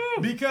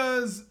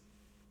 Because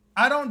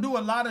I don't do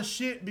a lot of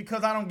shit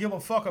because I don't give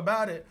a fuck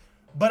about it.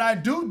 But I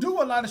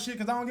do a lot of shit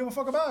because I don't give a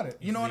fuck about it.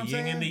 You know what I'm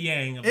saying? The yin and the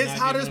yang. Of it's not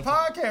how giving this a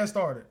fuck. podcast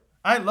started.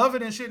 I love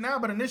it and shit now,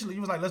 but initially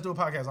you was like, let's do a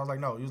podcast. I was like,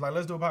 no. You was like,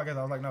 let's do a podcast.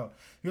 I was like, no.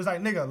 He was like,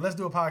 nigga, let's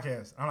do a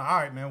podcast. I'm like, all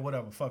right, man,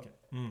 whatever, fuck it.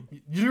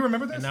 You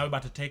remember this? And now we're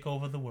about to take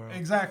over the world.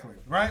 Exactly,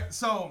 right?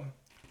 So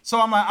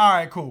I'm like, all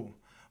right, cool.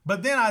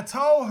 But then I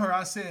told her,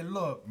 I said,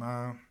 look,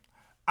 man,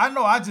 I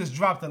know I just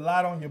dropped a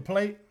lot on your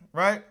plate,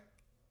 right?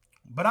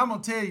 But I'm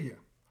going to tell you,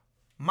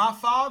 my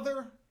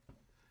father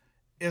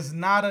is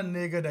not a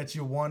nigga that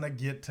you want to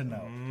get to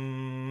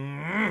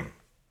know.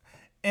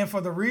 And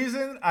for the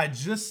reason I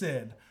just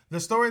said, the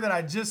story that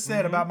I just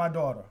said about my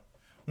daughter,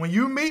 when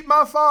you meet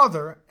my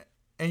father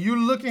and you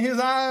look in his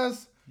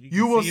eyes,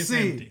 you will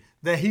see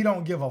that he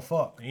don't give a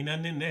fuck. Ain't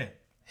nothing in there.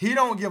 He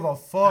don't give a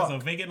fuck.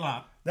 That's a vacant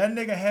lot. That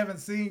nigga haven't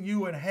seen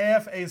you in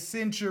half a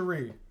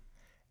century.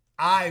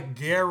 I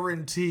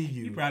guarantee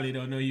you. He probably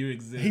don't know you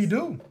exist. He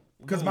do.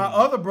 Because my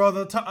other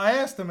brother, I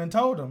asked him and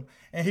told him.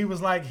 And he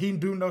was like, he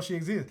do know she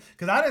exists.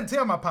 Because I didn't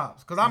tell my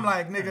pops. Because I'm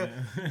like, nigga,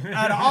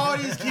 out of all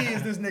these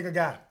kids this nigga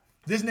got,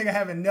 this nigga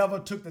haven't never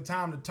took the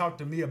time to talk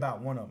to me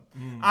about one of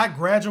them. I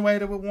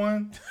graduated with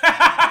one.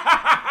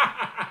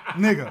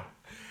 Nigga.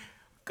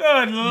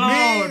 Good Me,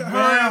 Lord, her,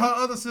 man. and her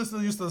other sister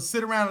used to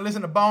sit around and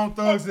listen to Bone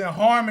Thugs and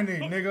Harmony,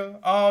 nigga,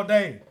 all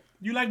day.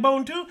 You like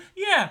bone too?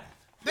 Yeah.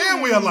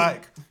 Then we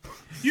alike.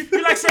 You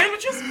like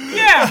sandwiches?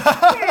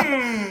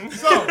 Yeah.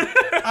 So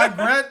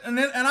and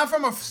I'm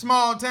from a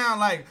small town.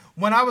 Like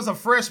when I was a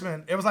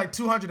freshman, it was like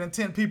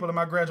 210 people in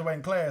my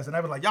graduating class, and they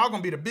was like, "Y'all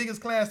gonna be the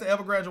biggest class to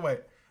ever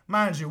graduate."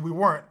 Mind you, we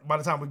weren't by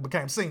the time we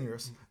became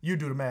seniors. You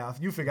do the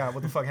math. You figure out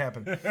what the fuck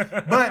happened.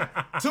 But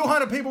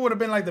 200 people would have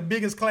been like the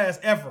biggest class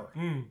ever,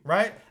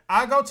 right?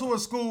 I go to a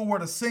school where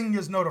the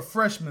seniors know the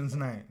freshmen's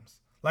names.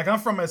 Like I'm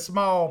from a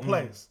small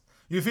place.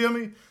 You feel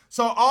me?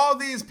 So all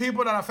these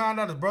people that I found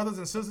out as brothers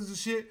and sisters and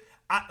shit,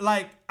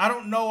 I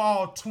don't know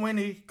all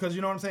 20 because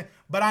you know what I'm saying,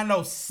 but I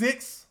know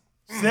 6,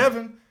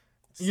 7.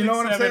 You know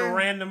what I'm saying?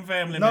 Random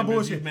family No members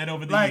bullshit. you've met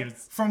over the like,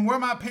 years. From where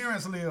my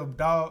parents live,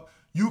 dog,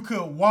 you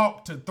could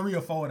walk to 3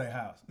 or 4 of their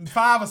house,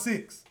 5 or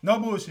 6. No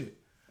bullshit.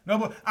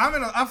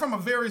 I'm from a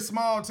very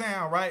small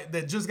town, right?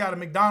 That just got a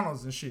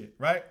McDonald's and shit,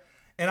 right?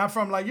 And I'm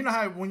from like, you know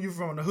how when you're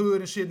from the hood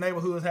and shit,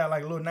 neighborhoods have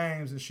like little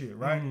names and shit,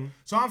 right?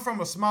 So I'm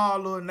from a small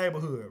little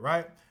neighborhood,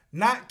 right?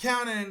 Not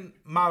counting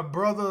my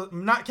brother,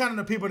 not counting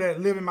the people that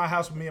live in my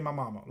house with me and my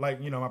mama,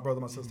 like, you know, my brother,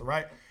 my sister,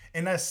 right?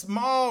 In that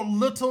small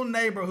little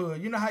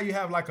neighborhood, you know how you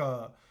have like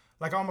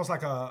almost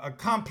like a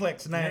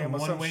complex name or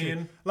some shit,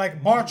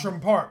 like Bartram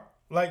Park.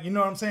 Like, you know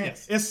what I'm saying?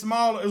 Yes. It's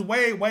small. It's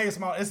way, way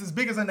small. It's as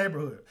big as a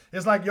neighborhood.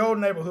 It's like your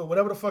neighborhood,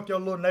 whatever the fuck your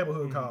little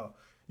neighborhood called.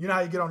 You know how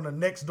you get on the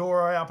next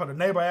door app or the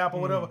neighbor app or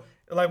whatever?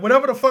 Like,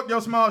 whatever the fuck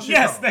your small shit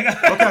Yes, called.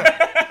 nigga.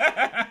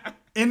 Okay.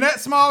 In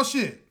that small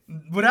shit,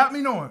 without me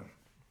knowing,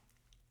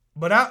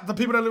 without the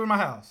people that live in my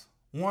house.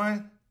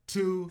 1,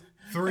 2,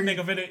 3.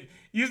 Nigga,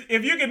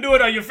 if you can do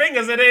it on your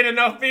fingers, it ain't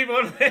enough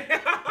people.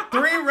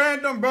 3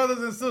 random brothers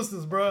and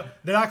sisters, bro,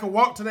 that I could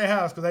walk to their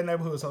house because their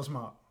neighborhood is so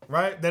small,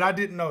 right? That I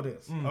didn't know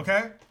this,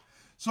 okay?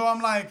 So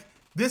I'm like,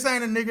 this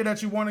ain't a nigga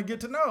that you want to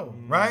get to know,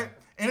 right?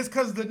 And it's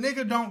because the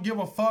nigga don't give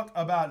a fuck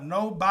about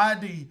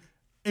nobody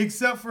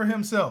except for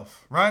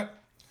himself, right?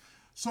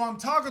 So I'm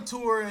talking to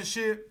her and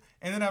shit,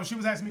 And then she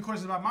was asking me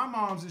questions about my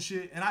moms and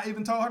shit. And I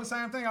even told her the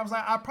same thing. I was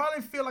like, I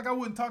probably feel like I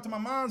wouldn't talk to my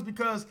moms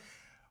because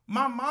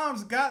my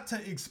mom's got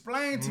to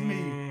explain to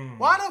me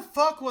why the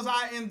fuck was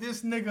I in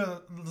this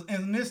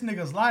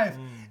nigga's life,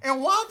 and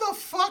why the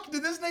fuck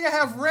did this nigga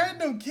have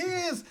random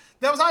kids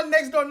that was our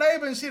next door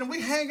neighbor and shit, and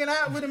we hanging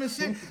out with him and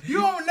shit.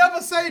 You don't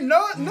never say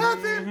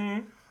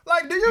nothing.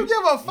 Like, do you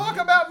give a fuck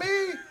about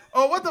me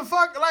or what the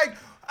fuck? Like,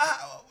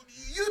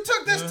 you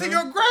took this to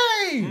your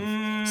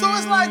grave, so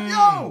it's like,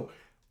 yo,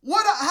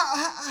 what?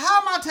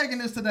 How am I taking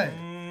this today?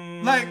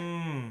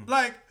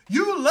 Like.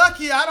 You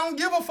lucky I don't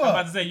give a fuck. I'm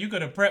about to say, you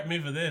could have prepped me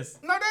for this.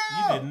 No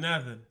doubt. You did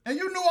nothing. And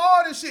you knew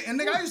all this shit. And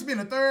nigga, I used to be in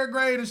the 3rd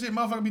grade and shit.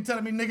 Motherfucker be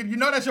telling me, nigga, you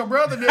know that's your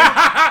brother,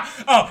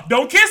 nigga. Oh,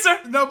 don't kiss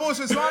her. No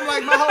bullshit. So I'm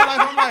like, my whole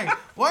life, I'm like,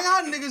 why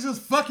y'all niggas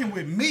just fucking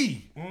with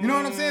me? You know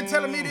what I'm saying?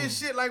 Telling me this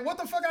shit. Like, what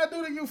the fuck I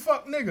do to you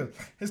fuck niggas?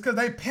 It's because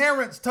they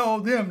parents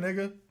told them,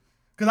 nigga.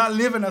 Because I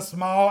live in a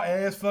small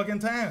ass fucking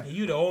town.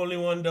 You the only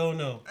one don't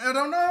know. I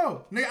don't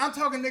know. Nigga, I'm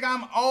talking, nigga,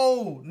 I'm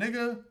old,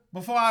 nigga.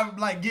 Before I,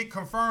 like, get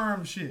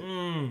confirmed shit.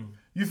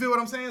 You feel what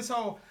I'm saying?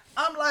 So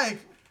I'm like,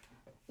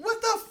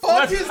 what the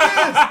fuck is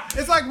this?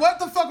 It's like, what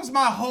the fuck was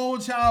my whole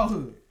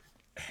childhood?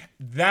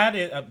 That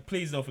is,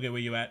 please don't forget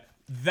where you at.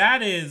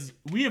 That is,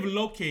 we have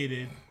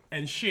located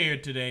and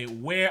shared today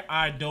where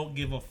our don't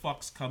give a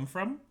fucks come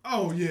from.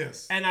 Oh,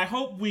 yes. And I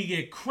hope we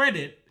get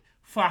credit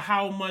for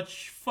how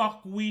much fuck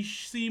we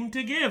seem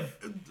to give.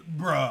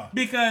 Bruh.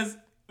 Because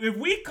if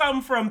we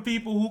come from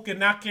people who can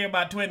not care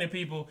about 20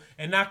 people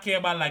and not care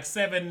about like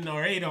 7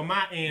 or 8 on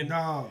my end.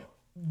 No.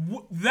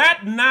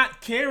 That not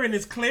caring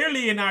is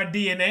clearly in our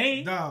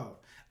DNA. No.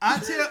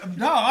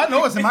 I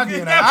know it's in my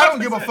DNA. I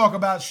don't give a fuck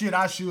about shit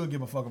I should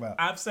give a fuck about.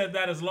 I've said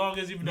that as long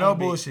as you've known No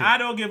me. bullshit. I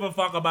don't give a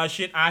fuck about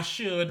shit I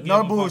should give No a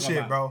fuck bullshit,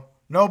 about. bro.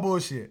 No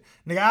bullshit.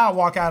 Nigga, I'll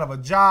walk out of a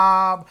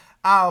job.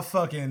 I'll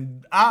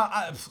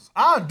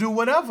do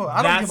whatever.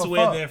 I don't give a fuck. That's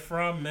where they're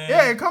from, man.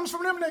 Yeah, it comes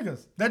from them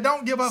niggas that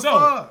don't give a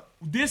fuck.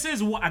 This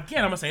is what,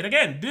 again, I'm gonna say it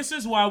again. This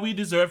is why we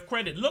deserve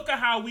credit. Look at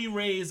how we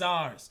raise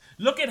ours.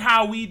 Look at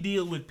how we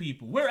deal with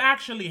people. We're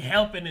actually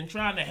helping and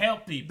trying to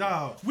help people.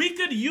 Dog. We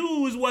could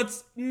use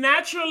what's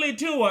naturally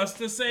to us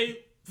to say,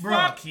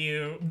 fuck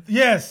you.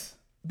 Yes.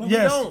 But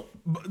yes. we don't.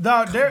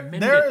 Dog,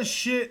 there is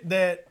shit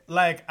that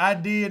like I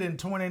did in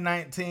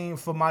 2019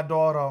 for my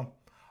daughter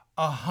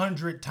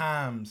 100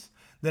 times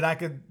that I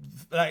could,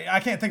 like, I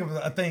can't think of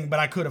a thing, but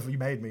I could if you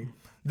made me,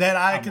 that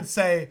I could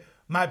say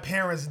my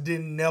parents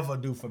didn't never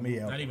do for me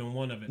ever. Not even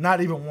one of it.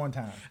 Not even one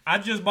time. I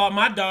just bought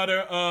my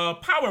daughter a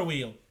Power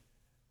Wheel.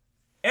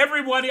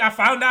 Everybody, I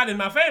found out in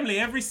my family,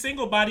 every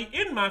single body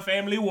in my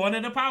family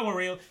wanted a Power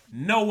Wheel.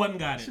 No one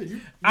got it. Shit,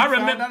 you I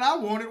found remember out I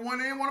wanted one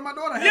and one of my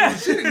daughter had one.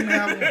 She didn't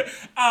have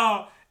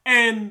one.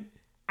 And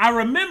I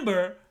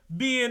remember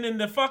being in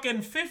the fucking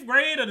 5th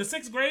grade or the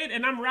 6th grade,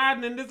 and I'm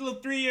riding in this little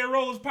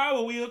 3-year-old's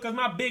Power Wheel because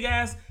my big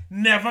ass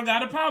never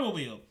got a Power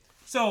Wheel.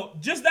 So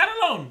just that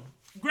alone,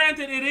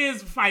 granted it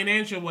is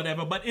financial,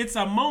 whatever, but it's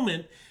a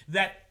moment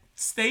that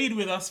stayed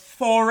with us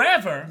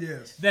forever.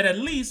 Yes. That at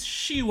least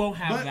she won't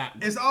have But that.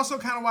 it's also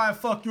kind of why it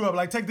fucked you up.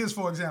 Like, take this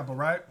for example,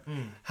 right?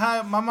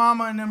 How my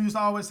mama and them used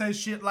to always say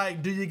shit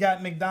like, do you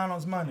got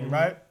McDonald's money,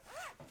 right?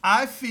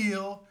 I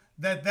feel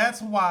that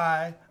that's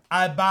why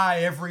I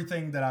buy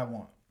everything that I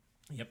want.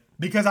 Yep.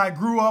 Because I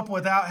grew up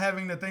without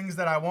having the things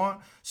that I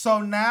want. So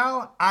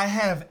now I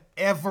have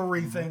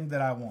everything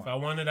that I want. If I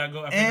wanted, I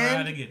figure out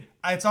how to get it.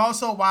 It's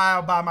also why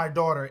I buy my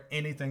daughter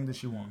anything that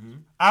she wants.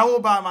 I will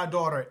buy my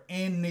daughter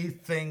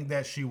anything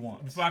that she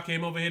wants. Before I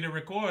came over here to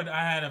record,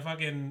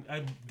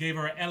 I gave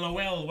her a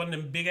LOL, one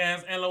of them big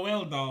ass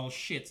LOL doll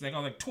shits. They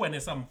got like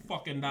 20-something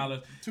fucking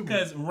dollars.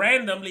 Because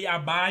randomly I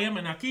buy them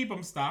and I keep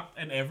them stocked.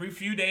 And every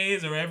few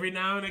days or every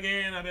now and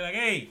again, I'll be like,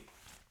 hey,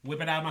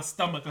 whip it out of my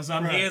stomach or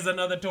something. Here's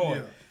another toy.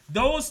 Yeah.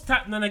 Those,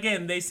 and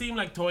again, they seem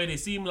like toy. They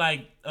seem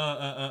like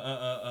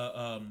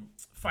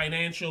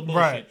financial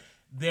bullshit. Right.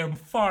 They're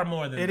far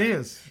more than that. It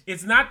is.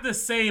 It's not the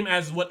same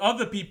as what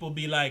other people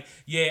be like,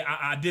 yeah,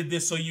 I did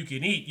this so you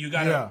can eat. You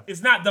gotta. Yeah.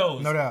 It's not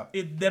those. No doubt.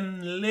 Them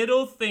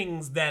little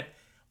things that,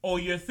 oh,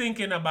 you're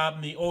thinking about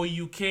me, oh,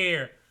 you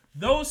care.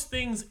 Those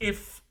things,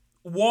 if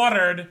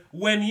watered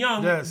when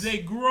young, they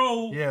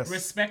grow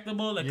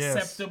respectable,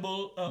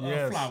 acceptable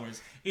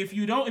flowers. If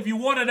you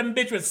water them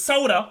bitch with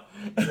soda,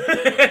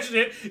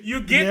 shit,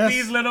 you get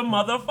these little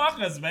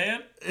motherfuckers,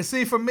 man.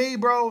 See, for me,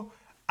 bro,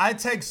 I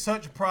take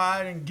such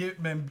pride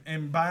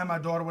in buying my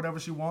daughter whatever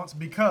she wants,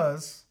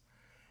 because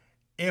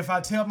if I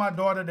tell my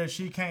daughter that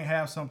she can't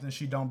have something,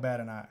 she don't bat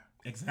an eye.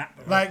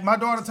 Exactly. Like, my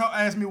daughter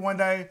asked me one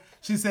day,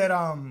 she said,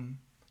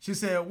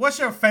 what's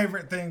your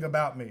favorite thing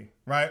about me,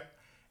 right?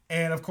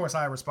 And of course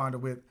I responded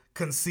with,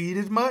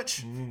 conceited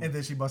much? And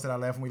then she busted out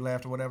laughing, we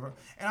laughed or whatever.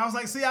 And I was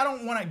like, see, I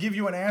don't want to give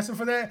you an answer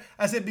for that.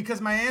 I said,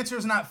 because my answer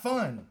is not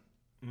fun.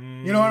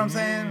 You know what I'm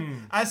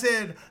saying? I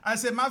said,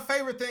 my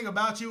favorite thing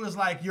about you is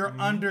like your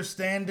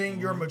understanding,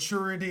 your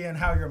maturity, and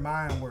how your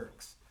mind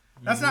works.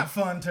 That's not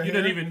fun to You hear.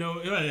 don't even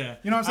know. Yeah.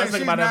 You know what I'm saying? She's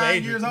thinking about other 9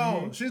 ages. years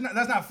old. She's not.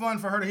 That's not fun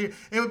for her to hear.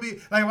 It would be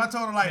like if I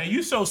told her like, Man,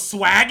 you so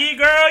swaggy,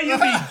 girl. You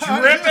be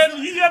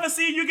dripping. You ever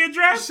see you get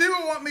dressed? she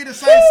would want me to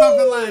say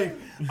something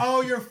like,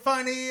 "Oh, you're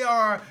funny,"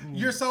 or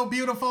 "You're so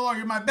beautiful," or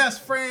 "You're my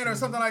best friend," or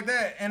something like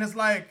that. And it's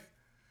like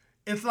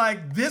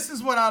this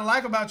is what I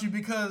like about you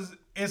because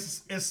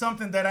it's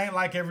something that ain't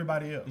like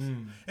everybody else.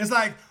 It's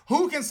like,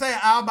 who can say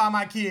I'll buy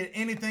my kid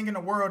anything in the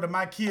world and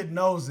my kid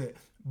knows it?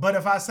 But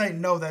if I say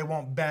no, they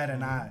won't bat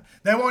an eye.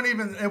 They won't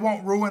even. It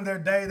won't ruin their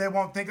day. They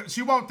won't think.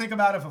 She won't think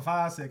about it for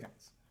 5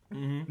 seconds.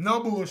 No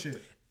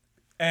bullshit.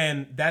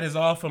 And that is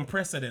all from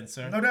precedent,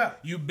 sir. No doubt.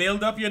 You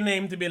build up your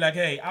name to be like,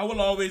 hey, I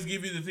will always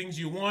give you the things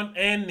you want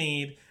and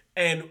need.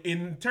 And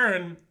in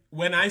turn,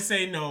 when I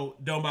say no,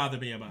 don't bother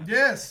me about it.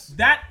 Yes.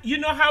 That, you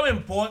know how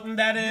important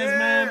that is,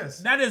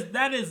 Yes. man?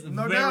 That is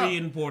No very doubt.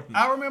 important.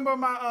 I remember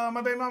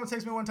my baby mama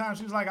texted me one time.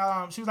 She was like,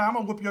 I'm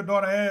gonna whoop your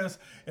daughter ass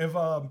if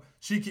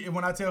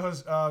when I tell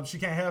her she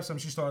can't have some.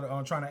 She started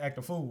trying to act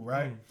a fool,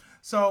 right?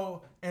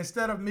 So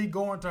instead of me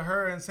going to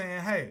her and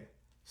saying, hey,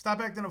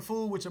 stop acting a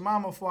fool with your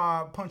mama before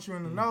I punch you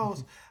in the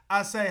nose,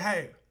 I say,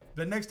 hey,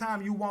 the next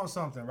time you want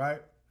something,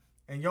 right,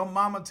 and your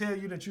mama tell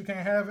you that you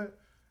can't have it.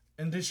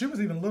 And then she was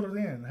even little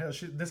then. Hell,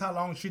 this how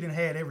long she didn't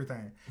had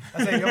everything.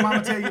 I said, your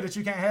mama tell you that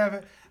you can't have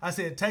it. I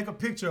said, take a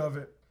picture of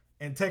it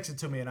and text it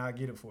to me and I'll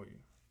get it for you.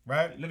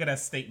 Right? Look at that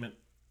statement.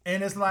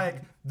 And it's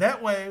like,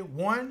 that way,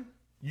 1,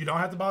 you don't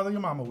have to bother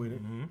your mama with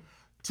it.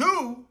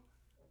 2,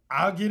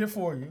 I'll get it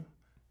for you.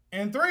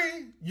 And 3,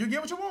 you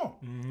get what you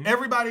want.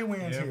 Everybody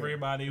wins here.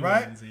 Everybody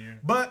right? wins here.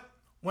 But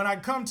when I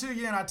come to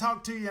you and I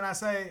talk to you and I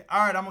say,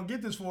 all right, I'm going to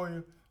get this for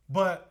you.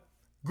 But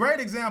great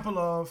example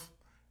of,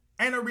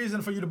 ain't no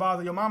reason for you to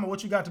bother your mama.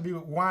 What you got to be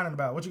whining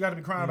about? What you got to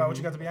be crying about? What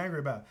you got to be angry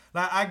about?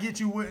 Like, I get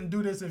you wouldn't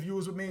do this if you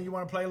was with me and you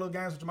want to play little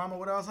games with your mama.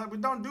 What else? Like,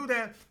 but don't do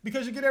that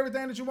because you get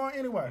everything that you want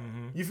anyway.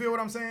 You feel what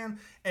I'm saying?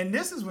 And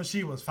this is when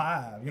she was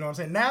 5. You know what I'm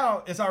saying?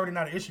 Now it's already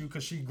not an issue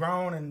because she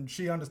grown and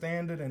she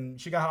understand it and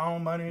she got her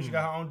own money and she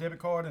got her own debit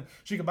card and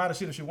she can buy the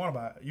shit if she want to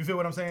buy it. You feel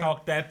what I'm saying?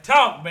 Talk that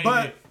talk, baby.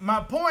 But my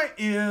point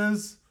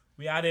is,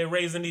 we out there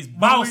raising these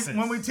bosses.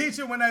 when we teach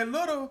it when they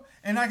little,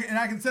 and I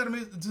can tell them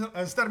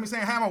instead of me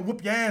saying, "Hey, I'm gonna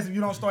whoop your ass if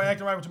you don't start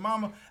acting right with your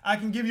mama," I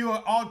can give you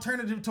an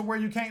alternative to where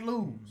you can't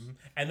lose.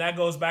 And that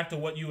goes back to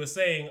what you were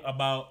saying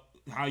about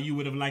how you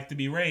would have liked to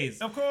be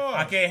raised. Of course.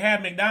 I can't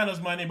have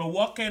McDonald's money, but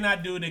what can I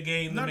do to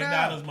gain the No doubt.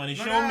 McDonald's money?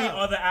 No Show me doubt.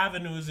 other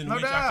avenues in No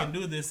which I doubt. can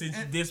do this since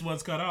this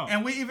one's cut off.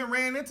 And we even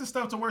ran into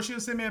stuff to where she'll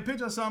send me a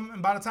picture of something,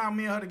 and by the time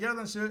me and her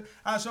together and shit,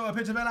 I'll show her a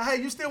picture of it like,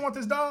 "Hey, you still want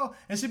this doll?"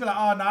 And she'll be like,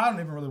 "Oh, no, I don't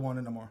even really want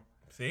it no more."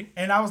 See?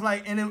 And I was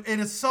like, and it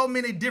is so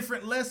many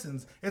different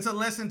lessons. It's a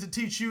lesson to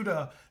teach you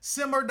to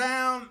simmer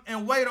down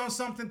and wait on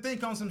something,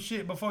 think on some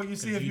shit before you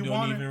see if you don't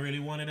want even it. really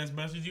want it as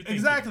much as you think.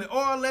 Exactly.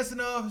 Or a lesson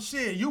of,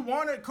 shit, you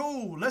want it?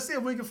 Cool. Let's see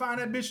if we can find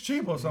that bitch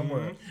cheaper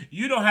somewhere.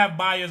 You don't have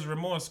buyer's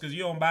remorse because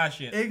you don't buy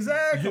shit.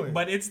 Exactly.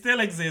 But it still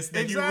exists.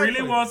 That Exactly. you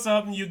really want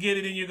something, you get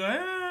it and you go,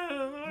 I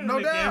don't No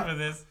really care doubt. for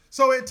this.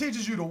 So it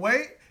teaches you to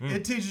wait.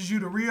 It teaches you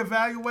to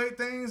reevaluate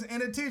things.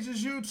 And it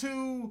teaches you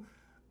to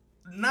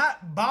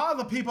not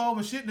bother people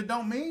over shit that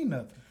don't mean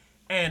nothing.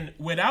 And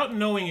without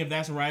knowing if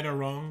that's right or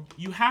wrong,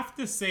 you have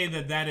to say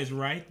that is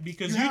right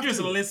because You you have just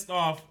to. list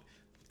off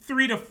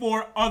 3 to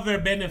 4 other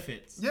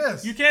benefits.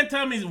 Yes. You can't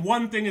tell me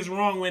one thing is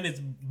wrong when it's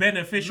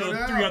beneficial No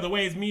doubt. 3 other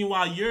ways.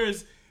 Meanwhile,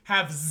 yours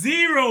have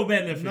 0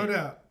 benefit. No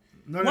doubt.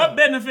 No What doubt.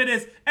 benefit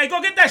is, hey,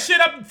 go get that shit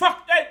up.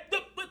 Fuck. Hey,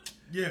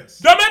 Yes.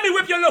 don't make me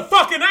whip your little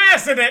fucking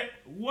ass in it.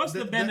 What's the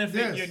Th- benefit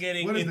yes. you're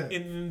getting What is that?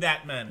 in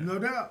that manner? No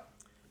doubt.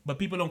 But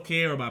people don't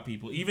care about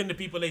people. Even the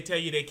people they tell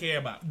you they care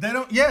about. They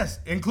don't, yes,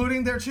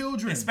 including their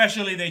children.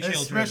 Especially their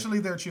children. Especially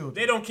their children.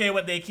 They don't care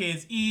what their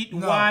kids eat,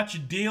 No.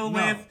 watch, deal No.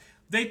 with.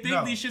 They think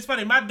No. these shit's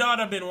funny. My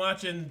daughter been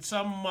watching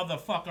some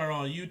motherfucker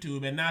on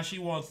YouTube, and now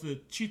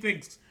she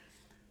thinks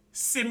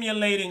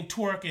simulating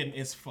twerking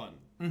is fun.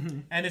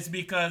 And it's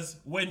because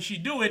when she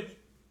do it,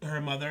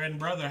 her mother and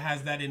brother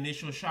has that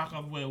initial shock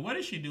of, well, what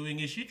is she doing?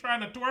 Is she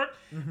trying to twerk?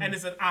 And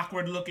it's an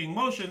awkward looking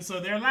motion, so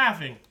they're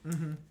laughing.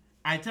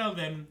 I tell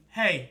them,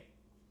 hey,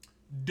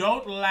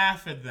 don't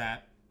laugh at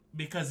that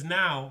because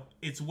now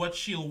it's what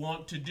she'll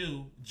want to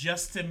do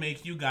just to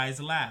make you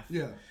guys laugh.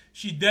 Yeah.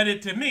 She did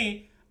it to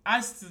me.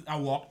 I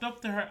walked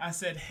up to her. I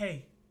said,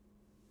 hey,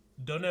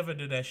 don't ever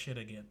do that shit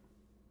again.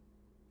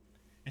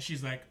 And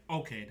she's like,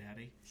 okay,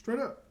 daddy. Straight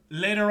up.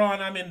 Later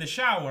on, I'm in the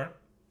shower.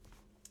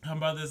 Her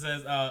mother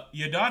says,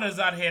 your daughter's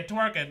out here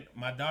twerking.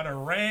 My daughter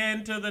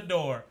ran to the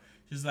door.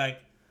 She's like,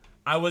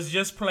 I was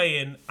just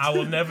playing. I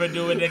will never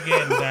do it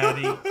again,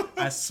 daddy.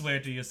 I swear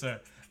to you, sir.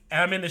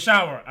 And I'm in the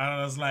shower. And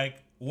I was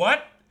like,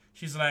 what?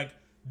 She's like,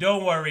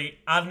 don't worry.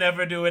 I'll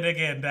never do it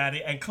again,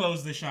 daddy. And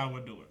close the shower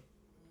door.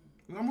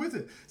 I'm with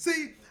it.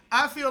 See,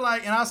 I feel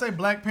like, and I'll say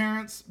black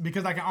parents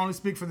because I can only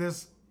speak for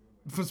this,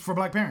 for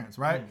black parents,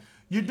 right?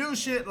 You do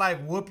shit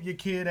like whoop your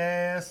kid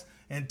ass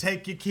and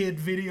take your kid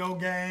video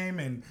game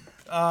and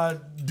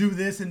do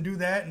this and do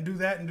that and do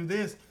that and do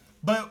this.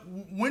 But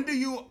when do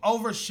you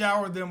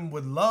overshower them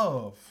with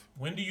love?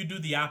 When do you do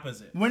the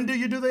opposite? When do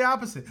you do the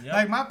opposite? Yep.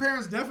 Like, my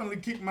parents definitely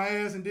kicked my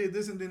ass and did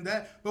this and did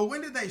that. But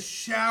when did they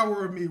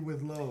shower me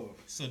with love?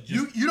 So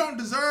just, You don't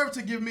deserve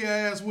to give me an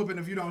ass whooping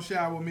if you don't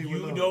shower me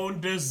with love. you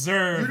don't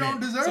deserve it. You don't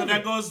deserve So it.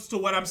 that goes to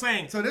what I'm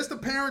saying. So this the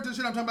parenting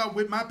shit I'm talking about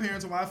with my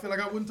parents and why I feel like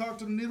I wouldn't talk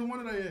to neither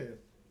one of their ass.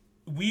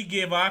 We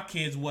give our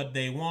kids what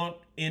they want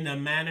in a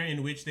manner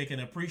in which they can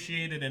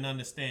appreciate it and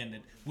understand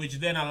it, which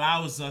then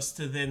allows us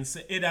to then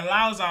say, it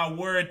allows our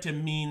word to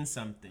mean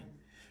something.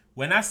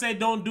 When I say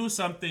don't do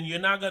something, you're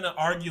not going to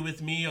argue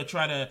with me or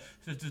try to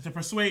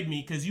persuade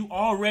me because you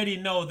already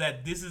know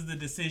that this is the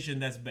decision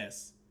that's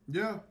best.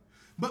 Yeah.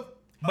 But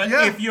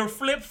yeah. If you're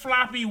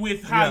flip-floppy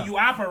with how you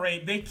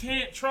operate, they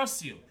can't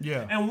trust you.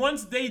 Yeah. And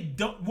once they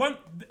don't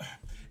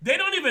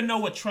even know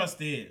what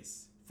trust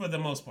is for the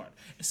most part.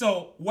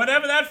 So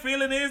whatever that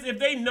feeling is, if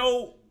they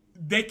know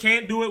they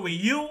can't do it with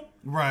you,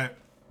 right.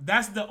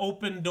 That's the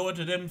open door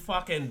to them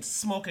fucking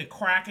smoking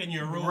crack in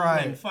your room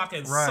and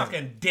fucking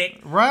sucking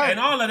dick and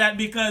all of that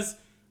because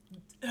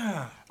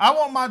I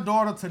want my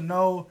daughter to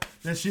know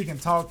that she can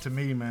talk to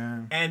me,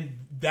 man. And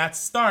that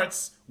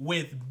starts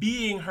with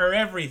being her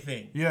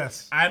everything.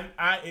 Yes.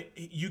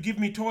 You give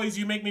me toys,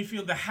 you make me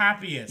feel the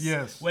happiest.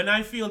 Yes. When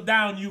I feel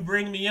down, you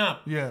bring me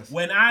up. Yes.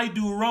 When I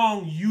do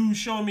wrong, you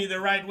show me the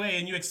right way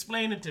and you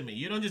explain it to me.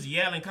 You don't just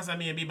yell and cuss at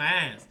me and beat my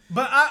ass.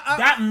 But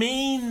that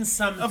means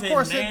something. Of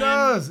course man. It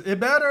does. It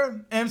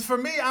better. And for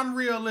me, I'm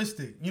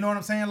realistic. You know what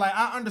I'm saying? Like,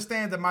 I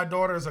understand that my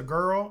daughter is a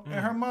girl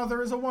and her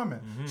mother is a woman.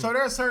 Mm-hmm. So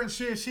there's certain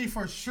shit she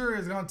for sure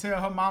is gonna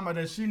tell her mama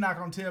that she's not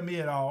gonna tell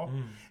me at all.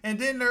 Mm. And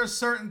then there's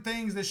certain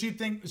things that she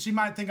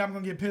might think I'm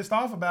gonna get pissed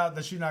off about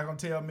that she's not gonna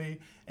tell me,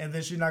 and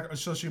then she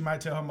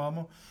might tell her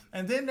mama.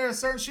 And then there's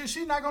certain shit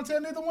she's not gonna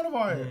tell neither one of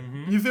our ass.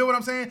 You feel what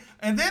I'm saying?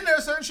 And then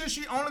there's certain shit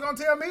she only gonna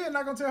tell me and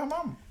not gonna tell her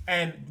mama.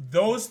 And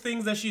those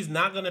things that she's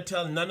not gonna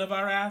tell none of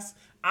our ass,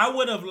 I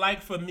would have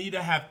liked for me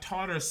to have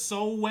taught her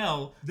so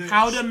well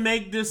how to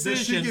make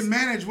decisions. That she can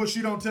manage what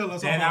she don't tell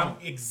us.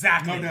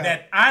 Exactly. No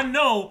that I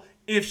know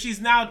if she's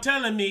now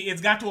telling me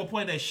it's got to a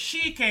point that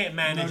she can't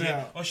manage it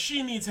or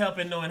she needs help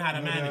in knowing how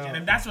to manage it.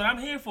 And that's what I'm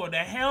here for, to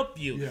help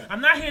you. Yeah.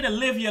 I'm not here to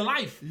live your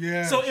life.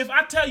 Yes. So if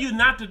I tell you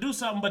not to do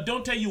something but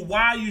don't tell you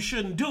why you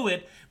shouldn't do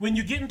it, when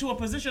you get into a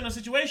position or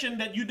situation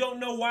that you don't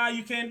know why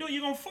you can't do it,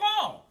 you're going to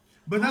fall.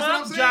 But that's what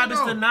I'm saying, job is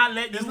to not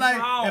let you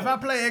fall. If I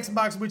play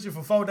Xbox with you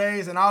for 4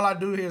 days and all I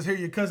do is hear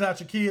you cuss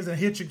out your kids and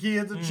hit your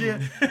kids and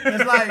shit,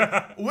 it's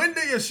like, when do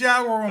you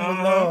shower them with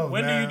love,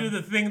 When man? do you do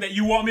the thing that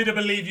you want me to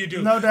believe you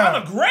do? No doubt.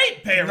 I'm a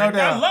great parent. No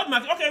doubt. I love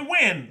my... Okay,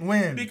 when?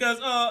 When? Because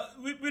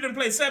we done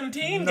played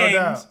 17 no games.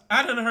 Doubt.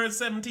 I done heard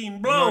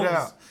 17 blows. No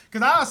doubt.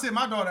 Because I'll sit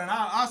my daughter and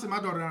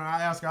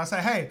I ask her, I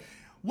say, hey,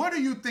 what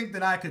do you think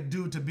that I could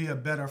do to be a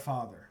better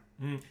father?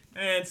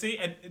 And see,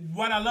 and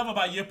what I love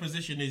about your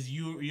position is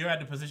you're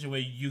at the position where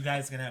you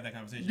guys can have that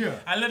conversation. Yeah.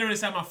 I literally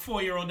sat my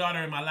 4-year-old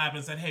daughter in my lap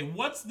and said, "Hey,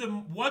 what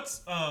do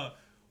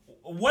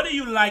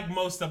you like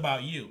most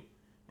about you?"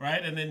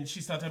 Right? And then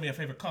she started telling me her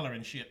favorite color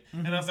and shit.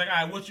 Mm-hmm. And I was like,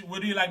 all right,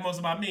 what do you like most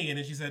about me? And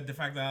then she said the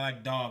fact that I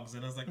like dogs.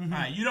 And I was like, all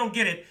right, you don't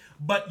get it,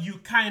 but you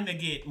kind of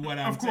get what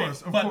I'm saying.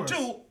 Of course. But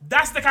two,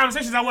 that's the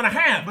conversations I want to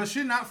have. But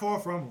she's not far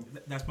from them.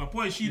 That's my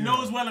point. She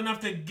knows well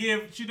enough to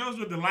give, she knows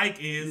what the like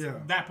is,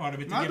 that part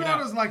of it. My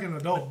daughter's like an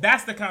adult. But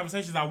that's the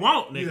conversations I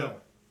want, nigga.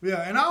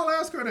 Yeah, and I'll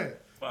ask her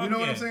that. Fuck you know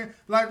what I'm saying?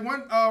 Like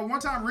one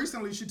time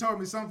recently, she told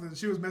me something.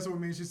 She was messing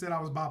with me and she said I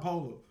was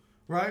bipolar.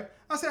 Right?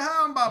 I said,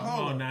 how I'm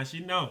bipolar? Oh, now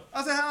she know.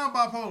 I said, how I'm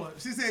bipolar?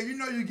 She said, you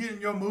know you get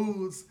in your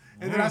moods.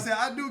 And then I said,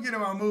 I do get in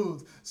my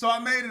moods. So I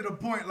made it a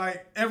point,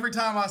 like, every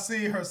time I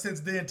see her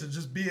since then to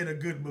just be in a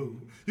good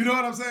mood. You know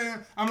what I'm saying?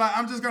 I'm like,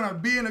 I'm just going to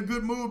be in a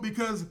good mood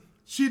because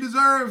she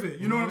deserves it.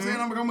 You know what I'm saying?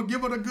 I'm going to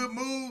give her a good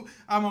mood.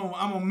 I'm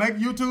gonna make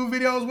YouTube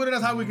videos with her.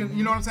 That's how we can,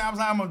 you know what I'm saying?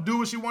 I'm going to do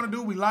what she want to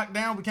do. We locked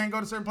down. We can't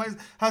go to certain places.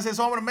 I said,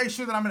 so I want to make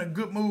sure that I'm in a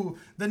good mood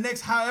the next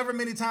however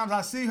many times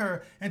I see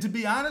her. And to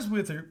be honest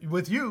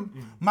with you,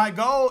 my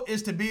goal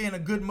is to be in a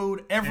good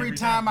mood every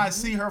time I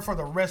see her for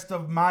the rest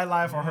of my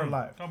life or her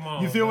life. Come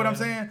on, you feel man. what I'm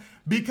saying?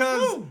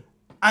 Because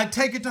I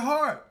take it to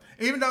heart.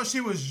 Even though she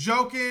was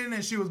joking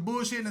and she was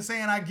bullshitting and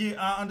saying,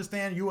 I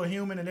understand you a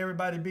human and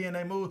everybody be in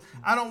their mood.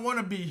 I don't want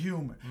to be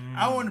human.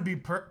 I want to be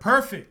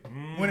perfect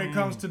when it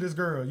comes to this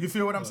girl. You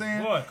feel what I'm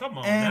saying? Boy, come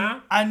on and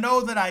now. I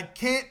know that I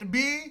can't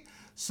be,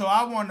 so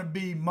I want to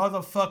be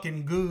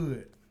motherfucking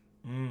good.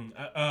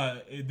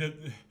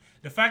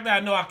 The fact that I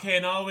know I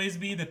can't always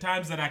be, the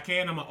times that I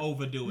can, I'm going to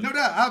overdo it. No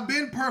doubt. I've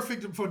been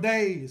perfect for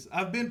days.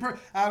 I've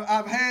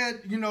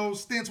had,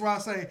 stints where I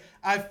say,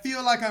 I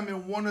feel like I'm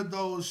in one of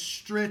those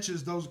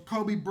stretches, those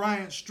Kobe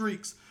Bryant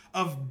streaks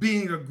of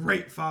being a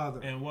great father.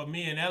 And what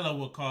me and Ella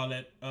would call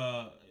it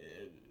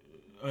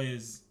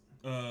is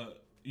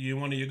you're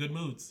in one of your good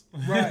moods.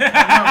 Right.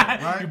 I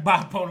know, right? You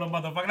bipolar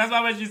motherfucker. That's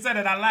why when she said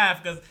it, I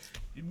laughed, because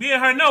me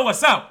and her know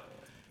what's up.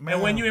 Man.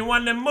 And when you in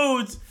one of them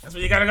moods, that's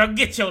when you gotta go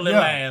get your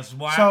little ass,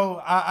 boy.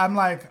 So I'm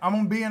like, I'm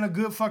gonna be in a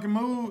good fucking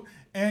mood,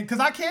 and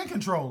because I can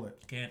control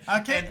it. Can't.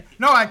 I can't.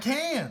 No, I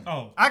can.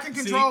 Oh, I can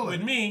control it.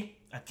 With me,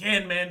 I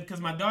can, man, because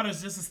my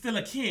daughter's just still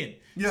a kid.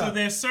 Yeah. So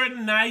there's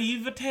certain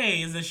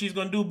naivetes that she's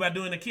going to do by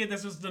doing a kid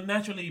that's just going to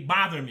naturally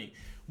bother me.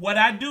 What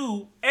I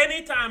do,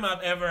 anytime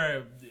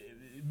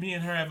me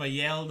and her ever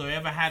yelled or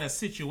ever had a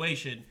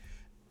situation,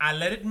 I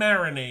let it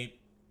marinate,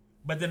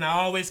 but then I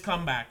always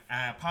come back.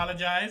 I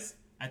apologize,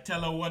 I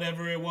tell her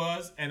whatever it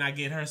was, and I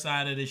get her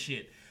side of the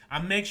shit. I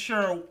make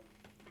sure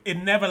it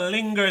never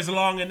lingers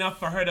long enough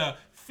for her to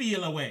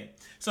feel away.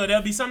 So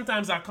there'll be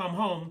sometimes I come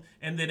home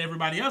and then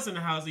everybody else in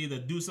the house either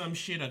do some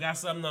shit or got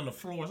something on the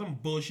floor, some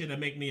bullshit that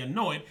make me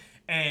annoyed.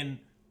 And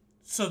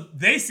so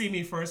they see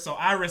me first, so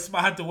I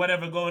respond to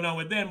whatever going on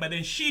with them. But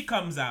then she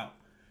comes out.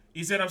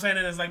 You see what I'm saying?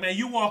 And it's like, man,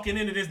 you walking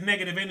into this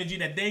negative energy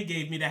that they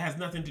gave me that has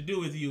nothing to do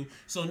with you.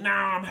 So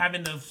now I'm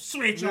having to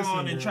switch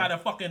on and try to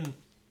fucking...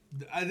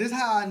 This is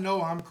how I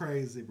know I'm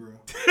crazy, bro.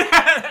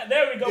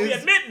 There we go. We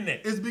admitting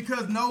it. It's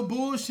because no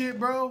bullshit,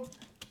 bro.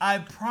 I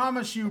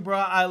promise you, bro,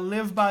 I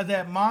live by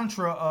that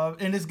mantra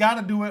of, and it's got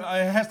to do with,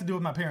 it has to do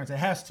with my parents. It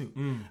has to.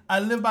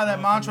 I live by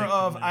that mantra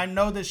of, I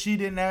know that she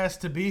didn't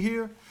ask to be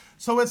here.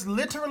 So it's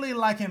literally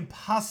like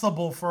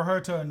impossible for her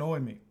to annoy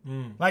me.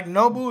 Like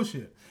no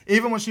bullshit.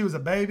 Even when she was a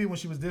baby, when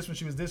she was this, when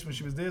she was this, when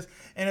she was this.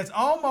 And it's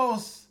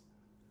almost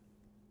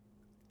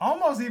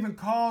even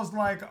caused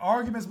like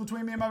arguments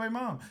between me and my baby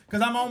mom.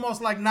 Because I'm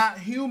almost like not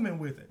human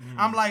with it.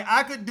 I'm like,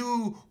 I could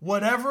do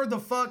whatever the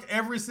fuck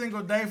every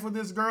single day for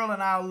this girl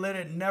and I'll let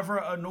it never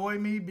annoy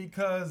me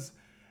because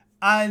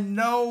I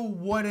know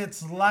what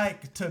it's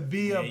like to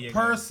be a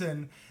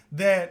person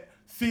that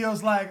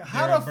feels like,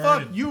 how the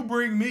fuck you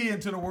bring me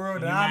into the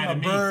world and I'm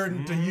a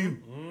burden to you?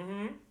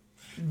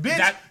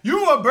 Bitch,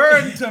 you a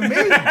burden to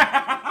me.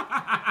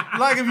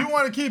 Like, if you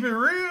want to keep it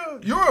real,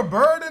 you're a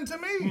burden to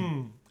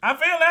me. I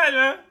feel that,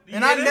 yeah.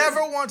 And I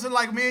never want to,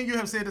 like me and you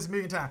have said this a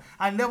million times,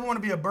 I never want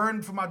to be a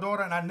burden for my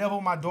daughter, and I never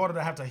want my daughter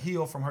to have to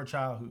heal from her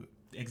childhood.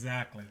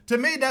 Exactly. To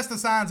me, that's the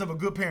signs of a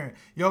good parent.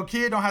 Your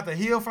kid don't have to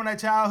heal from their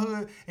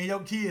childhood, and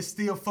your kids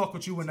still fuck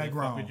with you when they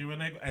grown. Fuck with you when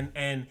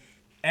they,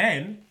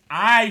 and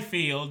I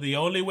feel the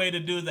only way to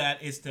do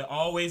that is to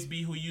always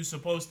be who you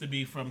supposed to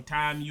be from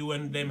time you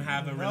and them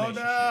have a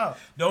relationship. doubt.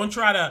 Don't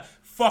try to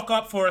fuck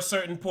up for a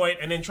certain point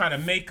and then try to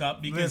make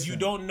up because you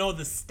don't know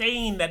the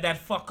stain that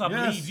fuck up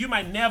leaves. You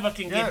might never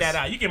can get that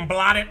out. You can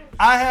blot it.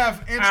 I have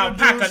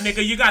introduced... Alpaca,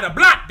 nigga, you gotta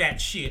blot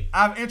that shit.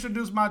 I've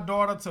introduced my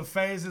daughter to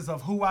phases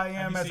of who I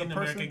am as a person.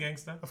 American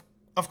Gangster?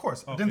 Of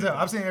course. Okay, Denzel.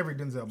 I've seen every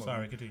Denzel movie.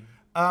 Sorry, continue.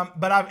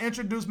 But I've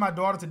introduced my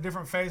daughter to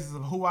different phases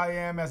of who I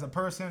am as a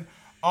person,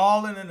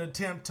 all in an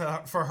attempt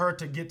for her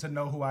to get to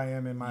know who I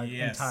am in my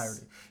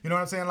entirety. You know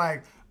what I'm saying?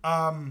 Like,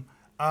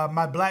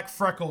 my black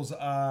freckles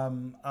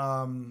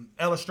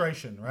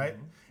illustration, right?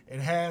 It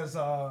has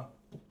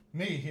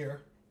me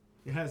here.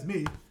 It has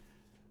me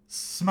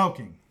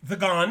smoking. The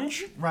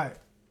ganj. Right.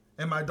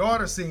 And my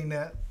daughter seen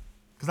that,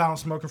 because I don't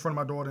smoke in front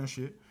of my daughter and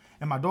shit.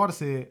 And my daughter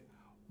said,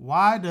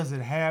 why does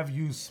it have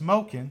you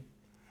smoking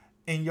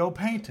in your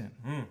painting?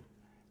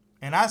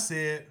 And I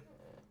said,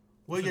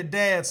 well, your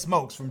dad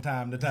smokes from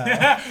time to time.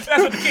 That's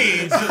what the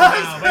kids do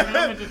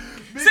now.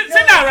 Sit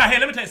down right here.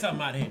 Let me tell you something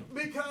about him.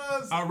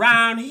 Because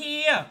around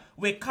here,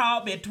 we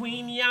call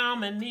between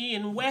Yamini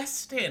and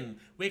Weston.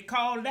 We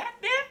call that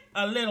there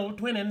a little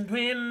twin.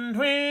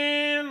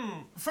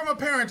 From a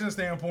parenting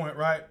standpoint,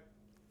 right?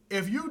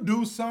 If you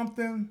do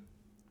something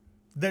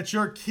that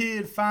your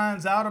kid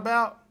finds out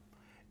about,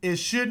 it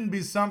shouldn't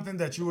be something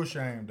that you're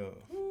ashamed of.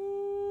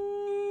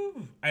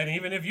 Ooh. And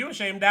even if you're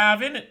ashamed,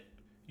 dive in it.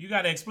 You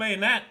got to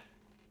explain that.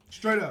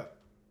 Straight up.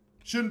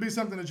 Shouldn't be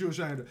something that you're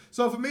ashamed of.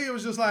 So for me, it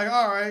was just like,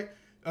 all right,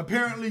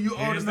 apparently you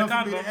old enough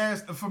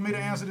for me to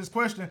answer this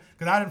question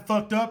because I done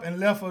fucked up and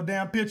left a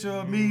damn picture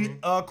of me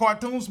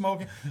cartoon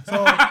smoking. So, you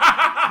know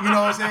what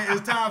I'm saying?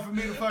 It's time for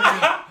me to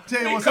fucking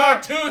tell you what's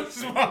up. Cartoon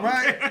smoking.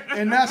 Right?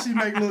 And now she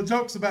make little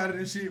jokes about it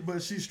and shit,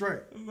 but she's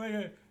straight.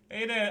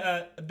 Hey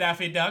there,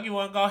 Daffy Duck, you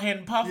want to go ahead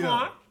and puff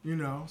on? You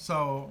know,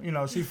 so, you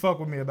know, she fuck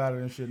with me about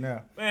it and shit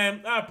now.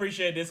 Man, I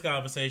appreciate this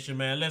conversation,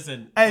 man.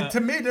 Listen. Hey, to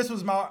me, this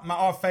was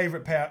my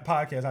favorite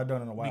podcast I've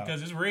done in a while.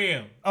 Because it's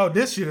real. Oh,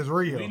 this shit is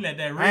real. We let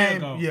that real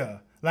go. Yeah.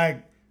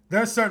 Like,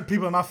 there's certain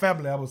people in my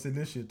family I would say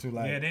this shit to.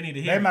 Like, yeah, they need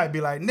to hear They might be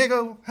like,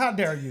 nigga, how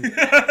dare you?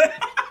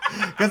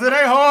 Because it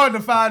ain't hard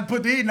to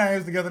put these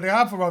names together. Nigga,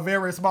 I'm from a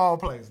very small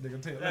place.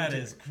 Nigga, that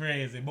is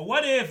crazy. But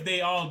what if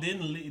they all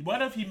didn't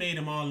what if he made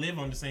them all live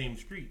on the same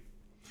street?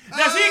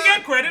 Does he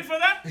get credit for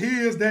that? He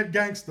is that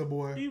gangster,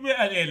 boy.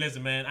 Hey,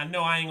 listen, man. I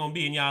know I ain't gonna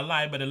be in y'all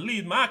life, but at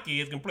least my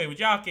kids can play with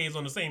y'all kids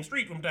on the same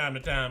street from time to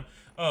time.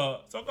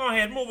 So go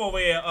ahead, move over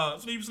here.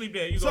 Sleep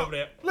there. You go over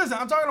there. Listen,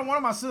 I'm talking to one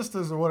of my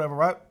sisters or whatever,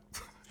 right?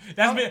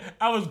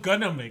 I was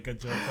gonna make a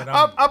joke, but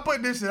I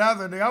put this shit out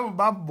there, nigga. I'm a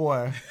Baba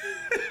boy.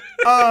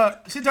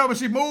 She told me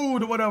she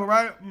moved or whatever,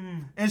 right?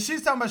 And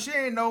she's talking about she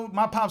ain't know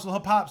my pops or her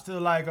pops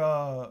till like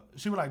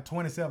she was like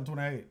 27,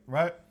 28,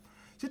 right?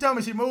 She told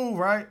me she moved,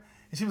 right?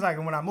 And she was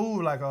like, when I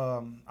moved, like,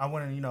 I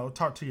went and, you know,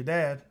 talked to your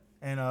dad,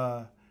 and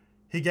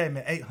he gave me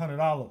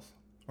 $800,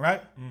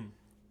 right?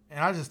 And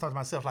I just thought to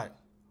myself, like,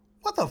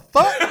 what the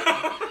fuck?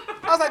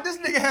 I was like, this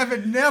nigga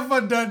haven't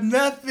never done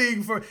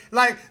nothing for,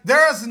 like,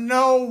 there's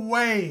no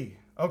way,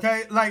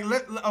 okay? Like,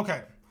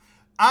 okay.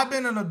 I've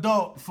been an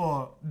adult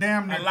for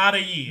damn near a lot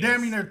of years.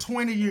 Damn near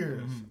 20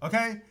 years,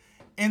 okay?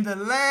 In the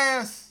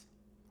last,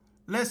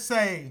 let's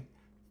say,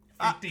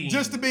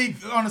 just to be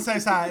on the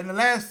safe side, in the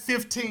last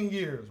 15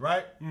 years,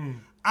 right?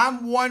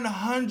 I'm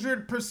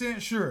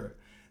 100% sure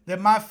that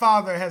my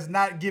father has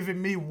not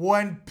given me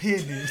one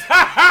penny.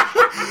 I'm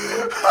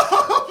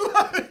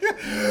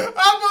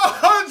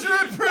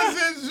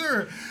 100%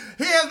 sure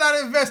he has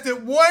not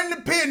invested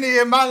one penny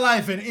in my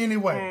life in any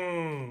way.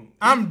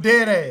 I'm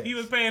dead ass. He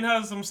was paying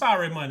her some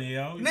sorry money,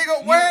 yo.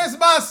 Nigga, where's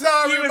my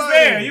sorry money? He was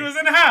there. He was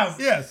in the house.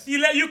 Yes. He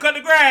let you cut the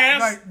grass.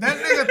 Like,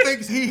 that nigga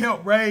thinks he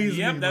helped raise me,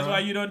 Yep, that's bro. why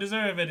you don't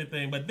deserve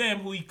anything. But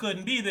them who he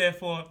couldn't be there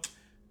for,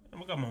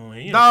 come on,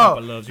 you know Dog,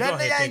 Papa loves you. that Go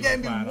ahead, nigga ain't take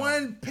gave me my $5.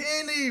 one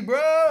penny,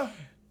 bro.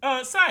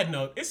 Side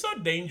note, it's so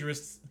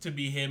dangerous to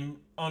be him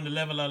on the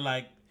level of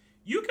like,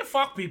 you can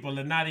fuck people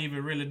and not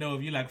even really know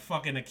if you like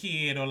fucking a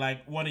kid or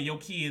like one of your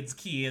kids'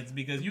 kids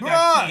because you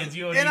got kids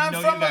you don't even know you got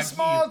kids. And I'm from a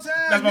small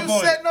town. That's my You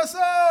point. setting us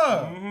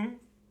up.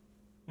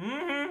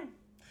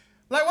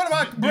 Like, what if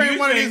I bring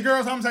one of these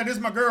girls home and say, this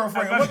is my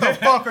girlfriend? What the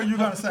fuck are you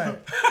going to say?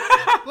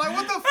 Like,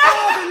 what the fuck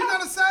are you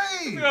going to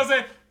say? You gonna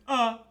say,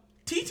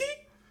 TT?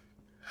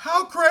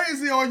 How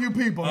crazy are you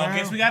people, man? I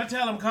guess we gotta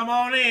tell them, come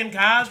on in,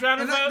 Kyle's trying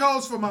to And that fuck.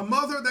 goes for my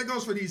mother. That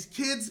goes for these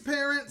kids'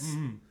 parents.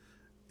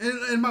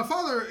 And my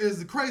father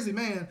is a crazy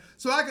man,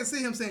 so I can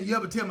see him saying, you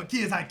ever tell my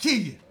kids I kill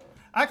you?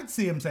 I can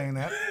see him saying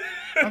that.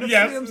 I can see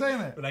him saying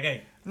that. Like,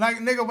 hey. Like,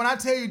 nigga, when I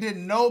tell you that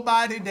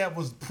nobody that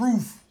was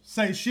proof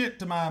say shit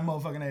to my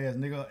motherfucking ass,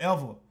 nigga,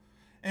 ever.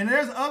 And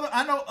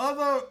I know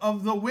other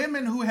of the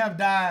women who have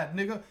died,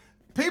 nigga.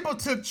 People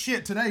took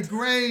shit to their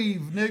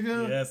grave,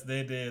 nigga. Yes,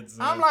 they did.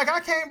 Sir. I'm like, I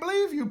can't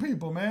believe you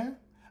people, man.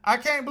 I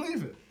can't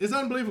believe it. It's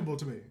unbelievable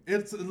to me.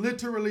 It's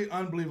literally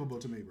unbelievable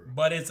to me, bro.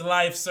 But it's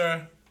life,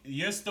 sir.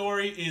 Your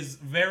story is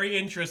very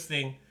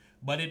interesting,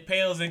 but it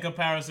pales in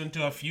comparison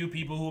to a few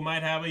people who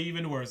might have an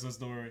even worse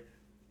story.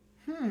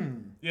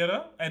 You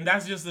know? And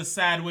that's just the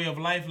sad way of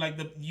life. Like,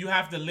 you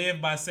have to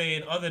live by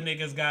saying other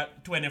niggas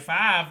got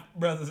 25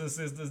 brothers and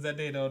sisters that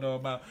they don't know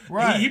about.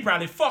 Right. He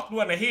probably fucked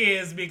one of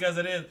his because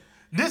it is.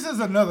 This is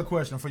another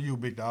question for you,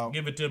 big dog.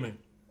 Give it to me.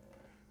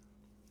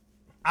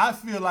 I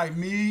feel like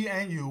me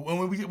and you,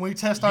 when we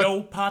test our...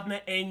 Your partner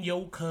and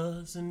your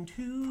cousin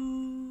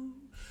too,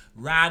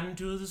 riding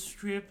to the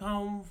strip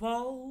home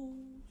fold.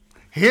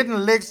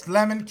 Hidden licks,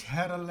 lemon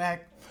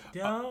Cadillac.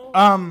 Me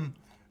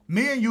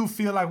and you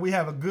feel like we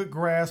have a good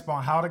grasp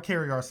on how to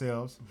carry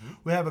ourselves.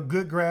 We have a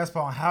good grasp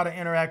on how to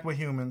interact with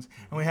humans.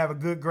 And we have a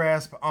good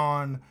grasp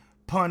on,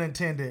 pun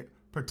intended,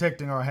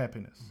 protecting our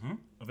happiness.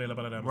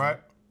 Available at Amazon. Right?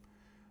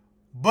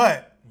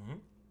 But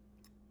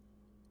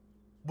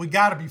we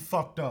gotta be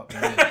fucked up.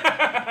 Man.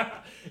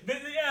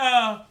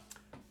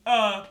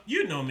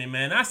 You know me,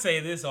 man. I say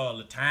this all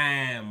the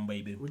time,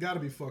 baby. We gotta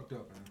be fucked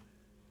up,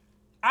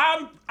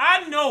 man.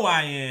 I know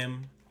I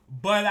am,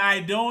 but I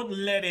don't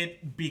let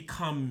it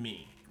become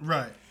me.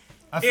 Right.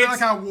 I feel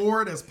like I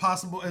wore it as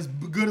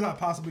good as I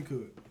possibly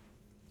could.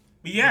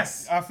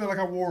 Yes. I feel like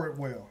I wore it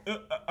well.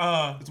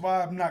 That's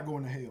why I'm not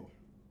going to hell.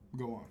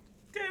 Go on.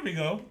 There we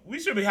go. We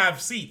should have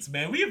seats,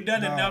 man. We've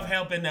done enough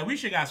helping that we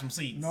should got some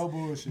seats. No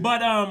bullshit.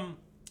 But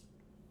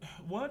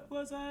what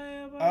was I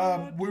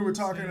about? We were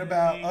talking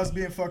about us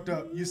being fucked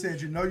up. You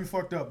said you know you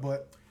fucked up,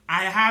 but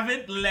I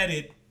haven't let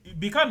it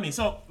become me.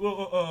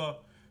 So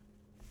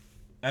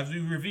as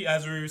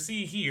we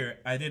see here,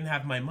 I didn't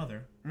have my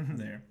mother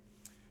there.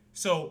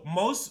 So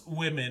most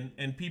women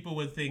and people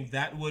would think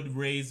that would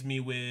raise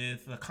me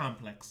with a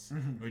complex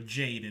or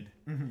jaded.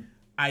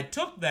 I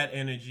took that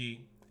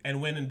energy and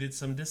went and did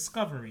some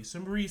discovery,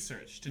 some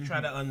research to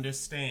try to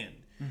understand.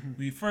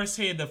 We first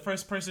hear the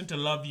first person to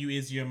love you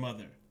is your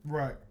mother.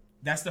 right.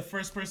 That's the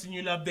first person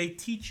you love. They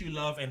teach you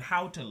love and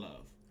how to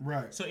love.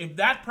 Right. So if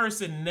that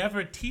person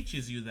never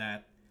teaches you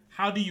that,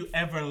 how do you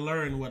ever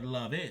learn what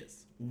love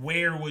is?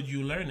 Where would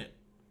you learn it?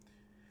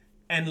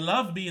 And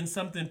love being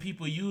something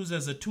people use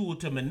as a tool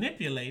to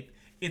manipulate,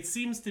 it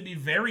seems to be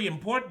very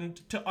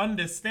important to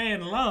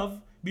understand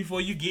love before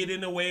you get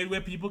in a way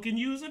where people can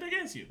use it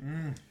against you.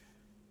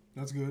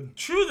 That's good.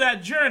 Through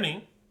that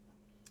journey,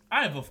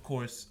 I have, of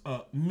course,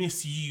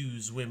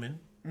 misused women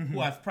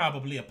who I've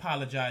probably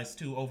apologized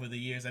to over the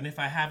years. And if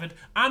I haven't,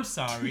 I'm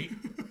sorry.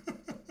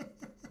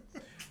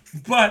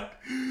 But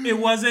it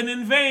wasn't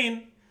in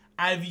vain.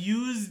 I've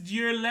used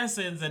your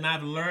lessons and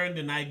I've learned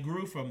and I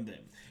grew from them.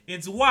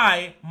 It's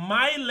why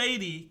my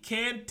lady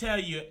can't tell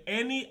you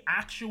any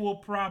actual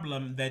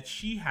problem that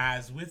she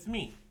has with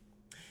me.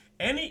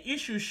 Any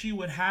issue she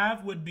would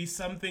have would be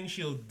something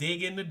she'll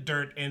dig in the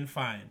dirt and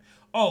find.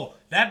 Oh,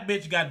 that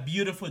bitch got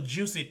beautiful,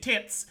 juicy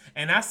tits,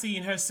 and I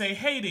seen her say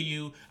hey to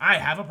you. I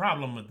have a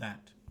problem with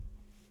that.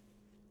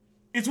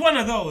 It's one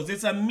of those.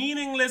 It's a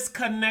meaningless,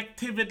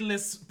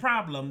 connectivity-less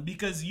problem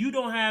because you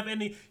don't have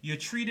any. You're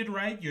treated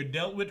right. You're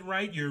dealt with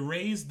right. You're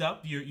raised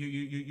up.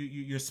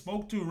 You're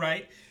spoke to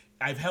right.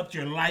 I've helped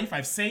your life.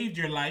 I've saved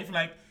your life.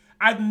 Like,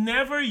 I've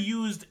never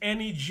used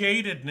any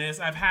jadedness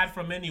I've had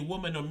from any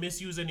woman or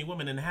misused any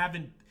woman, and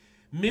haven't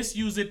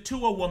misused it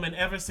to a woman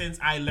ever since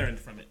I learned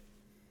from it.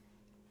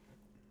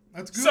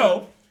 That's good.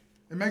 So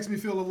it makes me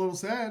feel a little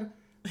sad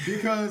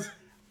because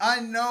I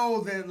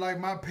know that like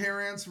my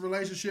parents'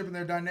 relationship and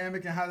their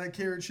dynamic and how they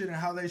carried shit and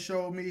how they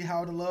showed me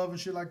how to love and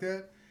shit like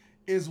that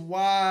is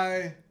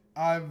why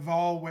I've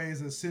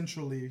always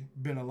essentially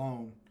been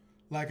alone.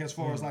 Like as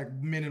far as like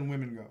men and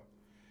women go.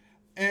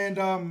 And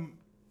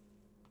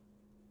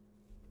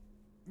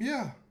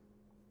yeah.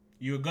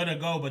 you were gonna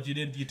go, but you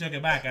didn't. You took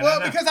it back.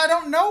 Well, because I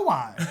don't know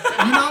why.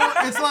 You know,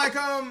 it's like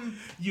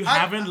you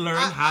haven't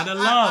learned how to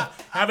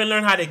love. Haven't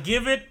learned how to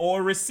give it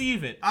or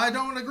receive it. I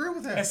don't agree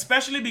with that.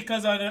 Especially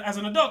because as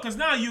an adult, because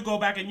now you go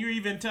back and you're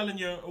even telling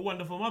your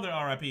wonderful mother,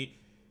 R.I.P.,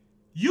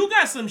 you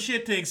got some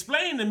shit to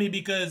explain to me,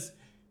 because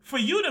for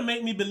you to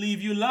make me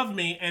believe you love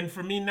me, and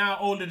for me now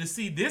older to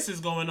see this is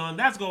going on,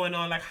 that's going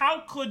on, like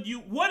how could you,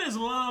 what is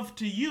love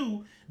to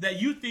you that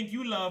you think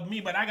you love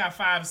me, but I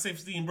got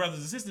 16 brothers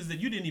and sisters that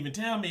you didn't even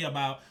tell me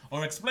about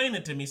or explain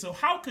it to me. So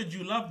how could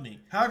you love me?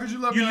 How could you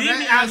love me? You leave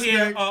me out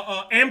here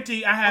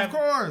empty. I have of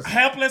course.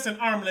 helpless and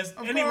armless.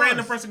 Any course.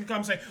 random person can come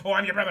and say, oh,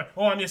 I'm your brother.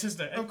 Oh, I'm your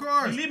sister. Of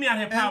course. You leave me out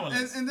here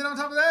powerless. And then on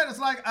top of that, it's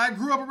like I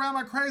grew up around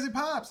my crazy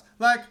pops.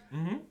 Like,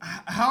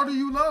 how do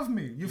you love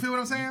me? You feel what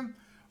I'm saying?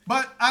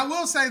 But I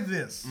will say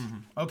this,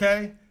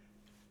 okay?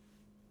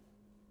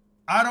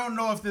 I don't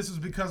know if this was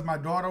because my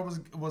daughter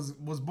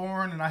was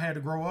born and I had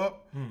to grow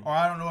up, or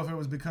I don't know if it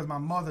was because my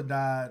mother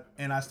died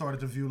and I started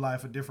to view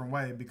life a different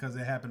way because it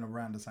happened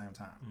around the same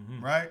time,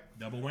 right?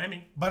 Double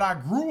whammy. But I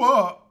grew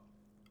up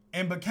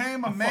and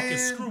became a man. Fucking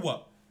screw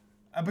up.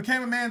 I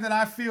became a man that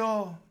I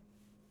feel,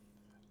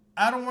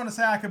 I don't want to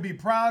say I could be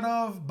proud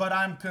of, but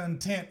I'm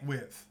content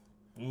with.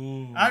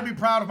 Ooh. I'd be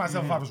proud of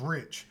myself if I was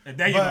rich.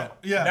 There you go.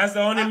 Yeah, that's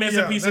the only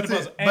missing piece of the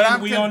puzzle. But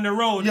And we on the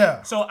road.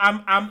 Yeah. So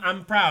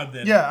I'm proud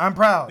then. Yeah, I'm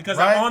proud because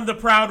right? I'm on the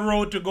proud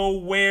road to go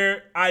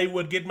where I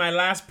would get my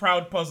last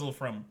proud puzzle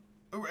from.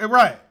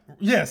 Right.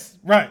 Yes.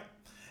 Right.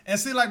 And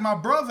see, like my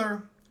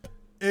brother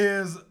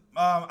is.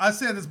 I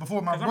said this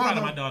before. My brother. I'm proud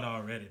of my daughter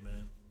already,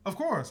 man. Of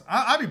course,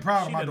 I be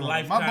proud of my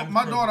daughter.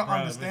 My daughter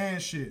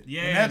understands shit.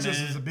 Yeah, and that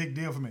just is a big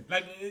deal for me.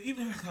 Like,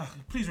 even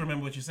please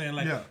remember what you're saying.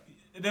 Like,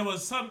 there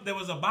was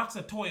a box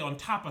of toy on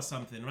top of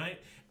something, right?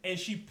 And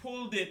she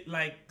pulled it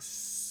like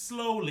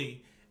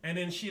slowly, and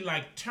then she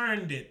like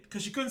turned it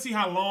because she couldn't see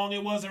how long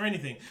it was or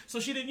anything.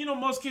 So she didn't. You know,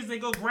 most kids, they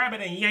go grab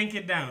it and yank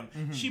it down.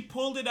 She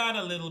pulled it out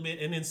a little bit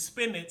and then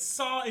spin it,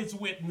 saw its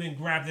width, and then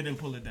grabbed it and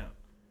pulled it down.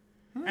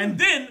 And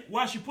then,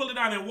 while she pulled it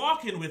out and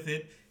walking with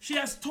it, she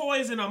has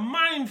toys in a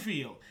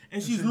minefield.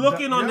 And she's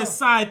looking on the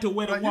side to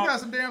where to walk. You got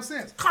some damn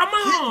sense. Come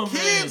on,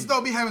 kids, though,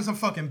 be having some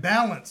fucking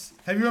balance.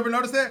 Have you ever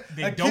noticed that?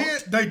 They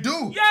don't? They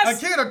do.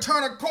 Yes. A kid will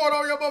turn a cord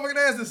on your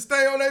motherfucking ass and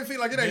stay on their feet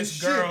like it ain't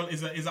shit.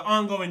 This girl is an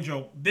ongoing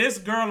joke. This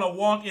girl will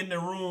walk in the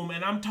room,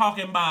 and I'm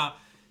talking about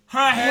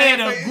her head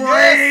will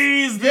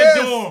graze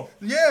the door.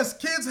 Yes,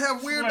 kids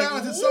have weird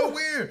balance. It's so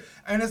weird.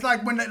 And it's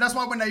like that's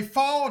why when they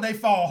fall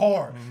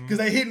hard. Because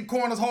they hitting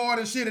corners hard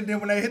and shit. And then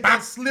when they hit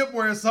that slip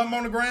where it's something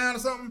on the ground or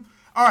something.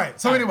 All right,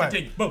 so anyway.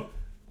 Continue. Boom.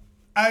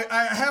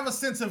 I have a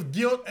sense of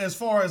guilt as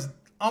far as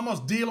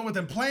almost dealing with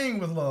and playing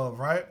with love,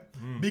 right?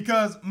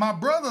 Because my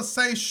brother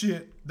say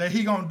shit that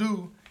he gonna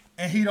do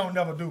and he don't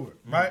never do it,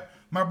 right?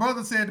 My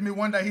brother said to me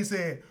one day, he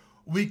said,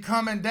 we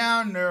coming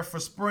down there for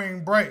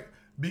spring break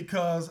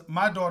because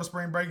my daughter's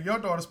spring break, your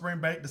daughter's spring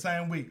break the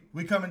same week.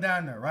 We coming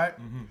down there, right?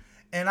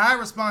 And I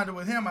responded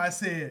with him, I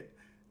said,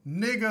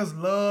 niggas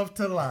love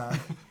to lie.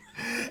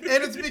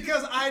 And it's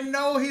because I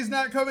know he's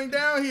not coming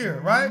down here,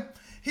 right?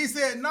 He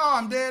said, no,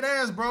 I'm dead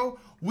ass, bro.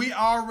 We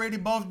already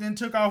both then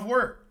took off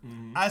work.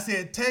 I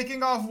said,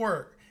 taking off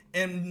work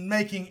and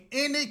making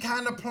any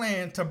kind of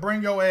plan to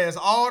bring your ass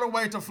all the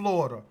way to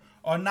Florida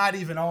are not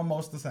even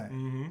almost the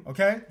same.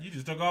 Okay? You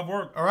just took off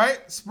work. All right?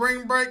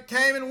 Spring break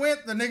came and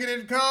went. The nigga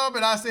didn't come.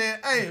 And I said,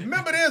 hey,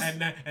 remember this?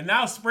 And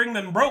now spring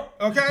done broke.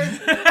 Okay?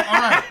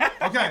 All right.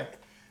 Okay.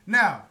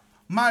 Now,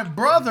 my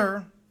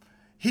brother,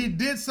 he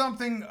did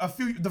something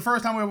the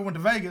first time we ever went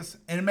to Vegas,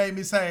 and it made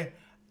me say,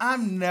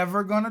 I'm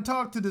never going to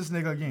talk to this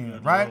nigga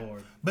again, right?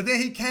 Lord. But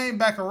then he came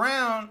back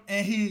around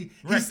and he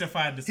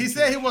rectified the situation. He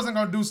said he wasn't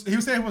going to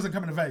he said he wasn't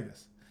coming to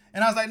Vegas.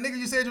 And I was like, nigga,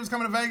 you said you was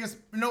coming to Vegas.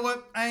 You know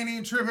what? I ain't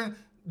even tripping.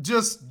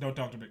 Just don't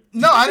talk to me.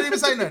 No, I didn't even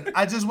say nothing.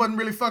 I just wasn't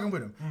really fucking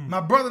with him.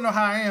 My brother know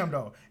how I am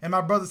though. And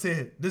my brother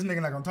said, this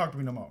nigga not going to talk to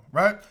me no more,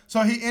 right?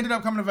 So he ended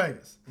up coming to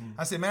Vegas.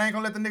 I said, man, I ain't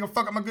going to let the nigga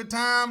fuck up my good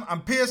time.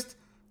 I'm pissed,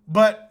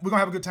 but we're going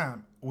to have a good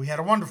time. We had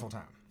a wonderful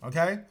time,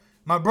 okay?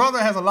 My brother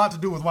has a lot to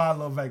do with why I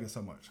love Vegas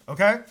so much,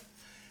 okay?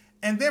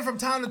 And then from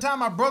time to time,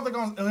 my brother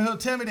he'll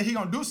tell me that he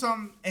gonna do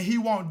something and he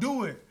won't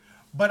do it.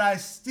 But I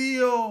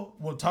still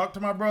will talk to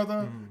my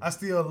brother. I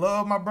still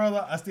love my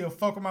brother. I still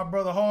fuck with my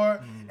brother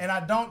hard. And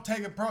I don't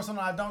take it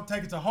personal. I don't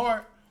take it to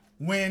heart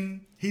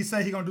when he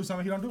say he gonna do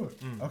something, he don't do it.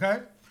 Okay?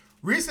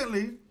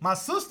 Recently, my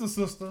sister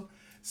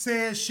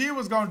said she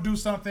was gonna do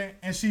something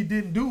and she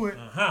didn't do it.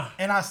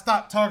 And I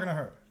stopped talking to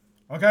her.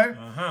 Okay?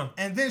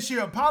 And then she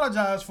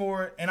apologized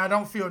for it, and I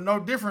don't feel no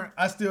different.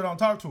 I still don't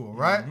talk to her,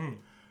 right?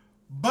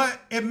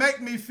 But it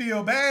make me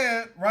feel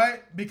bad, right?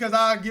 Because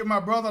I give my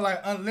brother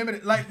like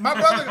unlimited. Like my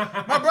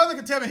brother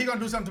can tell me he gonna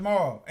do something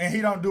tomorrow, and he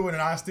don't do it,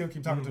 and I still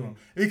keep talking to him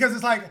because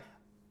it's like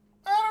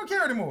I don't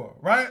care anymore,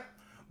 right?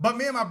 But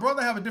me and my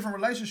brother have a different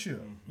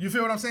relationship. You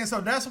feel what I'm saying? So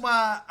that's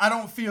why I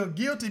don't feel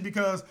guilty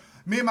because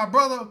me and my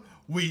brother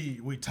we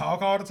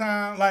talk all the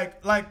time.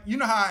 Like you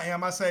know how I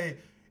am. I say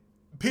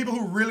people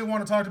who really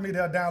want to talk to me,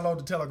 they'll download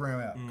the Telegram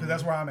app because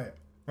that's where I'm at,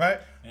 right?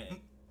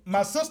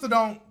 My sister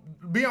don't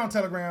be on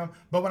Telegram,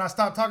 but when I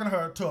stopped talking to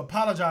her to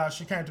apologize,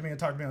 she came to me and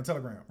talked to me on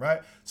Telegram, right?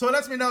 So it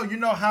lets me know you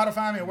know how to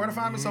find me and where to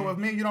find me. So if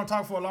me and you don't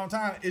talk for a long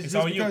time, it's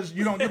just because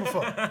you don't give a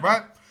fuck,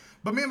 right?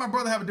 But me and my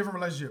brother have a different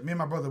relationship. Me and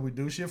my brother, we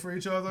do shit for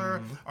each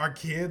other. Our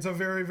kids are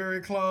very, very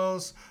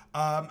close.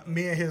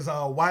 Me and his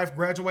wife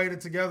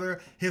graduated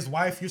together. His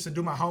wife used to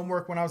do my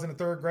homework when I was in the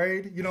 3rd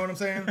grade. You know what I'm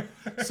saying?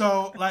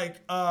 So, like,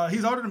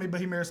 he's older than me,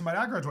 but he married somebody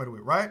I graduated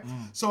with, right?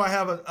 So I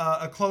have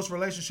a close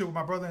relationship with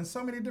my brother in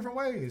so many different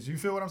ways. You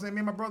feel what I'm saying?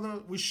 Me and my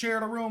brother, we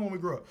shared a room when we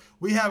grew up.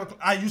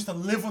 I used to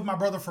live with my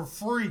brother for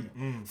free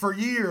for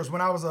years when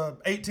I was a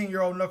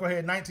 18-year-old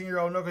knucklehead,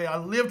 19-year-old knucklehead. I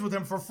lived with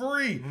him for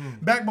free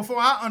back before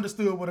I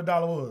understood what $1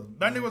 was.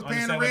 That nigga was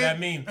paying the rent. What that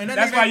mean. And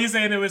that's why you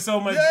saying there was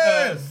so much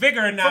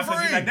vigor now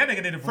because you like that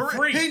nigga did it for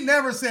free. He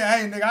never said,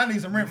 "Hey nigga, I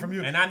need some rent from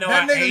you." And I know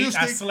that nigga used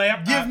to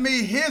slept. Give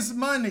me his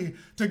money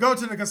to go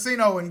to the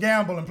casino and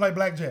gamble and play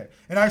blackjack.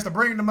 And I used to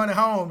bring the money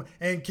home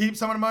and keep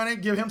some of the money,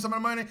 give him some of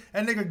the money.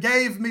 And nigga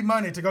gave me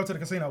money to go to the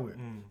casino with.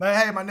 Like,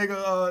 hey, my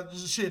nigga,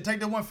 shit, take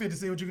that 150,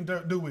 see what you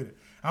can do with it.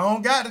 I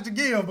don't got it to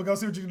give, but go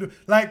see what you can do.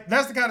 Like,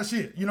 that's the kind of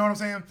shit. You know what I'm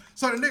saying?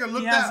 So the nigga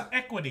looked out. He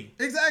has equity.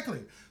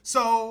 Exactly.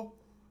 So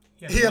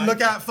he'll look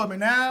out for me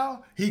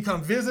now. He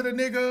come visit a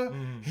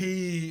nigga.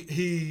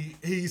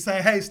 He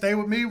say, hey, stay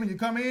with me when you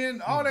come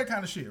in. All that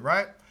kind of shit,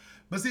 right?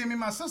 But see, me and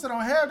my sister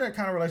don't have that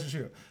kind of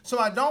relationship. So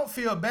I don't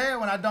feel bad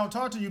when I don't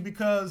talk to you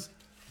because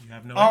you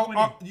have no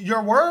equity.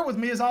 Your word with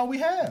me is all we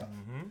have.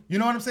 You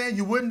know what I'm saying?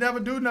 You wouldn't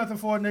ever do nothing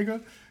for a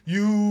nigga.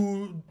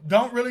 You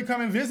don't really come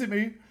and visit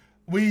me.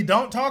 We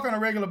don't talk on a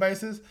regular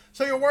basis.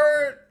 So your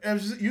word,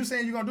 if you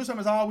saying you're going to do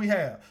something, is all we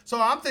have. So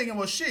I'm thinking,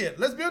 well, shit,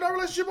 let's build our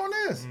relationship on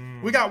this.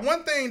 We got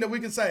one thing that we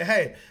can say,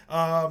 hey,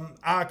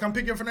 I come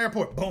pick you up from the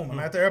airport. Boom, I'm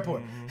at the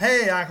airport.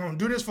 Hey, I can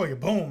do this for you.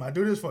 Boom, I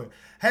do this for you.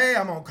 Hey,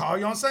 I'm going to call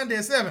you on Sunday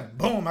at 7.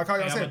 Boom, I call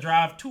you on 7. I'm going to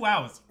drive 2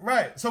 hours.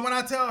 Right. So when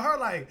I tell her,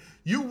 like,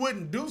 you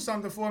wouldn't do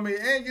something for me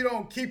and you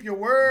don't keep your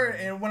word,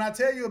 and when I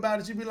tell you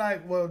about it, you be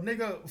like, well,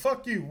 nigga,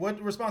 fuck you.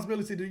 What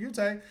responsibility do you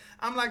take?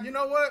 I'm like, you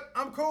know what?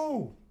 I'm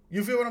cool.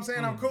 You feel what I'm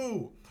saying? I'm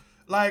cool.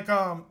 Like,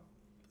 I'll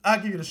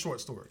give you the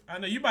short story. I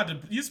know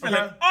you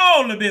spilling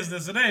all the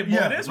business today, boy.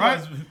 Yeah, this right?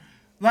 was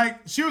like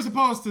she was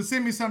supposed to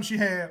send me something she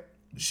had.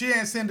 She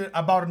ain't send it.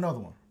 I bought another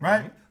one,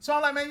 right? So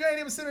I'm like, man, you ain't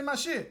even send me my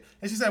shit.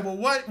 And she said, well,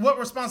 what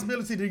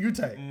responsibility do you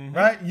take,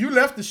 right? You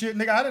left the shit,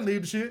 nigga. I didn't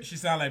leave the shit. She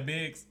sound like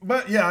Biggs.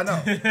 But yeah, I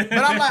know. But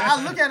I'm like,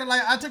 I look at it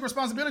like I took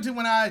responsibility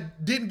when I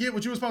didn't get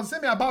what you were supposed to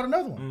send me. I bought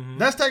another one.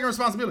 That's taking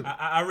responsibility.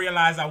 I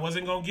realized I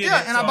wasn't gonna get it. Yeah,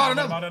 and so I bought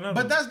another. one.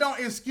 But that's don't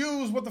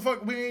excuse what the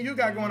fuck me and you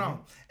got going on.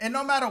 And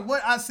no matter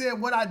what I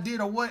said, what I did,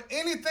 or what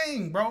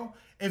anything, bro.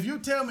 If you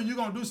tell me you're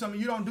going to do something,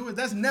 you don't do it,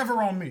 that's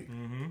never on me.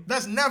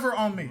 That's never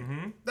on me.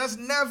 That's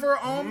never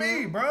on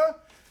me, bro.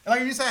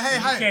 Like you say, hey,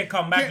 you can't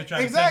come back to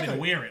try to tell me to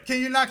wear it. Can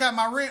you knock out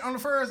my rent on the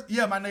first?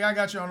 Yeah, my nigga, I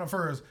got you on the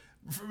first.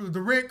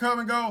 The rent come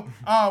and go.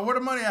 Where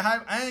the money at?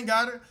 I ain't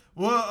got it.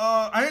 Well,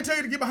 I ain't tell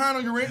you to get behind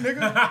on your rent,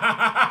 nigga.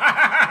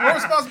 What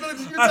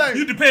responsibility you take?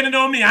 You dependent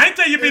on me. I ain't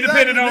tell you to be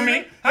dependent on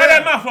me. How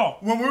that my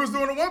fault? When we was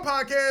doing the one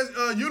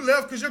podcast, you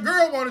left because your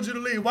girl wanted you to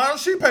leave. Why don't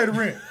she pay the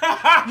rent?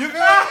 You feel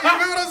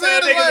what I'm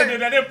saying?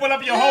 They didn't pull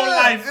up your whole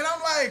life. And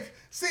I'm like,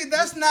 see,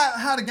 that's not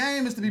how the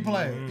game is to be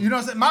played. You know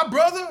what I'm saying? My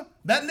brother,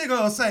 that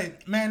nigga will say,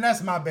 man,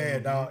 that's my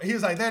bad, dog. He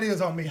was like, that is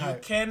on me, hype.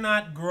 You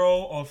cannot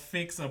grow or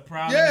fix a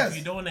problem if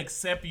you don't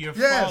accept your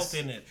fault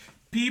in it.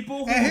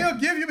 People who, and he'll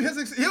give me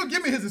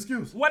his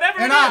excuse. Whatever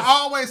and it is. I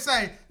always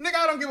say, nigga,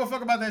 I don't give a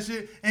fuck about that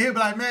shit. And he'll be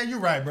like, man, you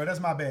right, bro. That's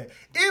my bad.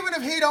 Even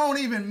if he don't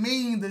even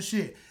mean the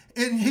shit.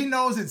 And he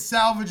knows it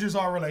salvages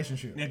our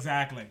relationship.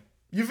 Exactly.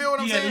 You feel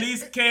what I'm saying? He at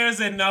least cares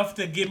enough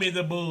to give me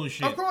the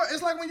bullshit. Of course.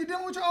 It's like when you're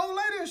dealing with your old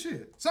lady and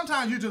shit.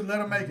 Sometimes you just let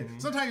her make it.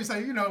 Sometimes you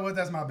say, you know what,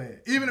 that's my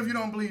bad. Even if you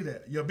don't believe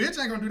that. Your bitch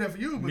ain't gonna do that for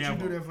you, but you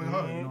do that for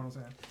her. You know what I'm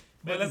saying?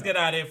 But let's get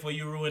out of here before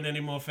you ruin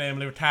any more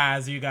family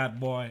ties you got,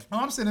 boy. Oh,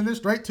 I'm sending this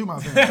straight to my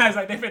family. I was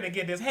like, they finna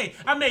get this. Hey,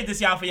 I made this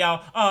y'all for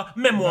y'all.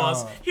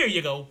 Memoirs. Here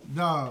you go.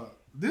 Nah,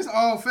 this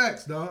all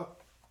facts, dog.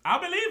 I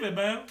believe it,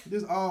 man.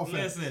 This all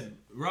facts. Listen,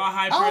 raw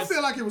hyper. I don't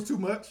feel like it was too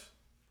much.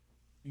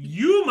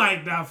 You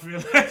might not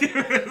feel like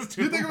it was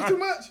too much. You think it was too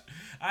much?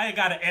 I ain't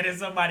gotta edit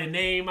somebody's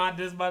name out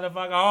this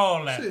motherfucker,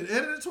 all that. Shit,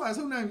 edit it twice.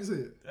 Who name you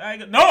said? I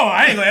ain't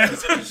gonna edit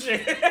some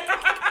shit.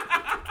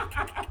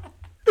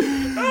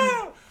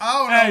 I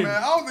don't know,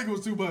 man. I don't think it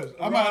was too much.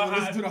 I might have to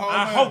listen to the whole thing.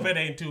 I hope it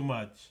ain't too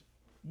much.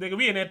 Nigga,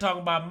 we in there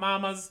talking about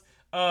mamas.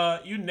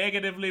 You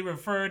negatively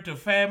referred to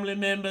family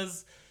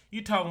members.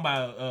 You talking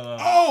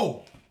about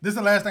This is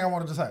the last thing I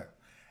wanted to say.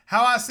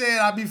 How I said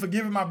I'd be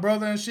forgiving my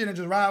brother and shit and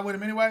just ride with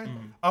him anyway.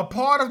 A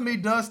part of me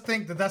does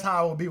think that that's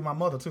how I would be with my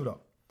mother too, though.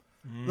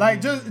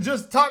 Like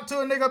just talk to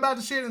a nigga about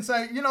the shit and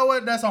say, you know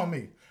what, that's on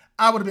me.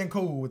 I would have been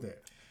cool with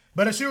that.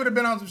 But if she would have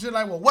been on some shit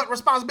like, well, what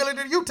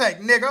responsibility do you take,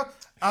 nigga?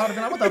 I would have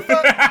been like, what the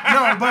fuck?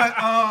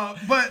 No,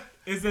 but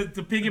Is it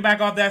to piggyback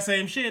off that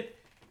same shit?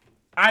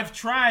 I've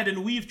tried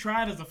and we've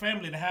tried as a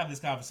family to have this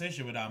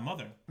conversation with our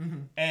mother.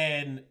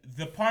 And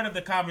the part of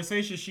the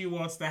conversation she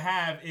wants to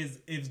have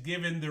is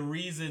given the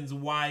reasons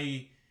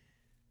why.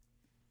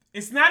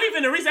 It's not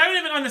even a reason. I don't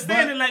even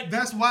understand it. Like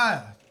that's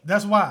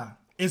why.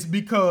 It's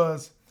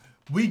because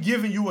we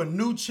giving you a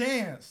new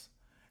chance.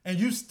 And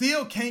you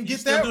still can't get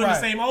still that doing right. the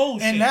same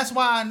old shit. And that's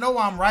why I know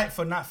I'm right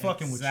for not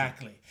fucking with you.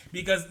 Exactly.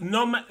 Because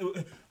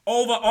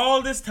over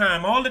all this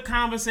time, all the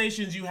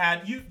conversations you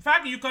had, the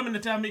fact that you coming to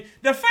tell me,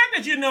 the fact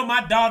that you know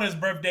my daughter's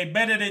birthday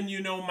better than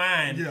you know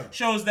mine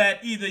shows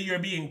that either you're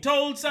being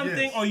told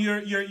something or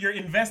you're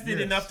invested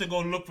enough to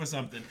go look for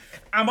something.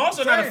 I'm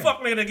also not a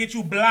fuck nigga to get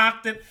you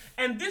blocked.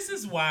 And this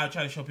is why I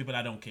try to show people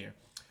I don't care.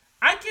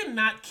 I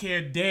cannot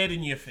care dead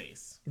in your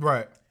face.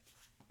 Right.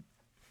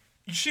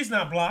 She's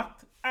not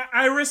blocked.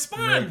 I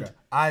respond.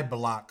 I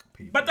block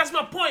people. But that's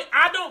my point.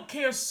 I don't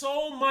care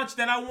so much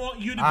that I want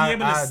you to be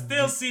able to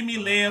still see me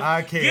live.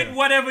 I care. Get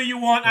whatever you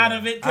want out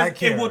of it.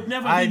 Because it would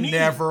never be me. I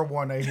never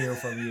want to hear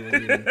from you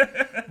again.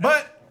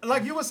 But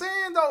like you were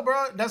saying though,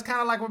 bro, that's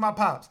kind of like with my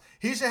pops.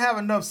 He should have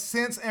enough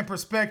sense and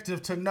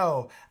perspective to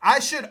know I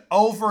should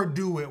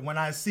overdo it when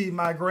I see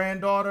my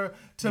granddaughter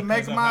to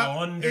make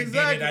my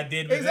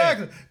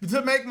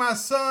to make my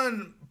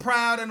son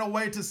proud in a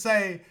way to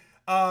say,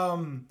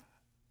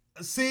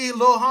 see,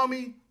 little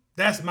homie,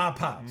 that's my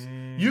pops.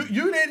 You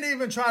didn't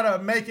even try to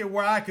make it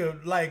where I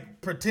could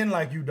like pretend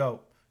like you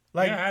dope.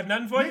 Like I had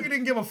nothing for you. Nigga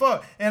didn't give a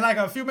fuck. And like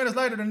a few minutes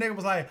later, the nigga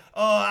was like,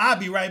 I'll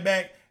be right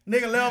back.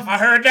 Nigga left. I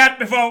heard that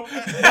before.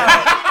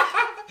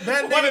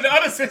 That One of the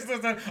other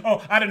sisters said,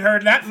 I didn't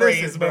heard that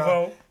phrase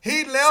before.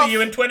 He left. See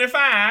you in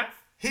 25.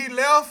 He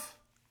left.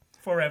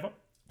 Forever.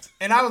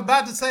 And I was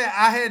about to say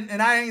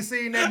I ain't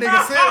seen that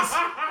nigga since.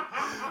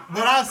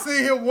 But I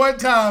seen him one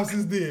time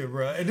since then,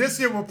 bro. And this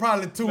shit was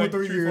probably 2 or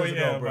 3 years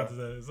ago, bro.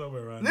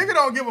 Nigga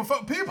don't give a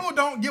fuck. People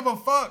don't give a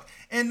fuck,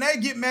 and they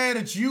get mad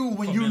at you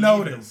when you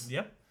notice.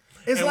 Yep.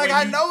 It's and like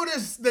I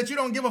noticed that you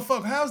don't give a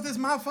fuck. How's this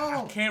my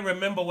fault? I can't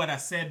remember what I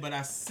said, but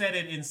I said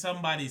it in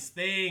somebody's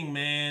thing,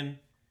 man.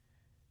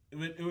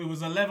 It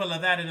was a level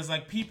of that, and it's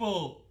like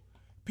people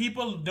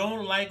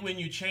don't like when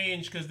you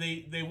change because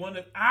they want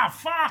to.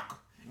 Fuck.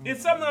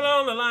 It's something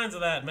along the lines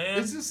of that, man.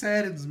 It just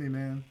saddens me,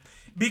 man.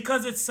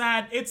 Because it's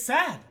sad. It's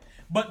sad.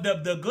 But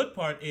the good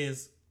part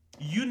is,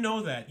 you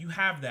know that. You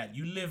have that.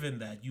 You live in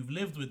that. You've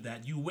lived with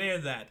that. You wear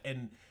that.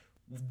 And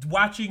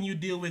watching you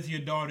deal with your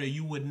daughter,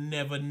 you would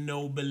never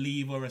know,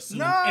 believe, or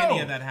assume any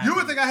of that happened. You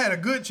would think I had a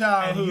good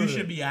childhood. And you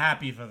should be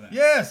happy for that.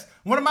 Yes.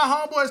 One of my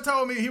homeboys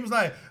told me, he was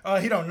like,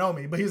 he don't know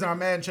me, but he's our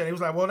Madden chat. He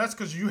was like, well, that's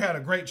because you had a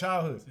great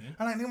childhood.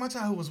 I'm like, nigga, my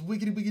childhood was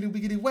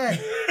wiggity whack.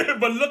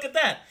 But look at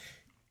that.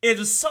 It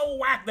was so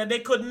whack that they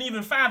couldn't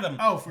even fathom.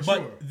 Oh, for sure.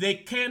 But they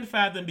can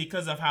fathom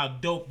because of how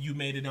dope you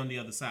made it on the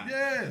other side.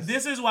 Yes.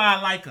 This is why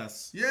I like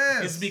us.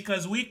 Yes. It's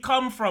because we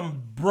come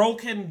from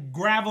broken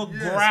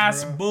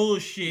grass bro.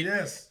 Bullshit.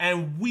 Yes.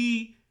 And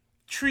we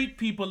treat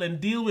people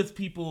and deal with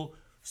people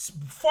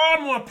far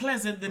more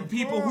pleasant than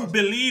people who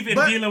believe in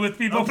dealing with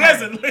people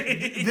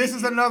pleasantly. This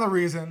is another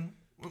reason.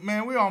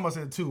 Man, we almost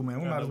at 2,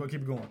 man. We might as well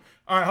keep it going.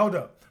 All right, hold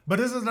up. But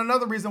this is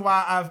another reason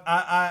why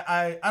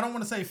I don't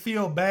want to say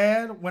feel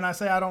bad when I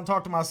say I don't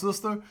talk to my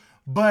sister,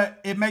 but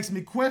it makes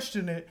me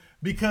question it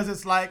because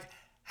it's like,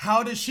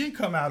 how did she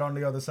come out on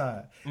the other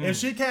side? If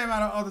she came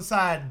out on the other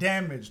side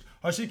damaged,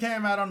 or she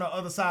came out on the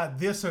other side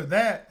this or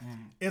that,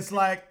 it's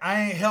like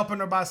I ain't helping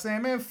her by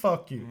saying, man,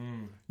 fuck you.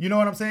 You know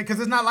what I'm saying? Because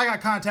it's not like I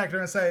contact her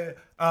and say,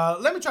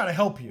 let me try to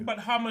help you. But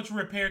how much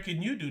repair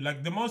can you do?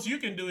 Like, the most you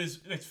can do is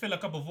fill a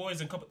couple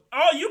voids and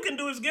all you can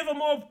do is give her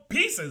more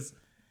pieces.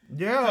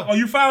 Yeah. Oh,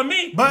 you found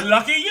me. But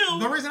lucky you.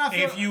 The reason I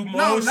feel if you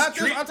not this. I'm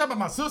talking about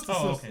my sister.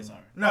 Okay,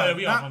 sorry. No,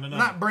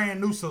 not brand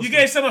new sister. You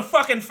gave some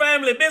fucking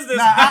family business.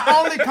 Nah,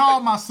 I only call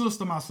my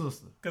sister.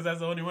 Because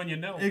that's the only one you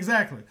know.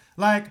 Exactly.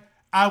 Like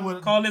I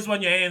would call this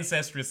one your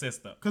ancestry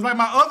sister. Because like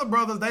my other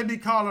brothers, they be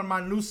calling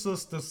my new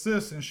sister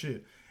sis and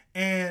shit,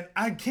 and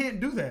I can't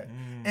do that.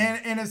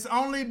 And it's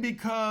only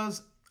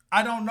because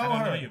I don't know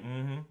her.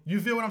 You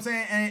feel what I'm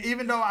saying? And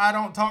even though I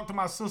don't talk to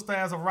my sister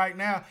as of right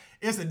now,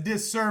 it's a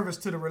disservice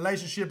to the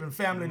relationship and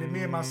family that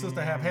me and my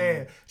sister have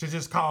had to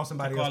just call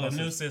somebody else. Call a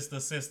new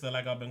sister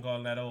like I've been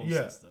calling that old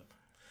sister.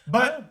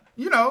 But,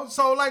 you know,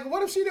 so like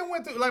what if she didn't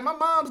went through, like my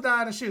mom's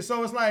died and shit.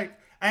 So it's like,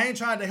 I ain't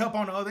tried to help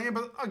on the other end.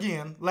 But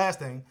again, last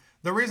thing,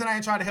 the reason I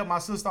ain't tried to help my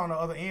sister on the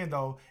other end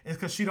though, is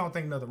because she don't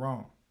think nothing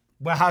wrong.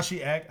 But how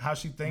she act, how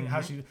she think,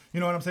 how she, you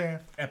know what I'm saying?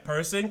 A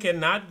person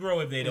cannot grow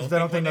if they don't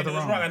think nothing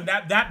wrong. And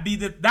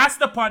that's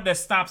the part that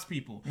stops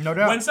people. No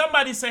doubt. When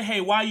somebody say, hey,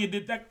 why you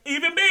did that?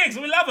 Even Biggs,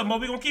 we love him,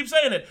 but we gonna keep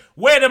saying it.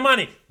 Where the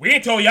money? We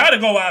ain't told y'all to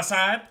go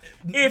outside.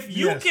 If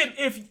you can,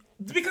 if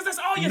Because that's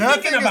all you're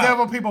Nothing thinking is about.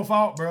 ever people's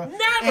fault, bro. Never.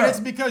 And it's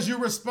because you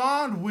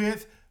respond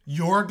with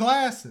your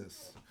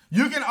glasses.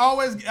 You can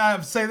always,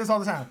 I say this all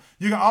the time,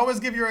 you can always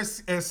give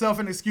yourself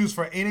an excuse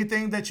for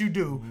anything that you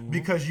do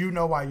because you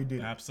know why you did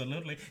it.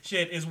 Absolutely.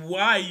 Shit is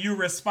why you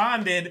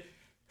responded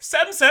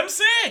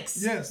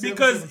 776. Yes,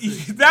 because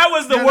 776. that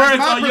was the Yeah, that's words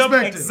my on your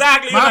perspective.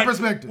 exactly. My like,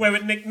 perspective. Wait,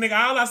 nigga,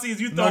 all I see is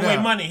you throw No away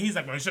doubt. money. He's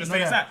like, well, you should have No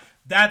stayed doubt. inside.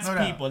 That's No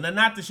doubt. people. Now,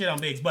 not the shit on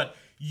Biggs, but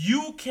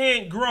you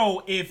can't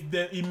grow if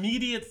the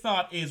immediate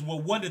thought is,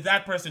 well, what did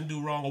that person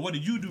do wrong, or what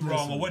did you do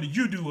wrong, or what did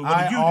you do, or what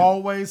did you do? I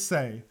always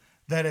say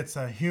that it's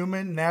a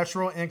human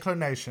natural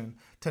inclination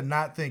to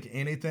not think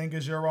anything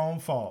is your own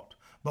fault.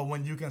 But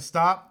when you can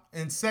stop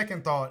in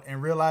second thought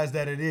and realize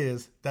that it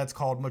is, that's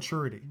called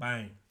maturity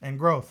Bang. and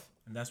growth.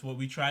 And that's what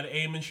we try to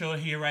aim and show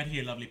here, right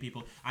here, lovely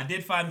people. I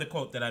did find the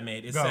quote that I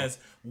made. It Go. says,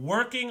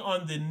 working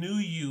on the new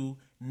you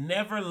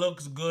never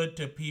looks good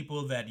to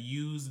people that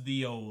use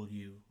the old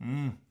you.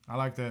 I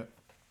like that.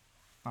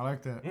 I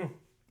like that.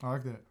 I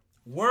like that.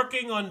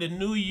 Working on the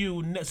new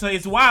you. So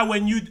it's why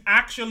when you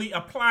actually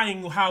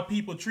applying how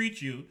people treat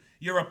you,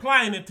 you're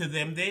applying it to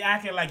them. They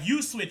acting like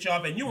you switch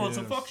off and you want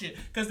some Yes. fuck shit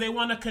because they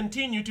want to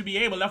continue to be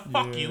able to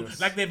fuck you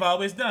Yes. like they've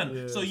always done.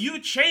 Yes. So you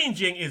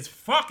changing is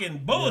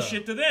fucking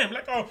bullshit to them.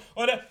 Like,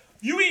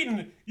 you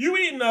eating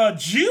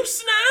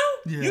juice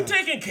now? Yeah. You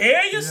taking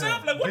care of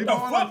yourself? Yeah. Like, what People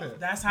the are fuck? like that.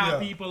 That's how Yeah.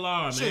 people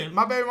are, Shit, man.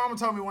 my baby mama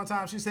told me one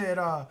time, she said,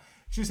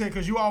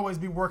 because you always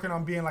be working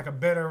on being like a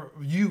better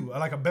you,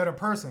 like a better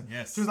person.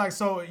 Yes. She was like,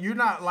 so you're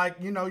not like,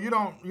 you're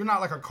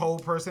not like a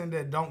cold person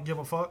that don't give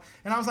a fuck.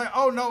 And I was like,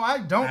 oh no, I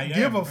don't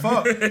give a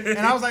fuck. And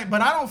I was like,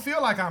 but I don't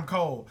feel like I'm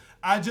cold.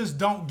 I just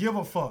don't give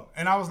a fuck.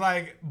 And I was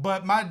like,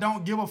 but my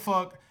don't give a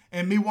fuck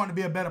and me wanting to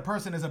be a better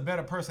person is a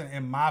better person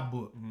in my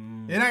book.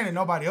 It ain't in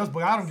nobody else's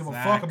book. I don't give a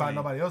fuck about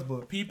nobody else's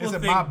book. People it's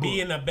in my think book.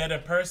 being a better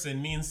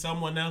person means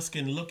someone else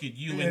can look at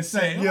you and And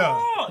say, say, yeah,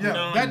 oh, yeah,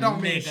 no, that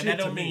don't mean nigga, shit that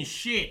to don't me. mean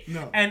shit.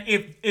 No. And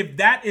if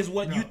that is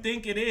what you No.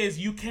 think it is,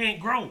 you can't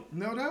grow.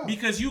 No doubt.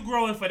 Because you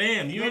growing for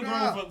them. You ain't No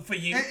growing doubt. for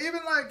you. And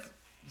even like,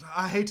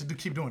 I hate to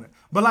keep doing it,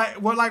 but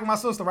like my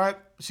sister, right?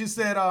 She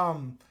said,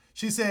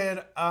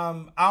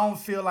 I don't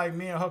feel like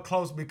me and her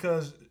close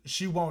because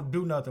she won't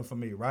do nothing for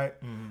me, right?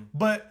 Mm-hmm.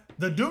 But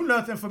the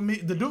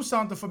do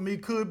something for me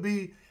could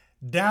be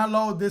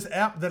download this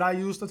app that I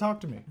use to talk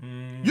to me.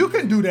 Mm-hmm. You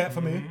can do that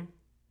for me.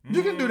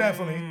 You can do that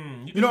for me.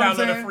 You You know can what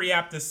I'm download saying? a free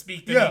app to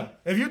speak to Yeah. me.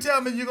 If you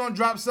tell me you're gonna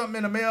drop something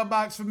in the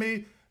mailbox for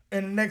me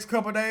in the next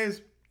couple of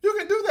days, you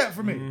can do that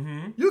for me.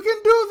 You can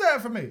do that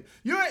for me.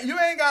 You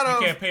ain't gotta.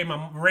 You can't pay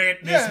my rent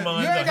this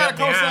month. You ain't or got to help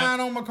me out. co-sign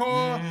on my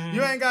car.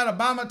 You ain't got to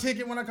buy my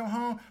ticket when I come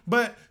home.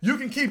 But you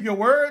can keep your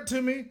word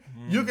to me.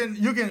 You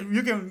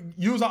can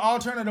use an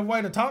alternative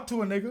way to talk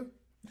to a nigga.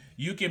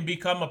 You can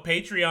become a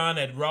Patreon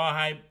at Raw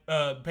Hype,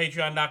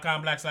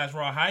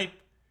 patreon.com/Raw Hype.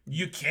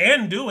 You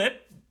can do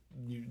it.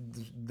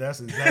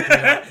 That's exactly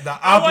the opposite.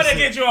 I want to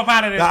get you up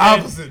out of this. The man.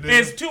 opposite, dude.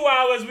 It's 2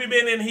 hours we've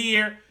been in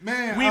here.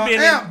 Man, we've been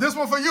Amp, this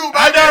one for you, baby.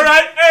 I know,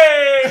 right?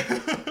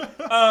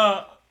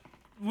 Hey,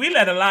 we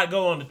let a lot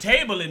go on the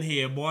table in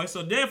here, boy.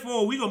 So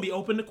therefore, we're gonna be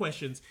open to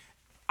questions.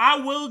 I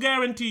will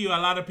guarantee you, a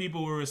lot of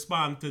people will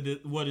respond to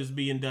what is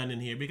being done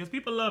in here because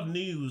people love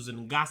news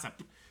and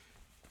gossip.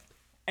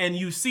 And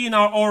you've seen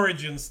our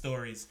origin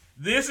stories.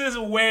 This is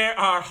where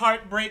our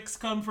heartbreaks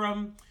come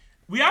from.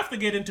 We have to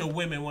get into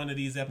women one of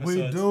these episodes.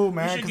 We do,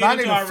 man, We should 'cause get I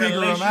into need to our figure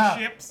 'em out.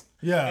 relationships.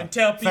 Yeah, And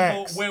tell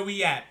people facts. where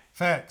we at.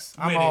 Facts.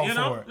 I'm with all it, you for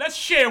know? it. Let's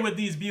share with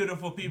these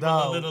beautiful people a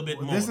Dog, little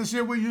bit more. This is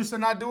shit we used to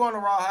not do on the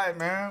Raw Hype,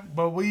 man.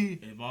 But we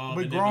Evolve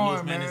we and growing,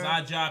 evolve, man. It's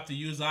our job to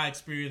use our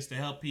experience to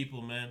help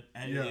people, man.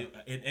 Yeah.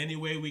 In any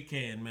way we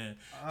can, man.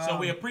 So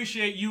we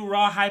appreciate you,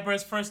 Raw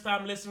Hypers, first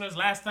time listeners,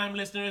 last time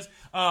listeners,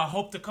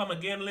 hope to come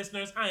again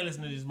listeners. I ain't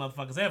listening to these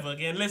motherfuckers ever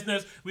again.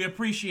 Listeners, we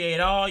appreciate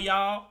all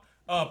y'all.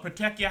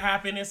 Protect Your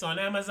Happiness on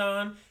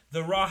Amazon.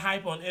 The Raw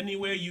Hype on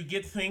anywhere you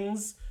get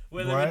things.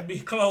 Whether Right. it be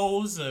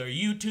clothes or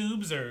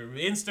YouTubes or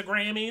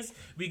Instagrammies.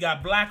 We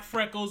got Black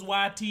Freckles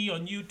YT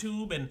on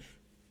YouTube and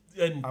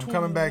I'm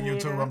coming back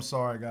Twitter. YouTube. I'm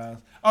sorry, guys.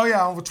 Oh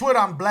yeah, on Twitter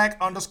I'm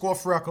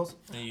Black_Freckles.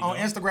 you On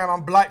go. Instagram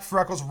I'm Black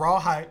Freckles Raw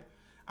Hype.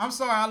 I'm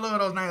sorry, I love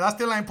those names. I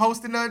still ain't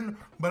posting nothing,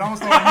 but I'm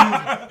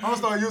gonna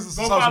start using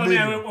some Go social follow me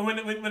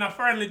media. when I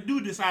finally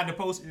do decide to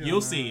post.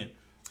 You'll see it.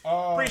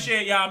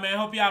 Appreciate y'all, man.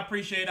 Hope y'all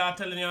appreciate our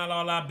telling y'all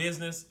all our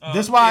business.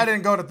 This is why I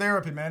didn't go to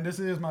therapy, man. This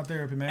is my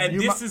therapy, man. And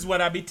this is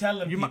what I be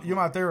telling people. you're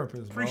my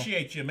therapist, bro.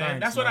 Appreciate you, man.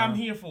 Thanks, That's what man. I'm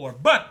here for.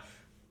 But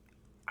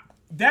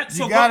that's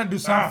You gotta do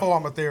some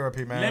form of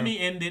therapy, man. Let me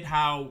end it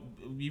how,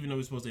 even though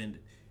we're supposed to end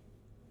it.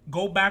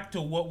 Go back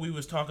to what we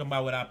was talking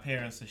about with our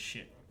parents and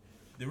shit.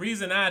 The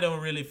reason I don't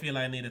really feel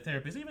I need a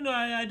therapist, even though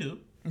I do,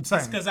 Same.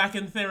 is because I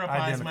can therapize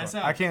Identical.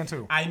 myself. I can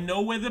too. I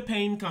know where the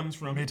pain comes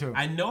from. Me too.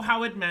 I know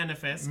how it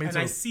manifests. Me and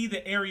too. I see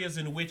the areas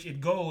in which it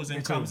goes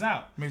and too. comes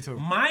out. Me too.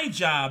 My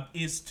job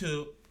is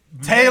to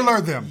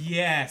Tailor them.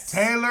 Yes.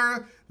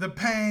 Tailor the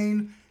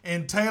pain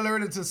and tailor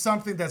it into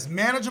something that's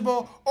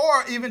manageable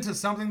or even to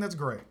something that's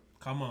great.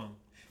 Come on.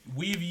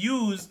 We've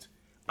used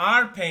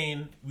our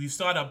pain. We've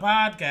started a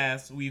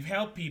podcast. We've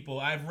helped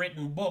people. I've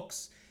written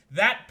books.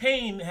 that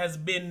pain has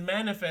been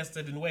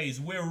manifested in ways.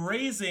 We're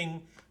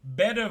raising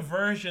better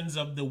versions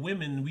of the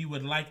women we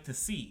would like to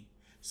see.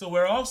 So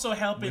we're also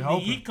helping the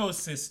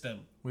ecosystem.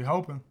 We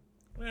hoping.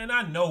 Man,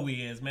 I know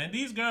we is, man.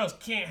 These girls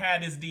can't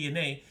have this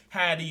DNA,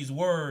 have these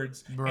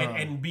words,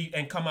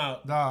 and come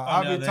out. Dog,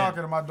 I'll be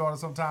talking to my daughter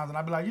sometimes, and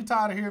I'll be like, "You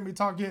tired of hearing me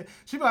talk yet?"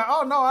 She be like,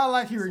 "Oh no, I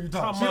like hearing you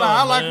talk." She like,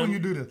 "I like when you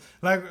do this."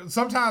 Like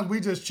sometimes we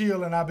just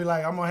chill, and I'll be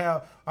like, "I'm gonna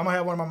have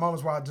one of my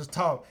moments where I just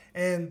talk,"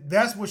 and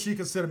that's what she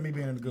considered me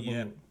being in a good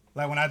mood.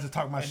 Like when I just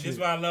talk my shit. This is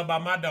what I love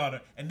about my daughter,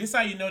 and this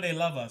how you know they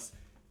love us.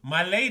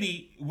 My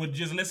lady would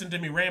just listen to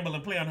me ramble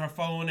and play on her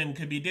phone and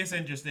could be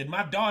disinterested.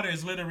 My daughter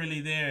is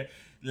literally there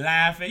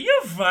laughing,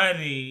 "You're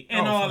funny,"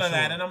 and all of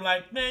that. And I'm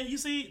like, man, you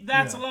see,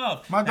 that's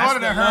love. My daughter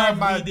that heard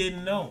my we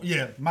didn't know.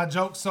 Yeah, my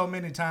jokes so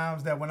many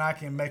times that when I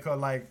can make her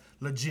like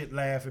legit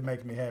laugh, it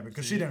makes me happy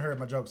because she didn't hear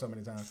my jokes so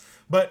many times.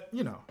 But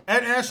you know,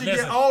 and as she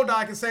get older,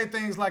 I can say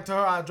things like to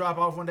her. I drop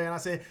off one day and I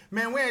say,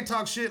 "Man, we ain't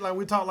talk shit like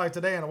we talk like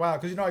today in a while,"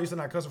 because you know I used to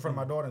not cuss in front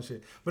of my daughter and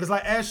shit. But it's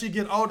like as she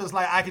get older, it's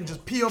like I can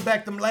just peel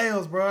back them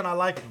layers, bro, and I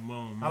like it. Come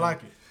on, man. I like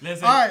it.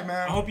 Listen, all right,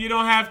 man. I hope you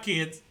don't have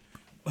kids.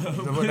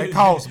 They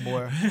cost,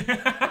 boy.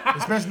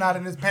 Especially not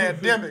in this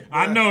pandemic. Boy.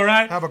 I know,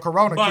 right? Have a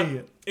corona but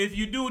kid. If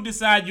you do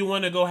decide you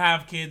want to go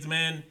have kids,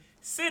 man,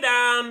 sit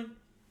down,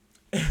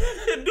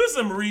 do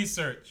some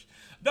research.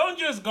 Don't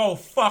just go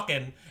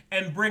fucking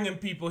and bringing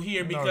people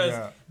here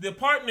because the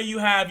partner you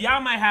have,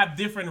 y'all might have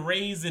different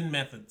raising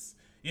methods.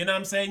 You know what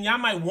I'm saying? Y'all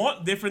might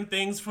want different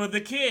things for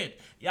the kid.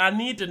 Y'all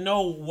need to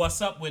know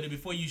what's up with it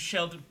before you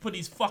put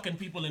these fucking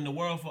people in the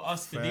world for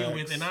us to deal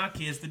with and our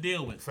kids to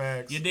deal with.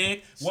 Facts. You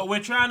dig? What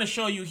we're trying to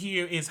show you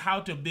here is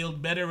how to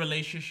build better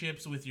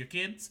relationships with your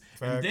kids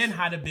and then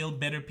how to build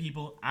better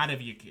people out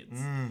of your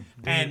kids.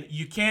 And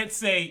you can't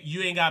say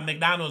you ain't got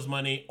McDonald's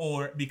money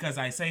or because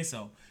I say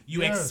so.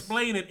 You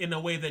explain it in a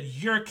way that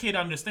your kid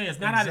understands,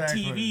 not how the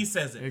TV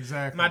says it.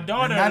 Exactly. My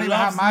daughter not even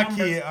loves how my numbers.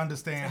 kid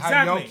understands,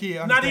 how your kid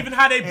understands. Not even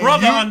how their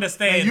brother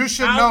understands. And you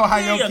should know how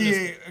your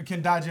kid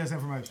can digest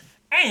information.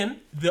 And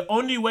the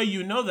only way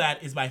you know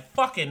that is by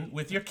fucking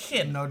with your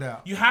kid. No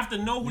doubt. You have to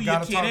know who your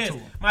kid is.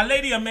 My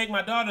lady will make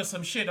my daughter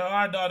some shit or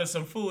our daughter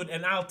some food,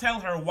 and I'll tell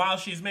her while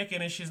she's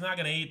making it, she's not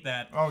going to eat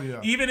that. Oh, yeah.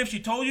 Even if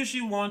she told you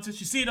she wants it,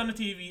 she see it on the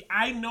TV,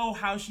 I know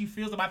how she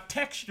feels about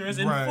textures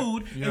in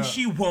food, and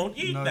she won't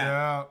eat that.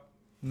 Doubt.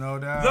 No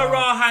doubt. The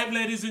Raw Hype,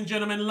 ladies and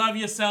gentlemen. Love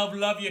yourself,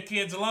 love your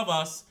kids, love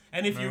us.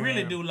 And if you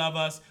really do love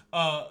us,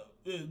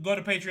 go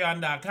to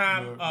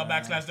patreon.com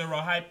 / The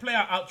Raw Hype. Play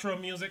our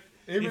outro music.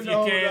 Even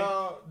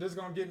though this is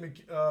going to get me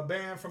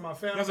banned from my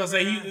family. As I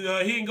say,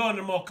 he ain't going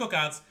to more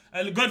cookouts.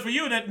 Good for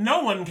you that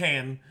no one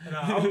can.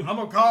 I'm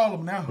going to call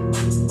him now.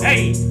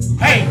 Hey.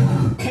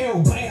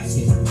 Carol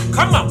Baskin.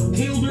 Come on.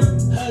 Killed her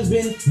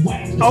husband,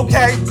 whacked her.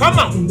 Okay. Come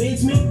on.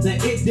 Convince me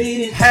that it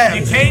didn't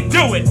You can't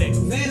do it,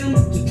 nigga. Fed him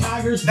to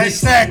tigers. They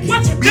sack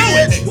What you doing,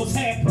 nigga? What's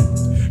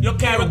happening? Yo,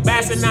 Carol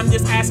Baskin, I'm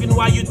just asking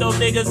why you throw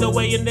niggas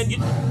away and then you...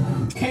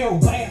 Carol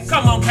Baskin.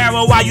 Come on,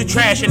 Carol, why you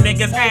trashing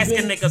niggas,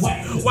 asking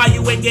niggas why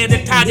you ain't getting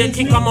the Tiger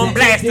King, come on,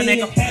 blast the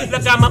nigga.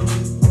 Look, I'm out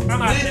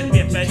of this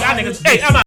bitch, man. Y'all niggas, hey, I'm out.